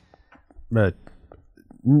 I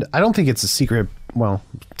don't think it's a secret. Well,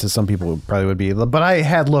 to some people it probably would be, but I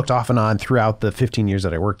had looked off and on throughout the 15 years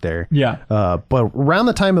that I worked there. Yeah. But around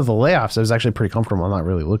the time of the layoffs, I was actually pretty comfortable not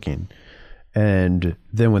really looking. And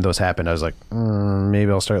then when those happened, I was like,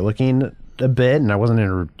 maybe I'll start looking a bit. And I wasn't in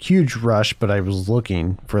a huge rush, but I was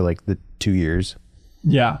looking for like the 2 years.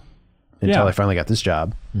 Yeah. Until I finally got this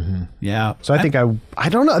job. Yeah. So I think I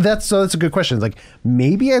don't know. That's a good question. Like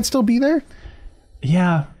maybe I'd still be there.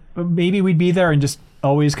 Yeah. But maybe we'd be there and just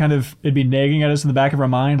always kind of, it'd be nagging at us in the back of our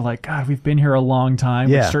mind, like, God, we've been here a long time,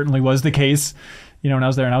 which certainly was the case, when I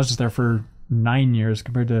was there, and I was just there for 9 years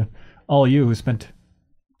compared to all you who spent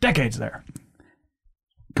decades there.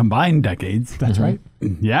 Combined decades. That's right.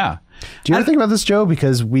 Yeah. Do you ever think about this, Joe?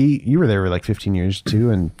 Because you were there for like 15 years too,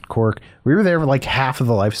 and Cork, we were there for like half of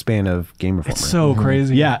the lifespan of Game Informer. It's so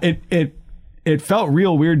crazy. Yeah. It felt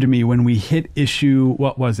real weird to me when we hit issue,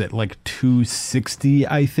 what was it, like 260,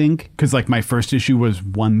 I think? Because like my first issue was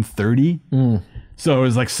 130. So it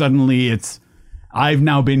was like suddenly I've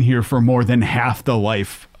now been here for more than half the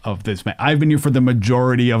life of this. I've been here for the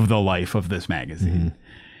majority of the life of this magazine.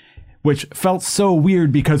 Which felt so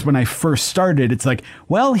weird because when I first started, it's like,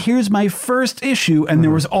 well, here's my first issue. And there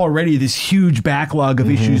was already this huge backlog of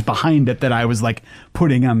issues behind it that I was like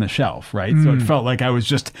putting on the shelf, right? So it felt like I was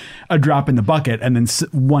just a drop in the bucket. And then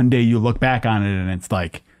one day you look back on it and it's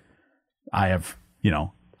like, I have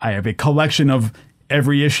a collection of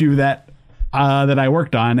every issue that I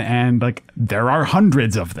worked on. And like, there are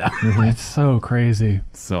hundreds of them. It's so crazy.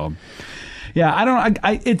 So... yeah, I don't.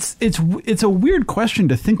 It's a weird question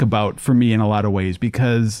to think about for me in a lot of ways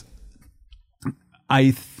because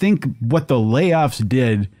I think what the layoffs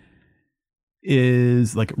did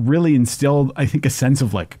is like really instilled, I think, a sense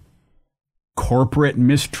of like corporate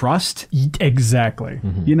mistrust. Exactly.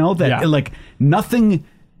 That like nothing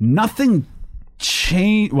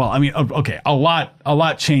changed. Well, I mean, okay, a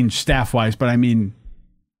lot changed staff wise, but I mean,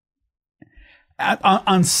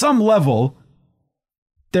 on some level,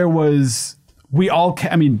 there was.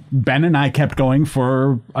 Ben and I kept going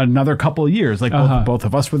for another couple of years. Like both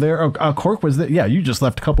of us were there. Cork was there. Yeah, you just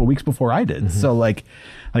left a couple of weeks before I did. So like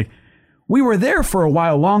we were there for a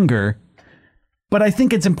while longer. But I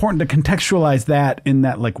think it's important to contextualize that in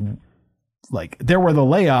that like there were the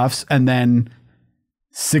layoffs, and then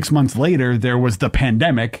 6 months later there was the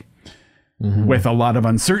pandemic with a lot of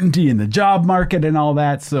uncertainty in the job market and all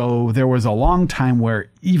that. So there was a long time where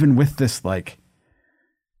even with this like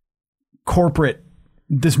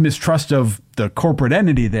this mistrust of the corporate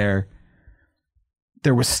entity there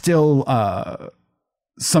was still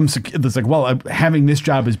it's like, well, having this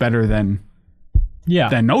job is better than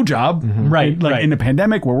no job. Right. Like in the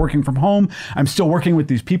pandemic, we're working from home. I'm still working with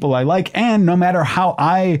these people I like. And no matter how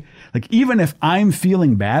even if I'm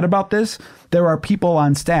feeling bad about this, there are people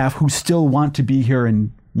on staff who still want to be here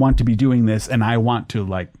and want to be doing this. And I want to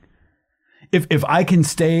like, if I can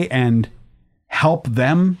stay and help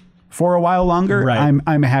them for a while longer,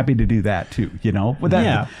 I'm happy to do that too, with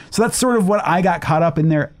that. So that's sort of what I got caught up in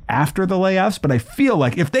there after the layoffs. But I feel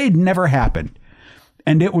like if they'd never happened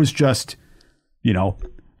and it was just,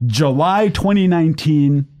 July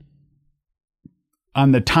 2019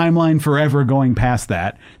 on the timeline forever going past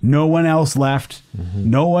that, no one else left,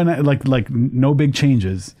 no one like no big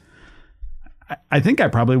changes. I think I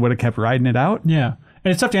probably would have kept riding it out. Yeah.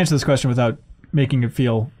 And it's tough to answer this question without making it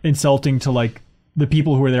feel insulting to like the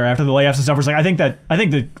people who were there after the layoffs and stuff. Was like, I think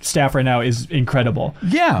the staff right now is incredible.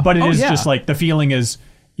 Yeah. But it is just like the feeling is,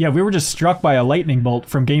 we were just struck by a lightning bolt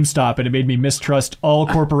from GameStop, and it made me mistrust all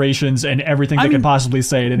corporations and everything they could possibly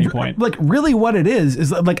say at any point. Like really what it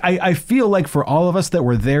is like, I feel like for all of us that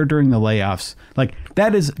were there during the layoffs, like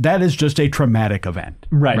that is just a traumatic event.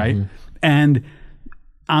 Right. And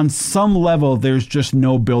on some level, there's just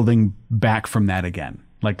no building back from that again.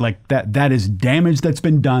 Like that is damage that's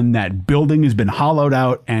been done. That building has been hollowed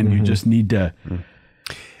out, and you just need to.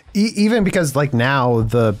 Even because like now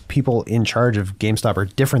the people in charge of GameStop are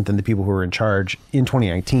different than the people who were in charge in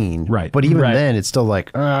 2019. Right. But even Right. then it's still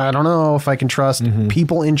like, I don't know if I can trust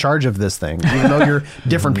people in charge of this thing, even though you're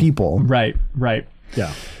different people. Right.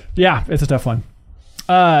 Yeah. Yeah, it's a tough one.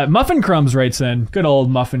 Muffin Crumbs writes in. Good old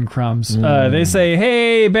Muffin Crumbs. They say,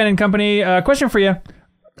 hey, Ben and company, question for you.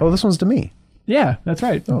 Oh, this one's to me. Yeah, that's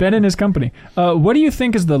right. Ben and his company. What do you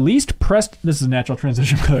think is the least pressed... This is a natural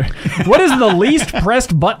transition, clearly. What is the least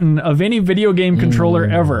pressed button of any video game controller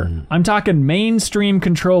ever? I'm talking mainstream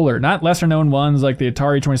controller, not lesser-known ones like the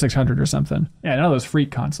Atari 2600 or something. Yeah, none of those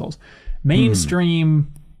freak consoles.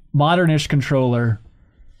 Mainstream, modernish controller.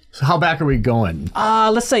 So how back are we going?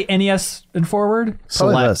 Let's say NES and forward.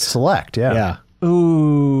 Probably the Select, yeah. Yeah.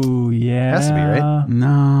 Ooh, yeah. Has to be, right?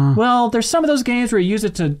 No. Well, there's some of those games where you use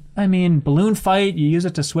it to, Balloon Fight, you use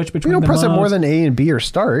it to switch between You don't the press it more modes. than A and B or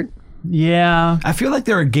start. Yeah. I feel like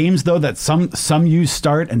there are games though that some use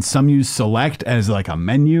start and some use select as like a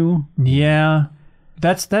menu. Yeah.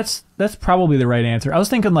 That's probably the right answer. I was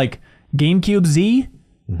thinking like GameCube Z,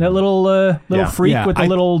 that little Yeah. freak Yeah, with the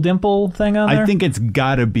little dimple thing on there. I think it's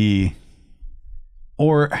got to be,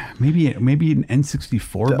 or maybe an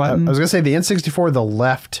N64 button. I was gonna say the N64, the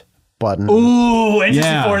left button. Ooh, N64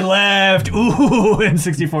 Yeah. left. Ooh,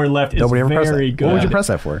 N64 left is Nobody ever pressed that. very good. What would you press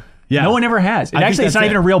that for? Yeah. No one ever has. It I think actually, it's that's not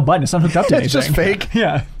even it. a real button. It's not hooked up to anything. It's just fake.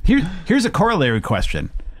 Yeah. Here's a corollary question.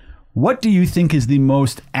 What do you think is the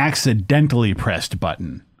most accidentally pressed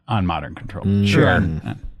button on modern controllers? Sure.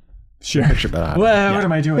 Sure. What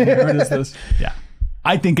am I doing here? What is this? Yeah.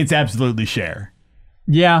 I think it's absolutely share.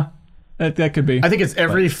 Yeah, that could be. I think it's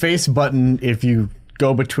every face button if you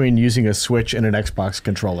go between using a Switch and an Xbox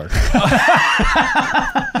controller.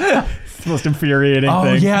 It's the most infuriating Oh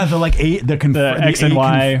thing. yeah, the X and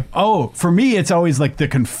Y. For me, it's always like the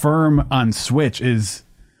confirm on Switch is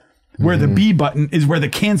where the B button is where the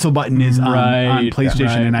cancel button is on Right,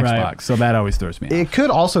 PlayStation and right, Xbox. right. So that always throws me off. It could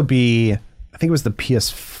also be, I think it was the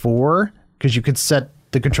PS4, because you could set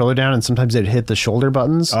the controller down and sometimes it'd hit the shoulder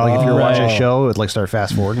buttons. Like if you're watching a show, it'd like start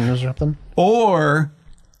fast forwarding or something. Or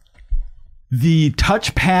the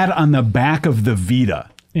touchpad on the back of the Vita.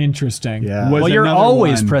 Interesting. Yeah. Was Well, you're another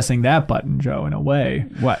always one. pressing that button, Joe, in a way.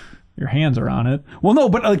 What? Your hands are on it. Well, no,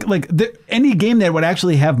 but any game that would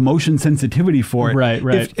actually have motion sensitivity for it.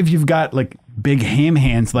 Right. If you've got like big ham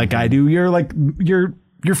hands like I do, you're like your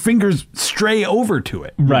fingers stray over to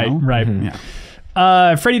it. you Right, know? right.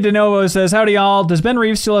 Yeah. Freddie DeNovo says, howdy y'all. Does Ben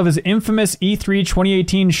Reeves still have his infamous E3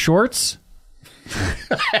 2018 shorts?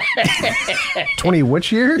 20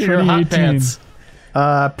 which year? Your hot 2018. pants.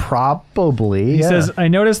 Probably. He says, I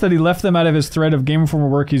noticed that he left them out of his thread of Game Informer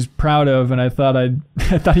work he's proud of, and I thought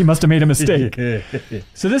he must have made a mistake.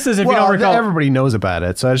 So this is, if you don't well, recall, everybody knows about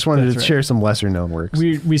it, so I just wanted to right. share some lesser known works.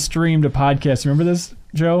 we streamed a podcast. Remember this,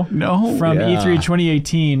 Joe? No. From Yeah. E3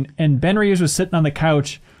 2018, and Ben Reeves was sitting on the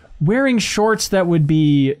couch wearing shorts that would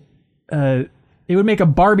be, it would make a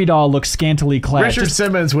Barbie doll look scantily clad. Richard Just-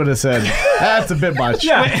 Simmons would have said, that's a bit much.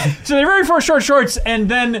 yeah. So they're very short shorts, and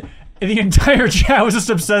then the entire chat was just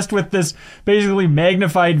obsessed with this basically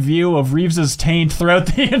magnified view of Reeves's taint throughout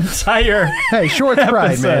the entire. Hey, shorts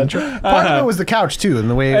pride, man. episode. Part of it was the couch too, and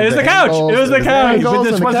the way It was the couch. angles- It was the the couch. angles But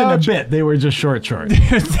this and the wasn't couch. a bit. They were just short.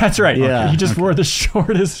 That's right. Yeah. He just wore the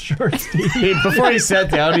shortest shorts. Before he sat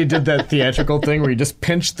down, he did that theatrical thing where he just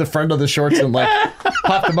pinched the front of the shorts and like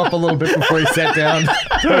popped them up a little bit before he sat down.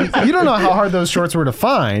 You don't know how hard those shorts were to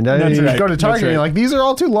find. I mean, That's you right. go to That's Target and you're right. like, these are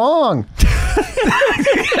all too long.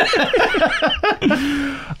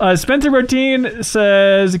 Spencer Bertine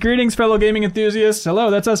says, greetings, fellow gaming enthusiasts. Hello,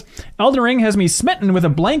 that's us. Elden Ring has me smitten with a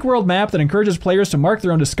blank world map that encourages players to mark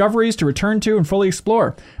their own discoveries to return to and fully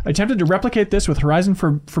explore. I attempted to replicate this with Horizon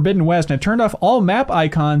Forbidden West, and I turned off all map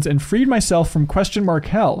icons and freed myself from question mark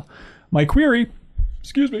hell. My query,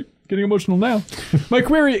 excuse me, getting emotional now. My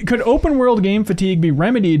query, could open world game fatigue be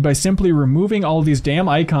remedied by simply removing all these damn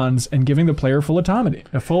icons and giving the player full autonomy?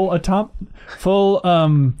 A full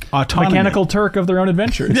Autonomy. mechanical Turk of their own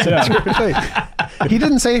adventures. Yeah. He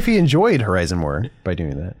didn't say if he enjoyed Horizon more by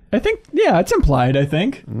doing that. I think, yeah, it's implied, I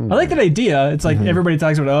think. I like that idea. It's like everybody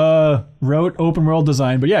talks about, rote open world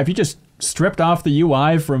design. But yeah, if you just stripped off the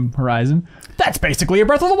UI from Horizon, that's basically a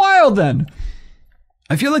Breath of the Wild then.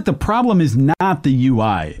 I feel like the problem is not the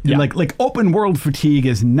UI. Yeah. Like open world fatigue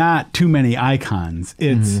is not too many icons.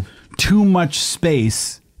 It's too much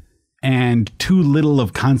space and too little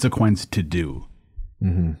of consequence to do.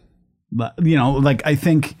 You know, like I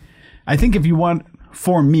think if you want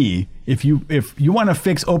for me, if you want to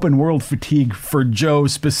fix open world fatigue for Joe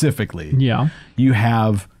specifically, Yeah. you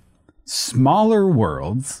have smaller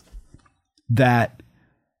worlds that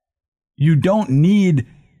you don't need,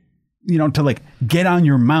 to like get on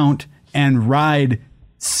your mount and ride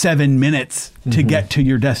 7 minutes to get to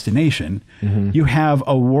your destination. You have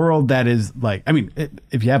a world that is like, I mean,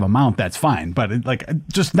 if you have a mount, that's fine, but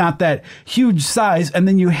just not that huge size. And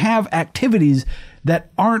then you have activities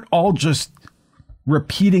that aren't all just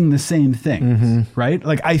repeating the same things, right?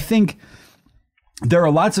 Like, I think there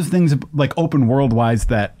are lots of things like open world wise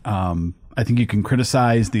that I think you can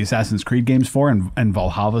criticize the Assassin's Creed games for, and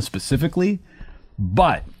Valhalla specifically.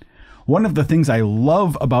 But one of the things I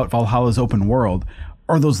love about Valhalla's open world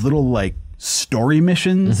are those little like story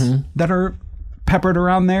missions that are peppered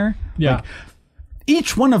around there. Yeah. Like,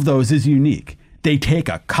 each one of those is unique. They take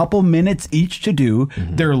a couple minutes each to do.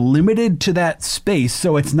 They're limited to that space.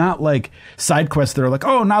 So it's not like side quests that are like,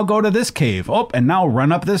 oh, now go to this cave. Oh, and now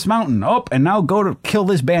run up this mountain. Oh, and now go to kill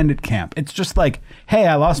this bandit camp. It's just like, hey,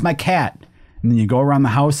 I lost my cat. And then you go around the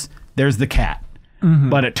house, there's the cat.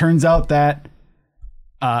 But it turns out that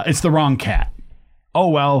it's the wrong cat. Oh,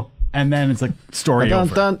 well. And then it's like story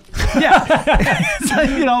over. Dun. Yeah. It's like,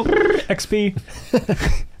 XP.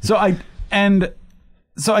 So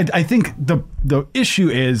I think the issue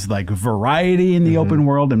is like variety in the open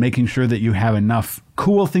world and making sure that you have enough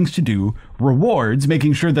cool things to do, rewards,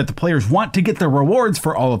 making sure that the players want to get the rewards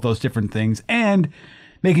for all of those different things, and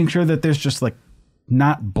making sure that there's just like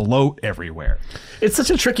not bloat everywhere. It's such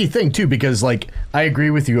a tricky thing too, because like I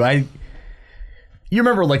agree with you. You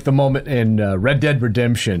remember like the moment in Red Dead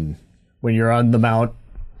Redemption when you're on the mount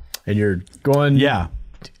and you're going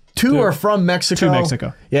to or from Mexico. To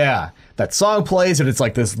Mexico. Yeah. That song plays and it's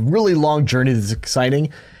like this really long journey that's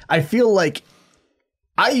exciting. I feel like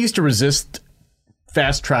I used to resist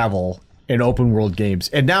fast travel in open world games,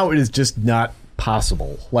 and now it is just not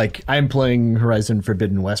possible. Like, I'm playing Horizon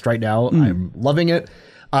Forbidden West right now. I'm loving it.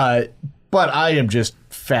 But I am just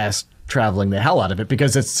fast traveling the hell out of it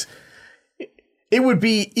because it would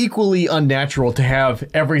be equally unnatural to have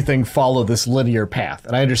everything follow this linear path.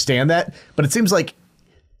 And I understand that, but it seems like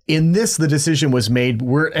in this, the decision was made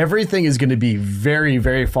where everything is going to be very,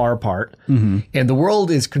 very far apart. And the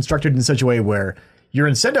world is constructed in such a way where you're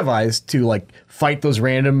incentivized to like fight those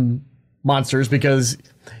random monsters, because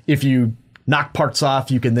if you knock parts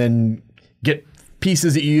off, you can then get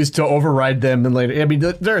pieces that you use to override them. And later, I mean,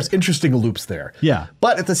 there's interesting loops there. Yeah.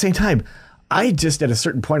 But at the same time, I just, at a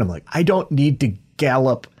certain point, I'm like, I don't need to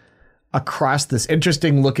gallop across this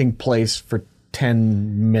interesting looking place for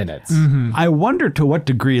 10 minutes. I wonder to what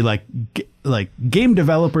degree like game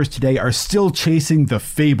developers today are still chasing the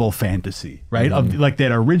Fable fantasy, right? Of like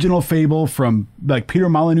that original Fable from like Peter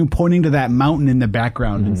Molyneux pointing to that mountain in the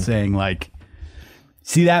background and saying like,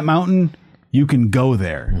 see that mountain? You can go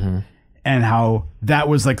there. And how that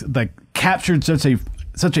was like captured such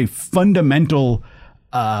a fundamental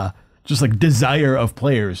just like desire of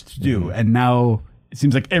players to do. And now it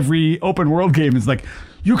seems like every open world game is like,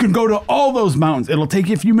 you can go to all those mountains. It'll take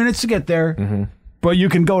you a few minutes to get there, but you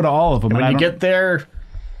can go to all of them. And when you get there,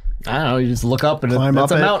 I don't know, you just look up and Climb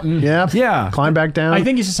it's up a it. mountain. Yeah. Climb back down. I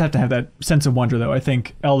think you just have to have that sense of wonder, though. I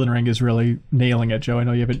think Elden Ring is really nailing it, Joe. I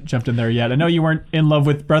know you haven't jumped in there yet. I know you weren't in love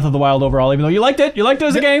with Breath of the Wild overall, even though you liked it. You liked it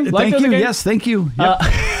as a game. Thank you. Yes, thank you. Yep.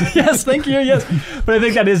 Yes, thank you. Yes, but I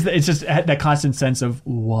think it's just that constant sense of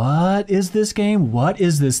what is this game? What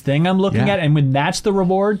is this thing I'm looking at? And when that's the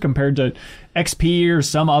reward compared to XP or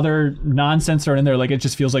some other nonsense thrown in there, like it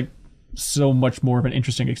just feels like so much more of an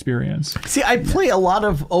interesting experience. See, I play a lot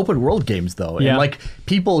of open world games though, and like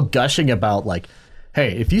people gushing about like,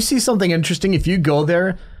 hey, if you see something interesting, if you go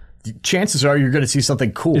there, chances are you're going to see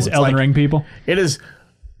something cool. Is Elden Ring people? It is.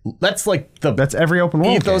 That's like That's every open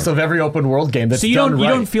world ethos game. of every open world game. That's So you done don't right.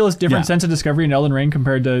 you don't feel a different sense of discovery in Elden Ring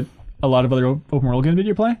compared to a lot of other open world games that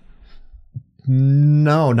you play?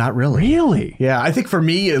 No, not really. Really? Yeah, I think for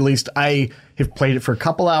me at least, I have played it for a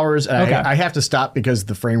couple hours, and Okay. I have to stop because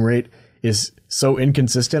the frame rate is so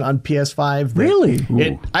inconsistent on PS5. that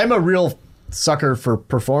Really? I'm a real sucker for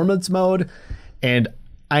performance mode, and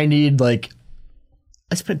I need like.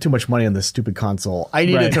 I spent too much money on this stupid console. I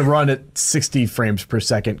need it to run at 60 frames per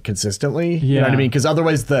second consistently. You know what I Yeah. mean? Because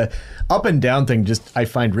otherwise the up and down thing just I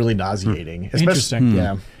find really nauseating. Interesting.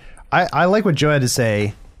 Yeah. I like what Joe had to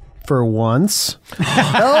say for once.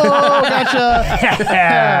 Oh,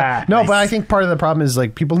 gotcha. No, but I think part of the problem is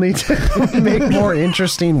like people need to make more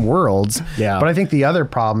interesting worlds. Yeah. But I think the other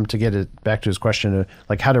problem, to get it back to his question of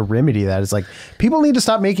like how to remedy that, is like people need to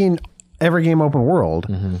stop making every game open world.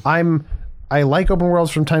 I like open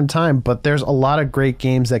worlds from time to time, but there's a lot of great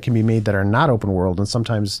games that can be made that are not open world, and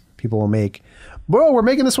sometimes people will make, well, we're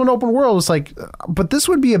making this one open world. It's like, but this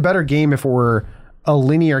would be a better game if it were a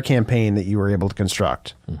linear campaign that you were able to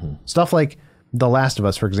construct. Stuff like The Last of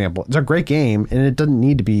Us, for example. It's a great game, and it doesn't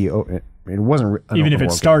need to be. It wasn't an Even if open it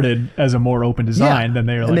world started game. as a more open design, then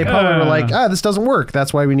they were and like, they probably were like, this doesn't work.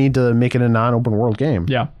 That's why we need to make it a non-open world game.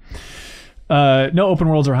 yeah. No open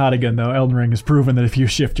worlds are hot again, though. Elden Ring has proven that if you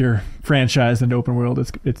shift your franchise into open world,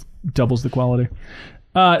 it doubles the quality.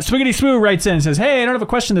 Swiggity Swoo writes in and says, hey, I don't have a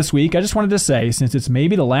question this week. I just wanted to say, since it's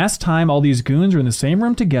maybe the last time all these goons are in the same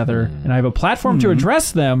room together and I have a platform to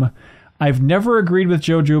address them, I've never agreed with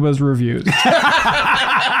Joe Juba's reviews. Sorry,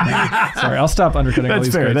 I'll stop undercutting all That's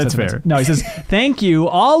these fair, great that's sentiments. fair. No, he says, thank you,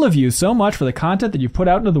 all of you, so much for the content that you've put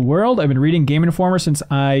out into the world. I've been reading Game Informer since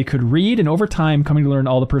I could read, and over time, coming to learn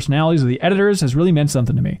all the personalities of the editors has really meant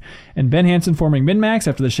something to me. And Ben Hansen forming MinMax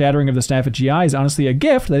after the shattering of the staff at GI is honestly a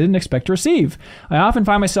gift that I didn't expect to receive. I often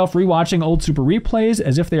find myself rewatching old Super Replays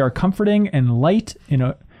as if they are comforting and light in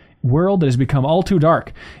a world that has become all too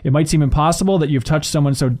dark. It might seem impossible that you've touched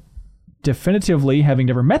someone so definitively, having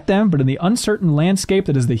never met them, but in the uncertain landscape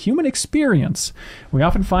that is the human experience, we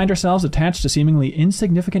often find ourselves attached to seemingly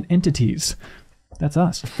insignificant entities. That's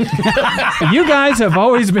us. You guys have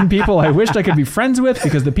always been people I wished I could be friends with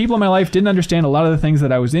because the people in my life didn't understand a lot of the things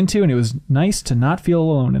that I was into, and it was nice to not feel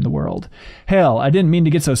alone in the world. Hell, I didn't mean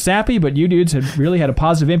to get so sappy, but you dudes have really had a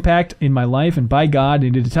positive impact in my life, and by God, I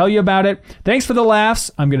needed to tell you about it. Thanks for the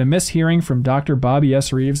laughs. I'm going to miss hearing from Dr. Bobby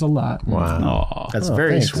S. Reeves a lot. Wow. That's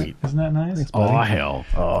very thanks. sweet. Isn't that nice? Oh, hell.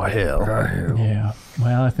 Oh, hell. Yeah.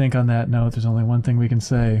 Well, I think on that note, there's only one thing we can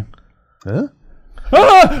say. Huh?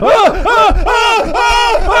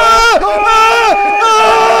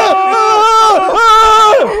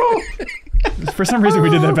 For some reason, we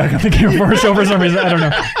did that back on the Game Informer show. For some reason, I don't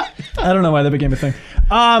know. I don't know why that became a thing.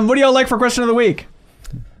 What do y'all like for question of the week?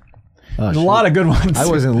 There's a lot of good ones. I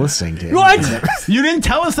wasn't listening to you. What? You didn't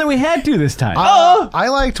tell us that we had to this time. I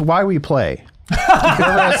liked Why We Play. Whoever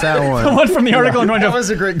asked that The one. one from the article in That Windows. was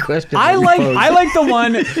a great question. I that you like posed. the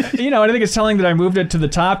one, and I think it's telling that I moved it to the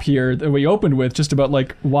top here that we opened with, just about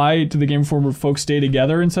like why do the Game Informer folks stay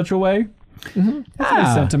together in such a way. That's a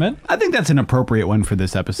nice sentiment. I think that's an appropriate one for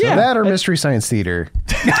this episode. Yeah. That or Mystery Science Theater.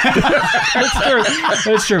 That's true.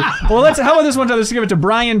 That's true. Well, how about this one? Let's give it to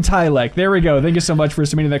Brian Tylek. There we go. Thank you so much for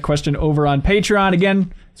submitting that question over on Patreon.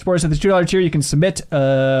 Again, support us at the $2 tier. You can submit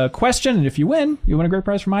a question, and if you win, you win a great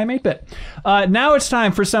prize from iam8bit. Now it's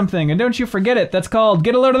time for something, and don't you forget it. That's called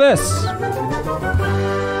Get a Load of This.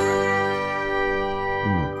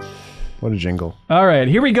 What a jingle. All right,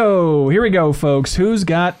 here we go. Here we go, folks. Who's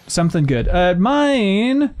got something good?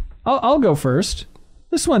 Mine. I'll go first.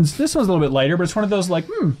 This one's a little bit lighter, but it's one of those like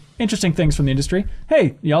interesting things from the industry.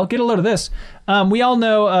 Hey, y'all, get a load of this. We all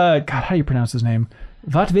know. God, how do you pronounce his name?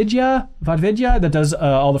 Vatvidya, that does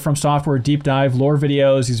all the From Software deep dive lore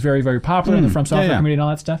videos. He's very, very popular in the From Software community and all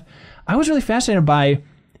that stuff. I was really fascinated by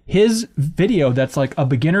his video that's like a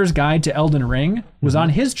beginner's guide to Elden Ring was on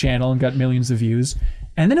his channel and got millions of views.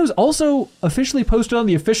 And then it was also officially posted on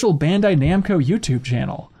the official Bandai Namco YouTube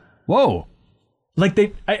channel. Whoa. Like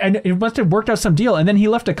it must have worked out some deal. And then he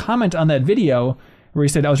left a comment on that video where he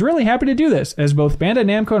said, I was really happy to do this, as both Bandai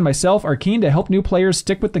Namco and myself are keen to help new players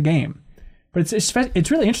stick with the game. But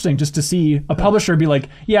it's really interesting just to see a publisher be like,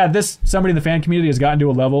 yeah, somebody in the fan community has gotten to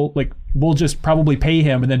a level, like, we'll just probably pay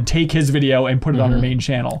him and then take his video and put it on our main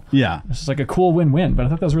channel. Yeah. It's just like a cool win-win, but I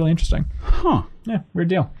thought that was really interesting. Huh. Yeah, weird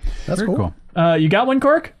deal. That's Very cool. You got one,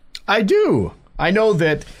 Cork? I do. I know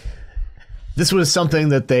that this was something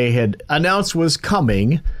that they had announced was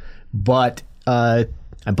coming, but I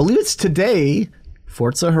believe it's today.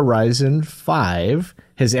 Forza Horizon 5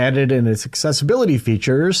 has added in its accessibility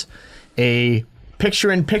features a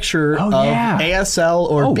picture-in-picture of ASL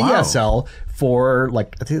or BSL for I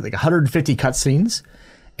think 150 cutscenes,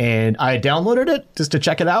 and I downloaded it just to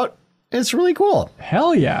check it out. It's really cool.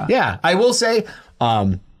 Hell yeah. Yeah, I will say,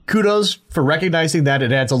 kudos for recognizing that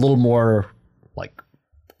it adds a little more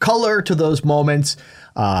color to those moments.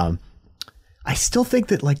 I still think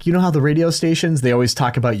that you know how the radio stations, they always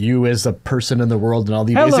talk about you as a person in the world and all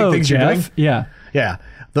the amazing things Jeff. you're doing. Yeah. Yeah.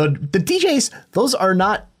 The DJs, those are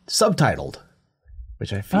not subtitled,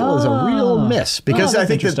 which I feel is a real miss because I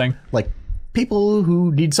think that people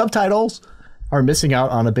who need subtitles are missing out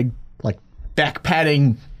on a big back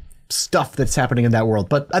padding stuff that's happening in that world.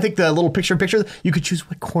 But I think the little picture-in-picture, you could choose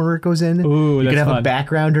what corner it goes in. Ooh, you that's could have fun. a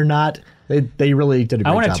background or not. They really did a great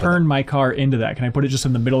job. I want to of turn it. my car into that. Can I put it just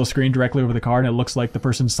in the middle of the screen directly over the car and it looks like the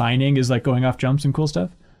person signing is going off jumps and cool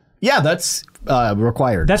stuff? Yeah, that's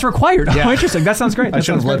required. That's required. Oh, interesting. That sounds great. I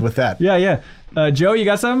should have led with that. Yeah. Joe, you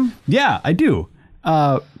got some? Yeah, I do.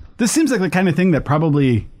 This seems like the kind of thing that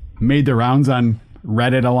probably made the rounds on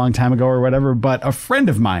Reddit a long time ago or whatever, but a friend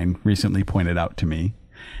of mine recently pointed out to me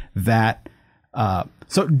that,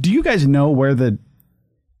 so do you guys know where the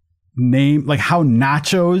name, like how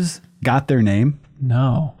nachos got their name?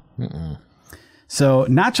 No. So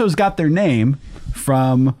nachos got their name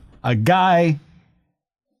from the guy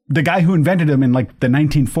who invented them in like the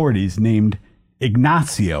 1940s named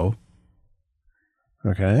Ignacio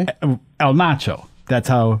Okay. El Nacho. That's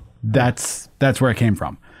where it came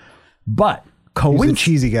from. But He's a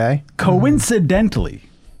cheesy guy. coincidentally,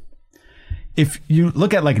 if you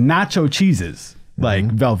look at like nacho cheeses, like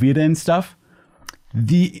Velveeta and stuff,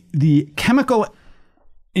 the chemical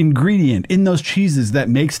ingredient in those cheeses that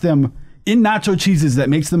makes them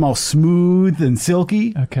all smooth and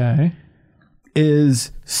silky Okay.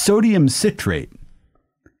 is sodium citrate.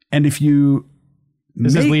 And if you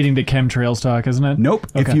This is leading to chemtrails talk, isn't it? Nope.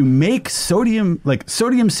 Okay. If you make sodium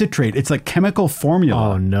citrate, it's like chemical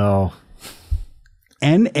formula. Oh no.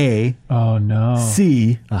 NaCHO. Oh no.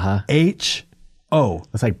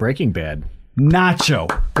 It's like Breaking Bad. Nacho.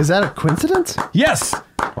 Is that a coincidence? Yes.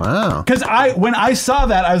 Wow. Because when I saw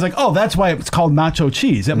that, I was like, oh, that's why it's called nacho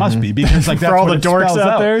cheese. It must be because like that's For all what the it dorks spells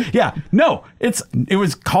out there? Yeah. No, it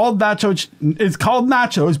was called nacho. It's called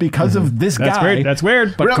nachos because of this That's guy. weird. That's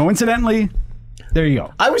weird. But coincidentally, there you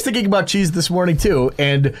go. I was thinking about cheese this morning too,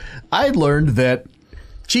 and I learned that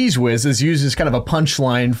Cheese Whiz is used as kind of a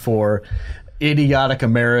punchline for idiotic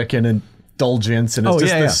American indulgence, and it's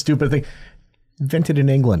just this stupid thing. Invented in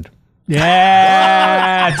England.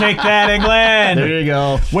 Yeah. Take that, England. There you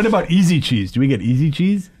go. What about easy cheese? Do we get easy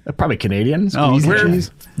cheese? Probably Canadians. Oh, Easy we're-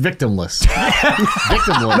 cheese. Victimless.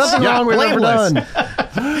 Victimless. Nothing wrong with ever blameless.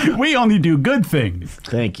 done. We only do good things.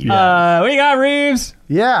 Thank you. What do you got, Reeves?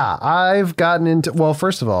 Yeah, I've gotten into. Well,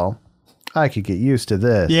 first of all, I could get used to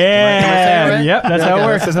this. Yeah. Yep. That's how it Okay,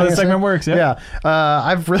 works. That's how the that's segment works. Yep. Yeah.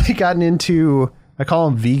 I've really gotten into. I call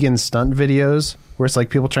them vegan stunt videos, where it's like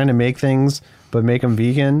people trying to make things but make them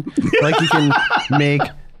vegan. Like you can make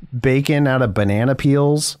bacon out of banana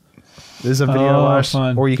peels. There's a video I watched.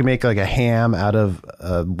 Fun. Or you can make like a ham out of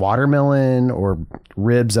watermelon or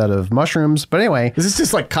ribs out of mushrooms. But anyway, Is this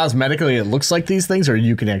just like cosmetically it looks like these things, or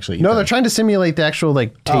you can actually eat no, them? they're trying to simulate the actual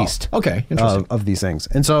like taste. Okay, interesting. Of these things.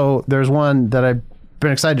 And so there's one that I've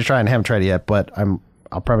been excited to try and haven't tried it yet, but I'm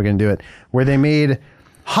probably going to do it, where they made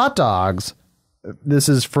hot dogs. This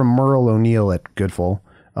is from Merle O'Neill at Goodful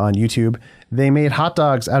on YouTube. They made hot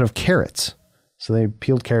dogs out of carrots. So they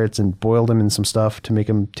peeled carrots and boiled them in some stuff to make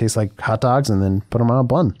them taste like hot dogs and then put them on a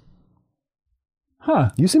bun. Huh.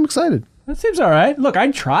 You seem excited. That seems all right. Look,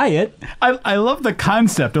 I'd try it. I love the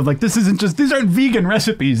concept of like, these aren't vegan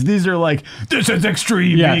recipes. These are like, this is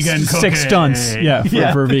extreme vegan cooking. 6 stunts.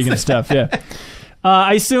 Yeah, for vegan stuff. Yeah.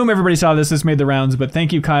 I assume everybody saw this. This made the rounds, but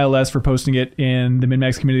thank you, Kyle S., for posting it in the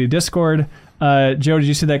MinMax community Discord. Joe, did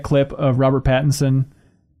you see that clip of Robert Pattinson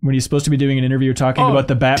when he's supposed to be doing an interview talking about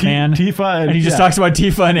the Batman? Tifa. And he just talks about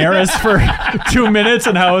Tifa and Eris for 2 minutes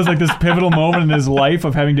and how it was like this pivotal moment in his life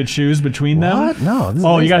of having to choose between them. What? No. This is Oh,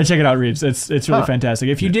 you amazing. got to check it out, Reeves. It's really fantastic.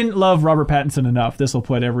 If you didn't love Robert Pattinson enough, this will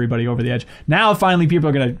put everybody over the edge. Now, finally, people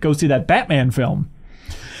are going to go see that Batman film.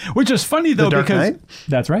 Which is funny though, The Dark because Knight?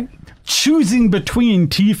 That's right. choosing between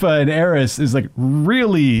Tifa and Eris is like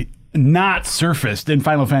really not surfaced in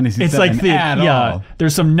Final Fantasy It's VII like at all.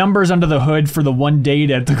 there's some numbers under the hood for the one date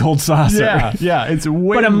at the Gold Saucer. Yeah, it's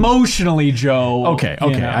way. But emotionally, Joe. Okay,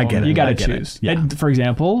 I get it. You got I to get it. choose. Yeah. And for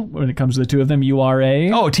example, when it comes to the two of them, you are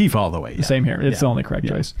a. Oh, Tifa all the way. Yeah. Same here. It's the only correct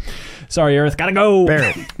choice. Sorry, Earth. Gotta go.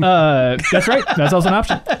 Barrett. That's right. That's also an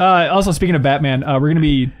option. Also, speaking of Batman, we're going to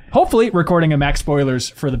be hopefully recording a Max spoilers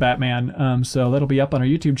for the Batman. So that'll be up on our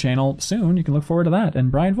YouTube channel soon. You can look forward to that. And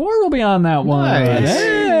Brian Vore will be on that one. Nice.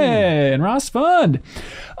 Hey, and Ross Fund.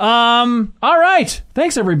 All right.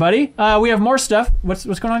 Thanks, everybody. We have more stuff. What's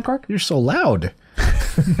going on, Clark? You're so loud.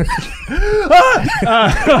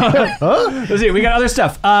 Let's see. We got other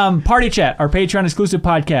stuff. Party Chat, our Patreon exclusive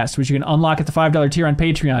podcast, which you can unlock at the $5 tier on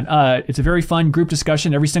Patreon. It's a very fun group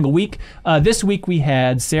discussion every single week. This week we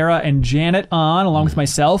had Sarah and Janet on, along with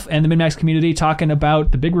myself and the MinMax community, talking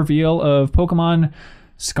about the big reveal of Pokemon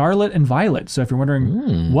Scarlet and Violet. So if you're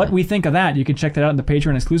wondering what we think of that, you can check that out in the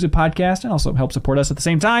Patreon exclusive podcast and also help support us at the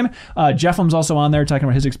same time. Jeffem's also on there talking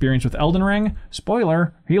about his experience with Elden Ring.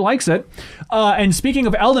 Spoiler, he likes it. And speaking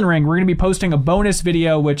of Elden Ring, we're going to be posting a bonus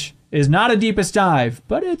video, which is not a deepest dive,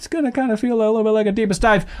 but it's going to kind of feel a little bit like a deepest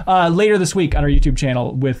dive later this week on our YouTube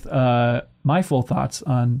channel with my full thoughts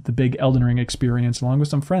on the big Elden Ring experience along with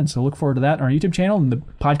some friends. So look forward to that on our YouTube channel, and the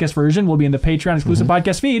podcast version will be in the Patreon exclusive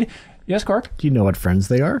podcast feed. Yes, Cork? Do you know what friends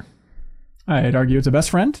they are? I'd argue it's a best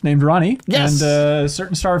friend named Ronnie Yes. and a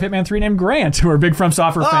certain star of Hitman 3 named Grant, who are big From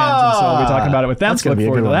Software fans. And so we'll be talking about it with them. That's So gonna look be a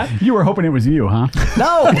forward to good one. that. You were hoping it was you, huh?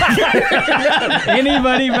 No.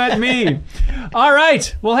 Anybody but me. All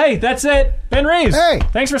right. Well, hey, that's it. Ben Reeves. Hey.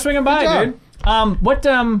 Thanks for swinging by, Good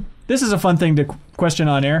dude. This is a fun thing to question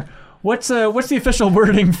on air. What's the official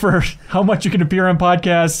wording for how much you can appear on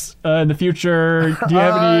podcasts in the future? Do you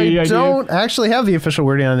have any idea? I don't actually have the official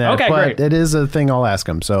wording on that, Okay, but great. it is a thing I'll ask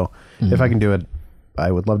him. So if I can do it, I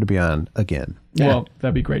would love to be on again. Well,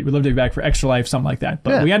 that'd be great. We'd love to be back for Extra Life, something like that.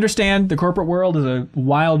 But Yeah. we understand the corporate world is a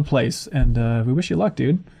wild place, and we wish you luck,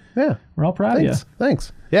 dude. Yeah. We're all proud Thanks. of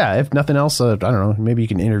Thanks. Yeah. If nothing else, I don't know. Maybe you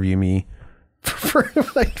can interview me for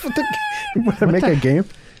like would I make a game.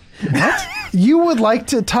 What? You would like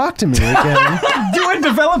to talk to me again? Do a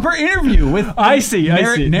developer interview with. you. I see.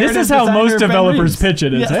 This is how most developers pitch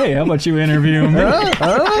it. Is hey, how about you interview me?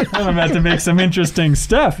 I'm about to make some interesting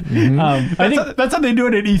stuff. I think That's how they do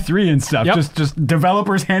it at E3 and stuff. Yep. Just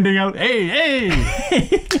developers handing out, hey.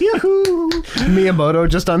 Yoo-hoo. Miyamoto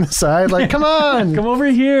just on the side, like, come on. come over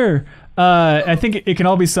here. I think it can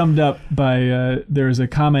all be summed up by there was a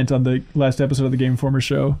comment on the last episode of the Game Informer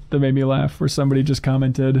show that made me laugh, where somebody just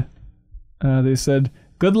commented. They said,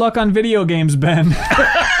 "Good luck on video games, Ben." And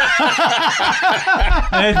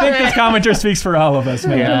I think this commenter speaks for all of us,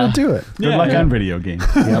 man. Yeah. Do it. Good luck on video games.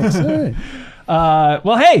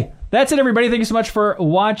 Well, hey, that's it, everybody. Thank you so much for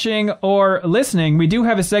watching or listening. We do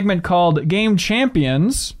have a segment called Game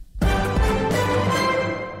Champions,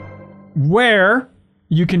 where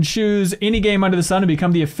you can choose any game under the sun to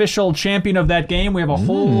become the official champion of that game. We have a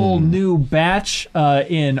whole new batch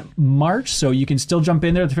in March, so you can still jump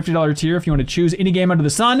in there at the $50 tier if you want to choose any game under the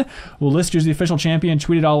sun. We'll list you as the official champion,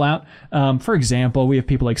 tweet it all out. For example, we have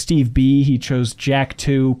people like Steve B. He chose Jack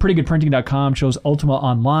 2. PrettyGoodPrinting.com chose Ultima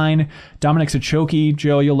Online. Dominic Sachoki,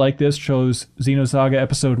 Joe, you'll like this, chose Xenosaga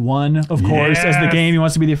Episode 1, of course, as the Yes. game he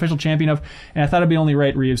wants to be the official champion of. And I thought it'd be only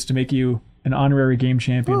right, Reeves, to make you an honorary game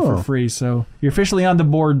champion for free. So you're officially on the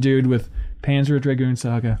board, dude, with Panzer Dragoon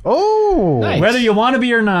Saga. Oh. Nice. Whether you want to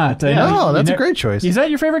be or not. I know Oh, that's you a great choice. Is that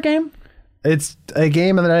your favorite game? It's a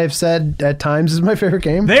game that I've said at times is my favorite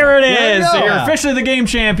game. There it There you is. So go. you're officially the game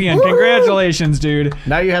champion. Congratulations, dude.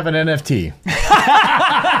 Now you have an NFT.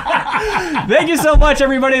 Thank you so much,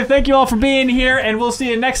 everybody. Thank you all for being here, and we'll see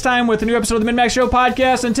you next time with a new episode of the MinMax Show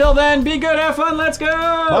podcast. Until then, be good, have fun, let's go.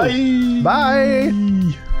 Bye.